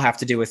don't all have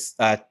to do with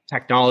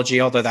technology,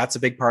 although that's a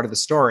big part of the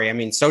story. I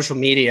mean, social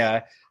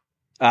media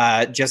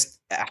just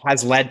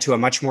has led to a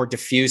much more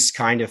diffuse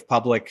kind of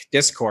public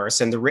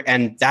discourse, and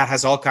that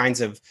has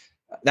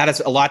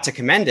a lot to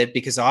commend it,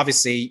 because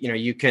obviously,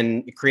 you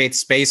can create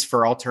space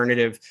for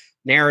alternative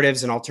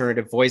narratives and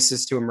alternative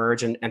voices to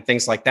emerge and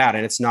things like that.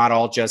 And it's not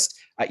all just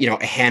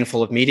a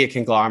handful of media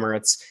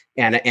conglomerates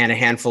and a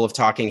handful of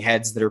talking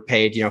heads that are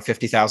paid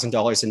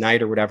 $50,000 a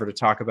night or whatever to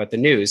talk about the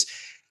news.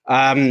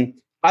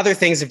 Other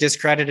things have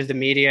discredited the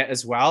media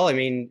as well. I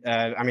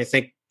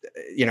think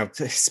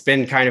it's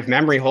been kind of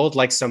memory hold,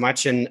 like so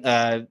much in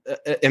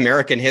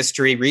American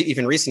history,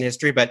 even recent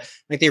history. But I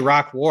think the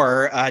Iraq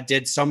War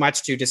did so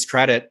much to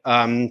discredit,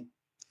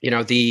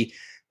 the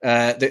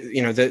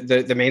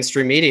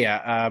mainstream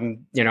media,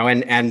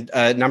 and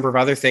a number of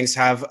other things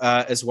have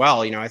as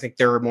well. I think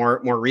there are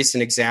more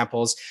recent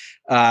examples.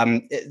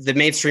 The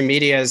mainstream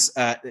media's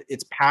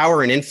its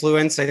power and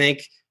influence, I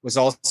think, was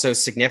also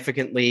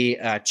significantly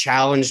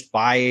challenged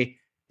by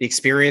the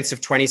experience of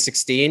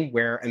 2016,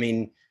 where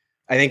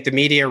I think the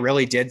media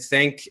really did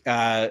think,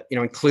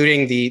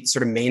 including the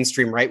sort of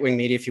mainstream right-wing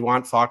media, if you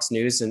want, Fox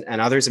News and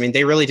others.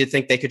 They really did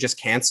think they could just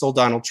cancel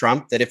Donald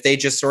Trump, that if they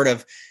just sort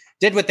of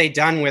did what they'd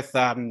done with,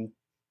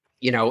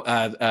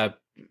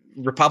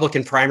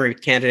 Republican primary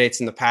candidates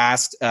in the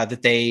past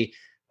that they,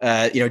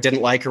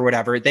 didn't like or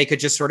whatever, they could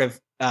just sort of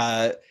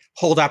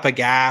hold up a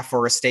gaffe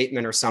or a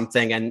statement or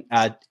something. And,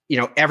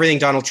 everything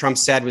Donald Trump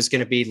said was going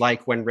to be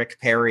like when Rick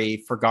Perry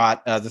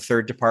forgot the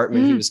third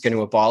department he was going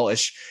to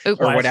abolish or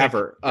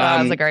whatever.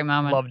 That was a great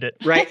moment. Loved it.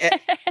 Right.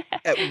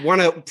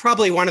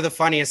 Probably one of the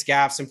funniest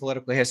gaffes in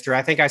political history.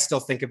 I think I still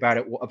think about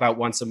it about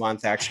once a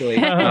month, actually.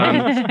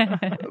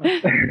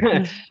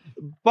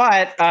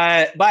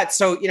 But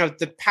so,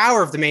 the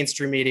power of the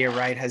mainstream media,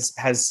 right,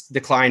 has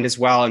declined as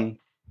well. And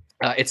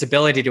its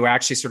ability to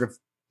actually sort of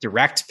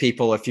direct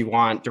people, if you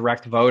want,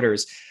 direct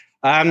voters.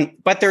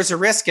 But there's a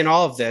risk in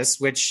all of this,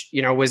 which,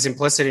 was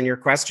implicit in your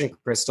question,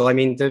 Crystal.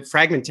 The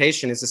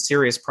fragmentation is a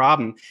serious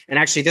problem. And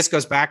actually, this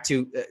goes back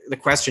to the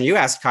question you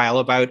asked, Kyle,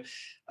 about,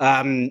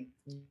 kind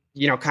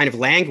of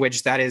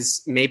language that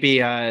is maybe,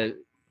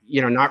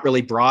 not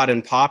really broad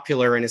and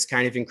popular and is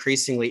kind of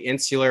increasingly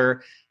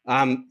insular.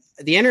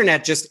 The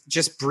internet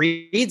just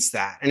breeds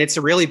that. And it's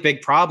a really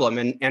big problem.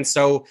 And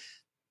so,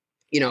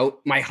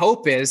 my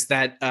hope is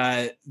that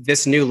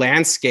this new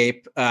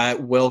landscape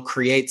will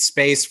create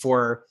space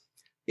for,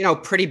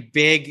 pretty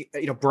big,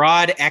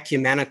 broad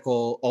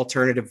ecumenical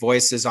alternative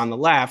voices on the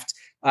left,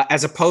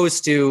 as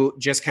opposed to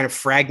just kind of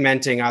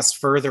fragmenting us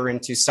further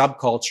into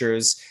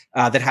subcultures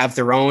that have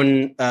their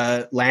own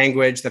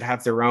language, that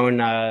have their own,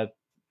 have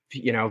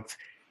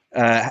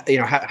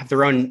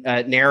their own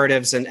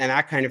narratives and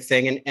that kind of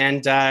thing.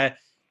 And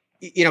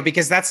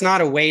because that's not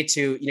a way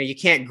to, you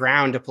can't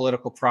ground a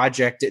political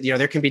project.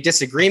 There can be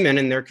disagreement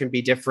and there can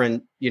be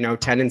different,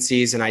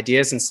 tendencies and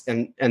ideas,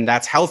 and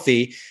that's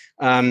healthy.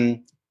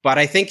 But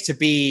I think to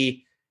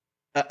be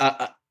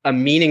a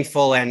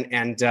meaningful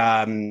and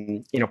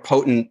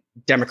potent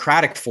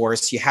democratic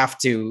force, you have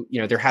to,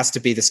 there has to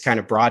be this kind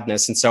of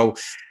broadness. And so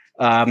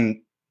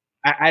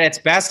at its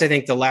best, I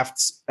think the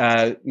left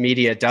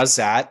media does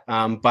that.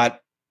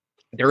 But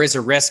there is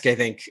a risk, I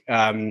think,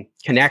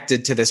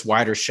 connected to this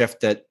wider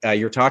shift that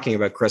you're talking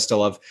about,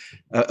 Crystal, of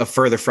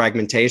further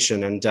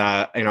fragmentation. And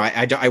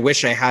I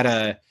wish I had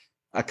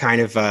a kind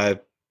of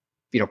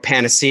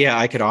panacea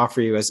I could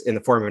offer you as in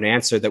the form of an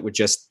answer that would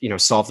just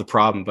solve the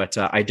problem, but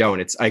I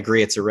don't. I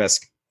agree, it's a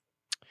risk.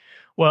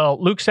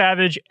 Well, Luke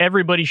Savage,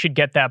 everybody should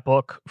get that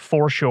book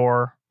for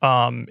sure.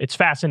 It's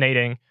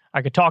fascinating.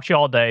 I could talk to you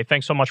all day.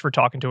 Thanks so much for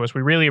talking to us.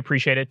 We really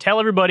appreciate it. Tell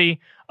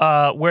everybody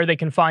where they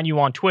can find you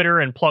on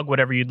Twitter and plug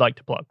whatever you'd like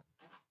to plug.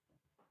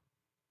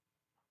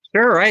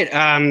 Sure,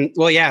 right.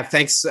 Well, yeah,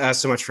 thanks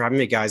so much for having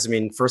me, guys.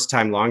 First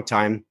time, long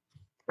time.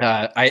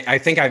 I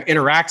think I've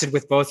interacted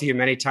with both of you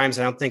many times.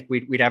 I don't think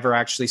we'd ever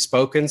actually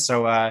spoken.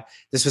 So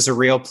this was a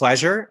real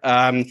pleasure.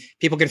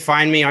 People can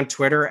find me on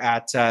Twitter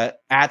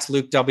at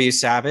Luke W.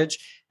 Savage.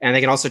 And they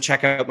can also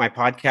check out my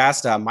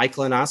podcast,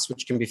 Michael and Us,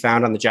 which can be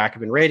found on the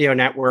Jacobin Radio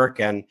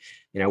Network and,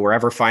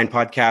 wherever fine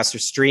podcasts are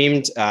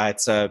streamed.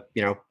 It's a,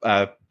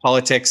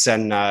 politics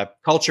and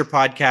culture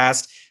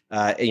podcast.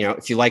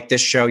 If you like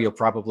this show, you'll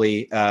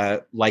probably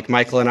like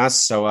Michael and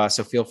Us. So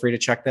feel free to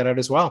check that out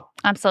as well.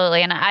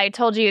 Absolutely. And I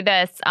told you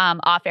this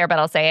off air, but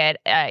I'll say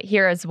it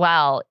here as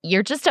well.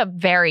 You're just a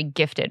very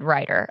gifted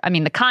writer.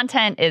 The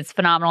content is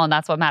phenomenal and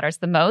that's what matters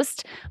the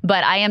most.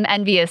 But I am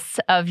envious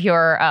of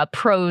your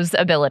prose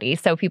ability.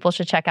 So people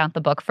should check out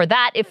the book for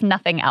that, if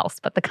nothing else.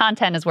 But the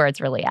content is where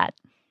it's really at.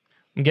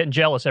 I'm getting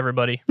jealous,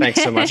 everybody.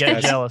 Thanks so much,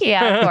 getting jealous.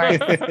 Yeah, of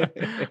course.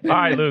 All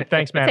right, Luke.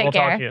 Thanks, man. We'll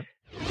talk to you.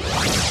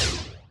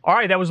 All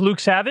right, that was Luke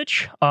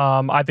Savage.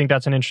 I think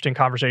that's an interesting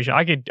conversation.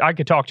 I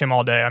could talk to him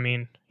all day.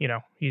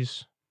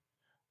 He's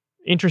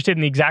interested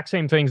in the exact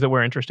same things that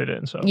we're interested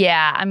in. So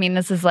yeah, I mean,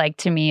 this is like,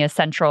 to me, a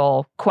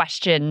central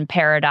question,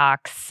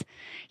 paradox.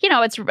 You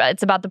know,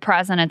 it's about the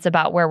present. It's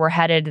about where we're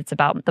headed. It's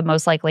about the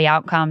most likely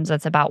outcomes.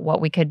 It's about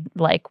what we could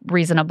like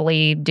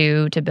reasonably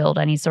do to build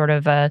any sort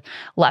of a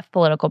left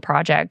political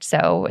project.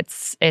 So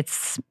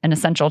it's an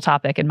essential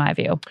topic in my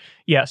view.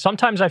 Yeah,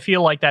 sometimes I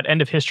feel like that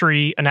end of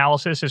history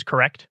analysis is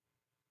correct.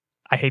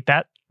 I hate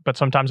that, but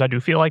sometimes I do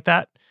feel like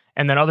that.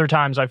 And then other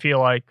times I feel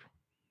like,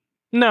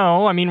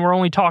 no, I mean, we're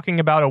only talking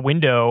about a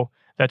window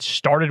that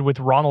started with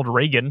Ronald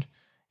Reagan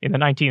in the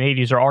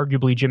 1980s, or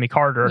arguably Jimmy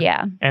Carter,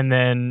 and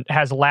then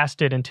has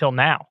lasted until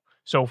now.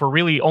 So if we're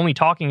really only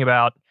talking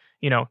about,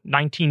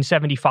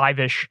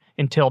 1975-ish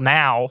until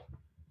now,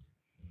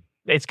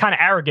 it's kind of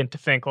arrogant to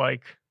think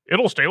like,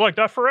 it'll stay like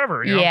that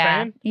forever. You know what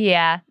I'm saying?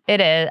 Yeah, it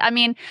is. I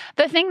mean,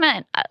 the thing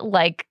that,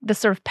 like, the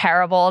sort of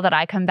parable that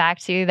I come back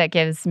to that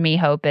gives me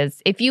hope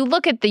is if you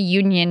look at the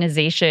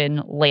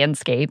unionization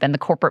landscape and the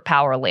corporate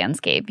power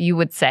landscape, you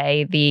would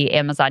say the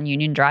Amazon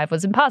Union Drive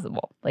was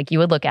impossible. Like, you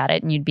would look at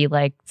it and you'd be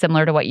like,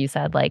 similar to what you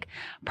said, like,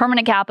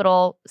 permanent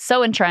capital,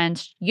 so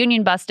entrenched,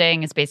 union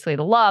busting is basically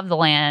the law of the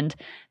land.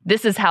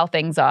 This is how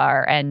things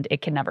are, and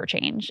it can never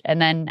change.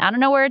 And then I don't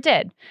know where it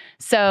did.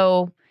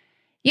 So,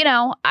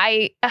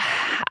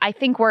 I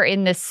think we're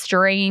in this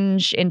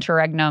strange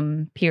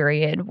interregnum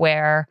period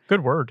where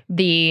good word.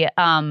 The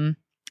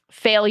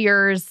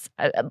failures,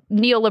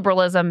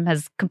 neoliberalism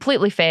has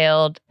completely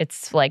failed.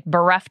 It's like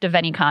bereft of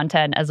any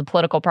content as a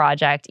political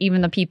project.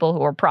 Even the people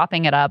who are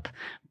propping it up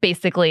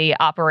basically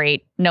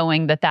operate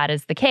knowing that that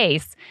is the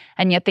case,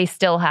 and yet they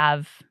still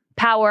have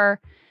power.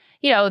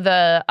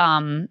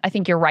 I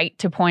think you're right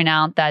to point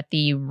out that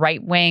the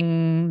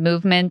right-wing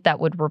movement that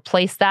would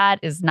replace that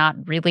is not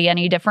really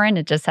any different.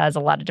 It just has a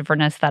lot of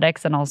different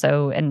aesthetics and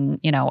also,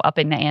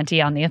 upping the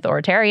ante on the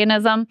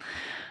authoritarianism.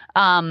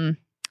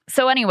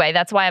 So anyway,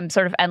 that's why I'm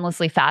sort of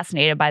endlessly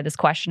fascinated by this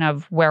question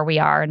of where we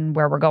are and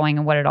where we're going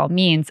and what it all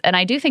means. And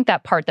I do think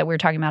that part that we were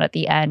talking about at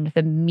the end,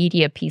 the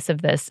media piece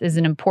of this, is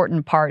an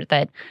important part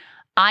that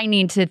I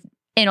need to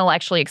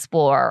intellectually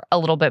explore a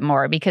little bit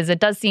more, because it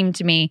does seem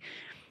to me,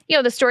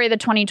 the story of the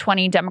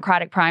 2020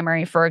 Democratic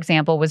primary, for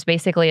example, was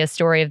basically a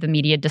story of the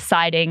media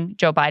deciding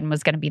Joe Biden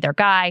was going to be their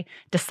guy,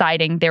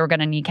 deciding they were going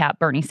to kneecap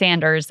Bernie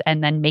Sanders,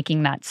 and then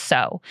making that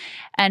so.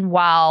 And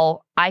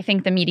while I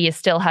think the media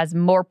still has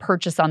more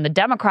purchase on the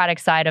Democratic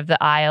side of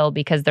the aisle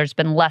because there's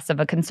been less of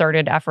a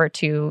concerted effort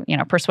to,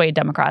 persuade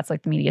Democrats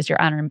like the media is your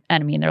enemy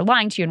and they're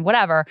lying to you and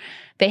whatever,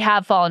 they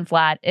have fallen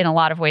flat in a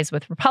lot of ways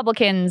with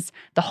Republicans.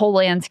 The whole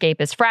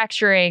landscape is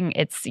fracturing.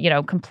 It's,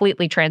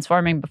 completely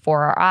transforming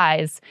before our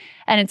eyes.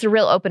 And it's a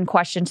real open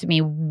question to me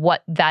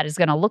what that is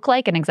going to look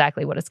like and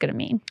exactly what it's going to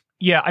mean.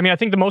 Yeah, I mean, I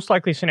think the most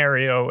likely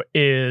scenario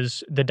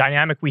is the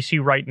dynamic we see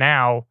right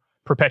now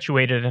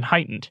perpetuated and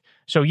heightened.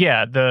 So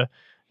yeah,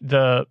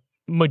 the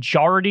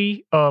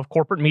majority of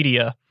corporate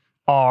media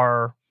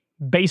are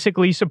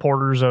basically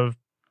supporters of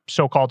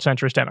so-called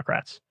centrist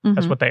Democrats. Mm-hmm.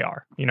 That's what they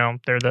are.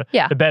 They're the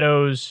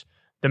Betos,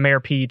 the Mayor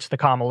Petes, the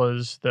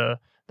Kamalas, the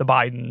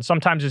Bidens.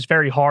 Sometimes it's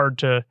very hard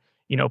to,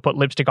 put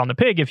lipstick on the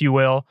pig, if you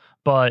will,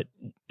 but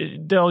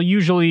they'll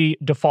usually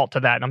default to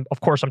that. And of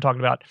course, I'm talking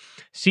about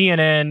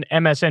CNN,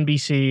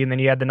 MSNBC, and then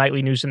you add the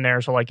nightly news in there,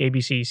 so like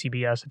ABC,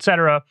 CBS, et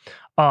cetera.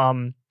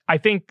 I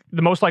think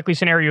the most likely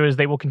scenario is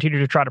they will continue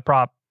to try to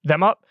prop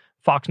them up.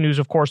 Fox News,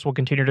 of course, will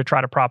continue to try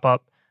to prop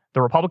up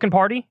the Republican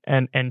Party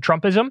and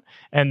Trumpism.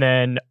 And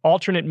then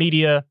alternative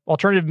media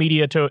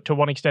to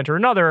one extent or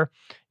another,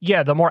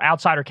 the more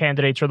outsider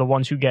candidates are the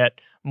ones who get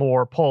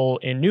more pull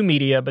in new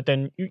media. But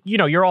then,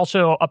 you're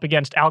also up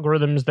against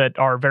algorithms that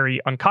are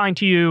very unkind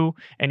to you,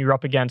 and you're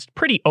up against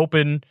pretty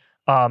open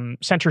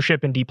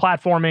censorship and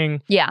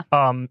deplatforming. Yeah.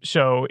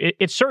 So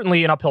it's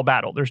certainly an uphill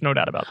battle. There's no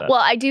doubt about that. Well,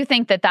 I do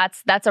think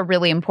that's a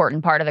really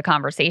important part of the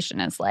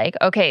conversation is like,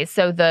 okay,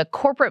 so the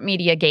corporate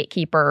media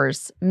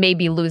gatekeepers may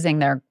be losing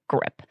their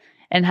grip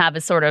and have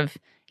a sort of,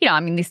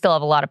 they still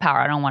have a lot of power.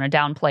 I don't want to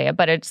downplay it,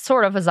 but it's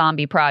sort of a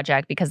zombie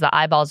project because the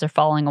eyeballs are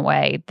falling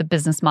away. The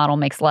business model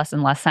makes less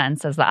and less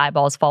sense as the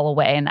eyeballs fall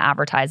away and the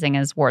advertising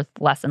is worth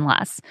less and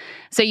less.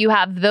 So you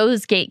have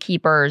those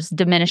gatekeepers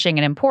diminishing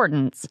in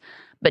importance.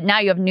 But now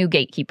you have new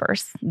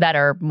gatekeepers that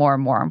are more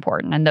and more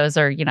important. And those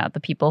are, the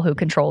people who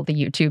control the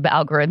YouTube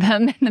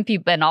algorithm and the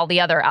people and all the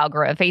other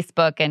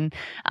Facebook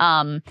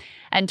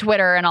and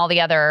Twitter and all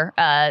the other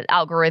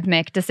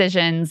algorithmic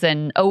decisions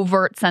and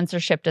overt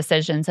censorship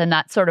decisions. And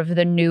that's sort of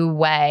the new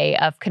way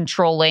of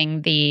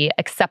controlling the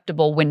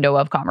acceptable window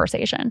of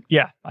conversation.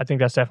 Yeah, I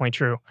think that's definitely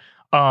true.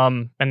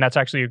 And that's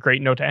actually a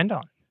great note to end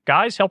on.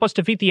 Guys, help us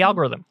defeat the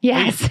algorithm.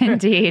 Yes,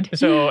 indeed.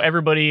 So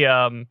everybody,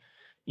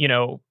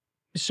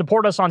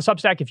 support us on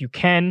Substack if you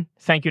can.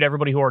 Thank you to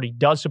everybody who already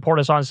does support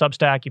us on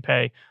Substack. You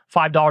pay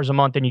 $5 a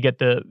month and you get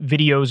the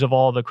videos of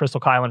all the Crystal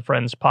Kyle and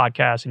Friends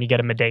podcasts and you get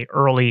them a day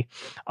early.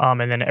 And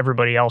then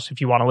everybody else, if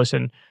you want to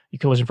listen, you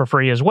can listen for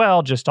free as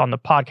well, just on the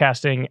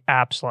podcasting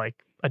apps like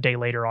a day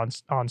later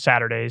on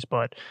Saturdays.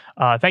 But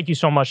thank you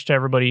so much to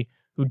everybody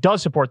who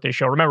does support this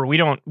show. Remember,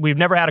 we've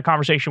never had a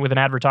conversation with an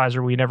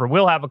advertiser. We never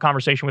will have a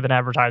conversation with an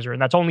advertiser.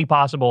 And that's only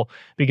possible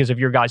because of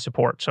your guys'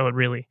 support. So it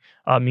really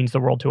means the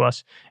world to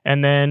us.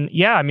 And then,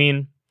 yeah, I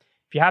mean,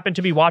 if you happen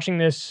to be watching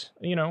this,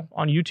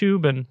 on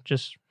YouTube and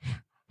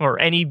or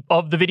any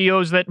of the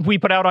videos that we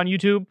put out on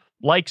YouTube,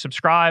 like,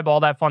 subscribe, all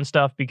that fun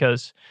stuff,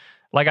 because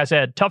like I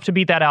said, tough to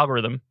beat that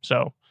algorithm.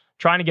 So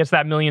trying to get to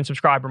that 1 million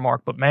subscriber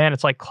mark, but man,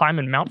 it's like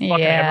climbing Mount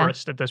fucking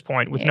Everest at this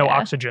point with no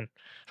oxygen.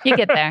 You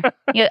get there.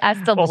 I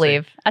still We'll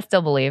believe. see. I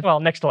still believe. Well,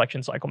 next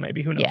election cycle,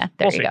 maybe. Who knows? Yeah,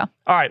 there We'll you see. go.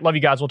 All right. Love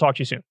you guys. We'll talk to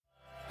you soon.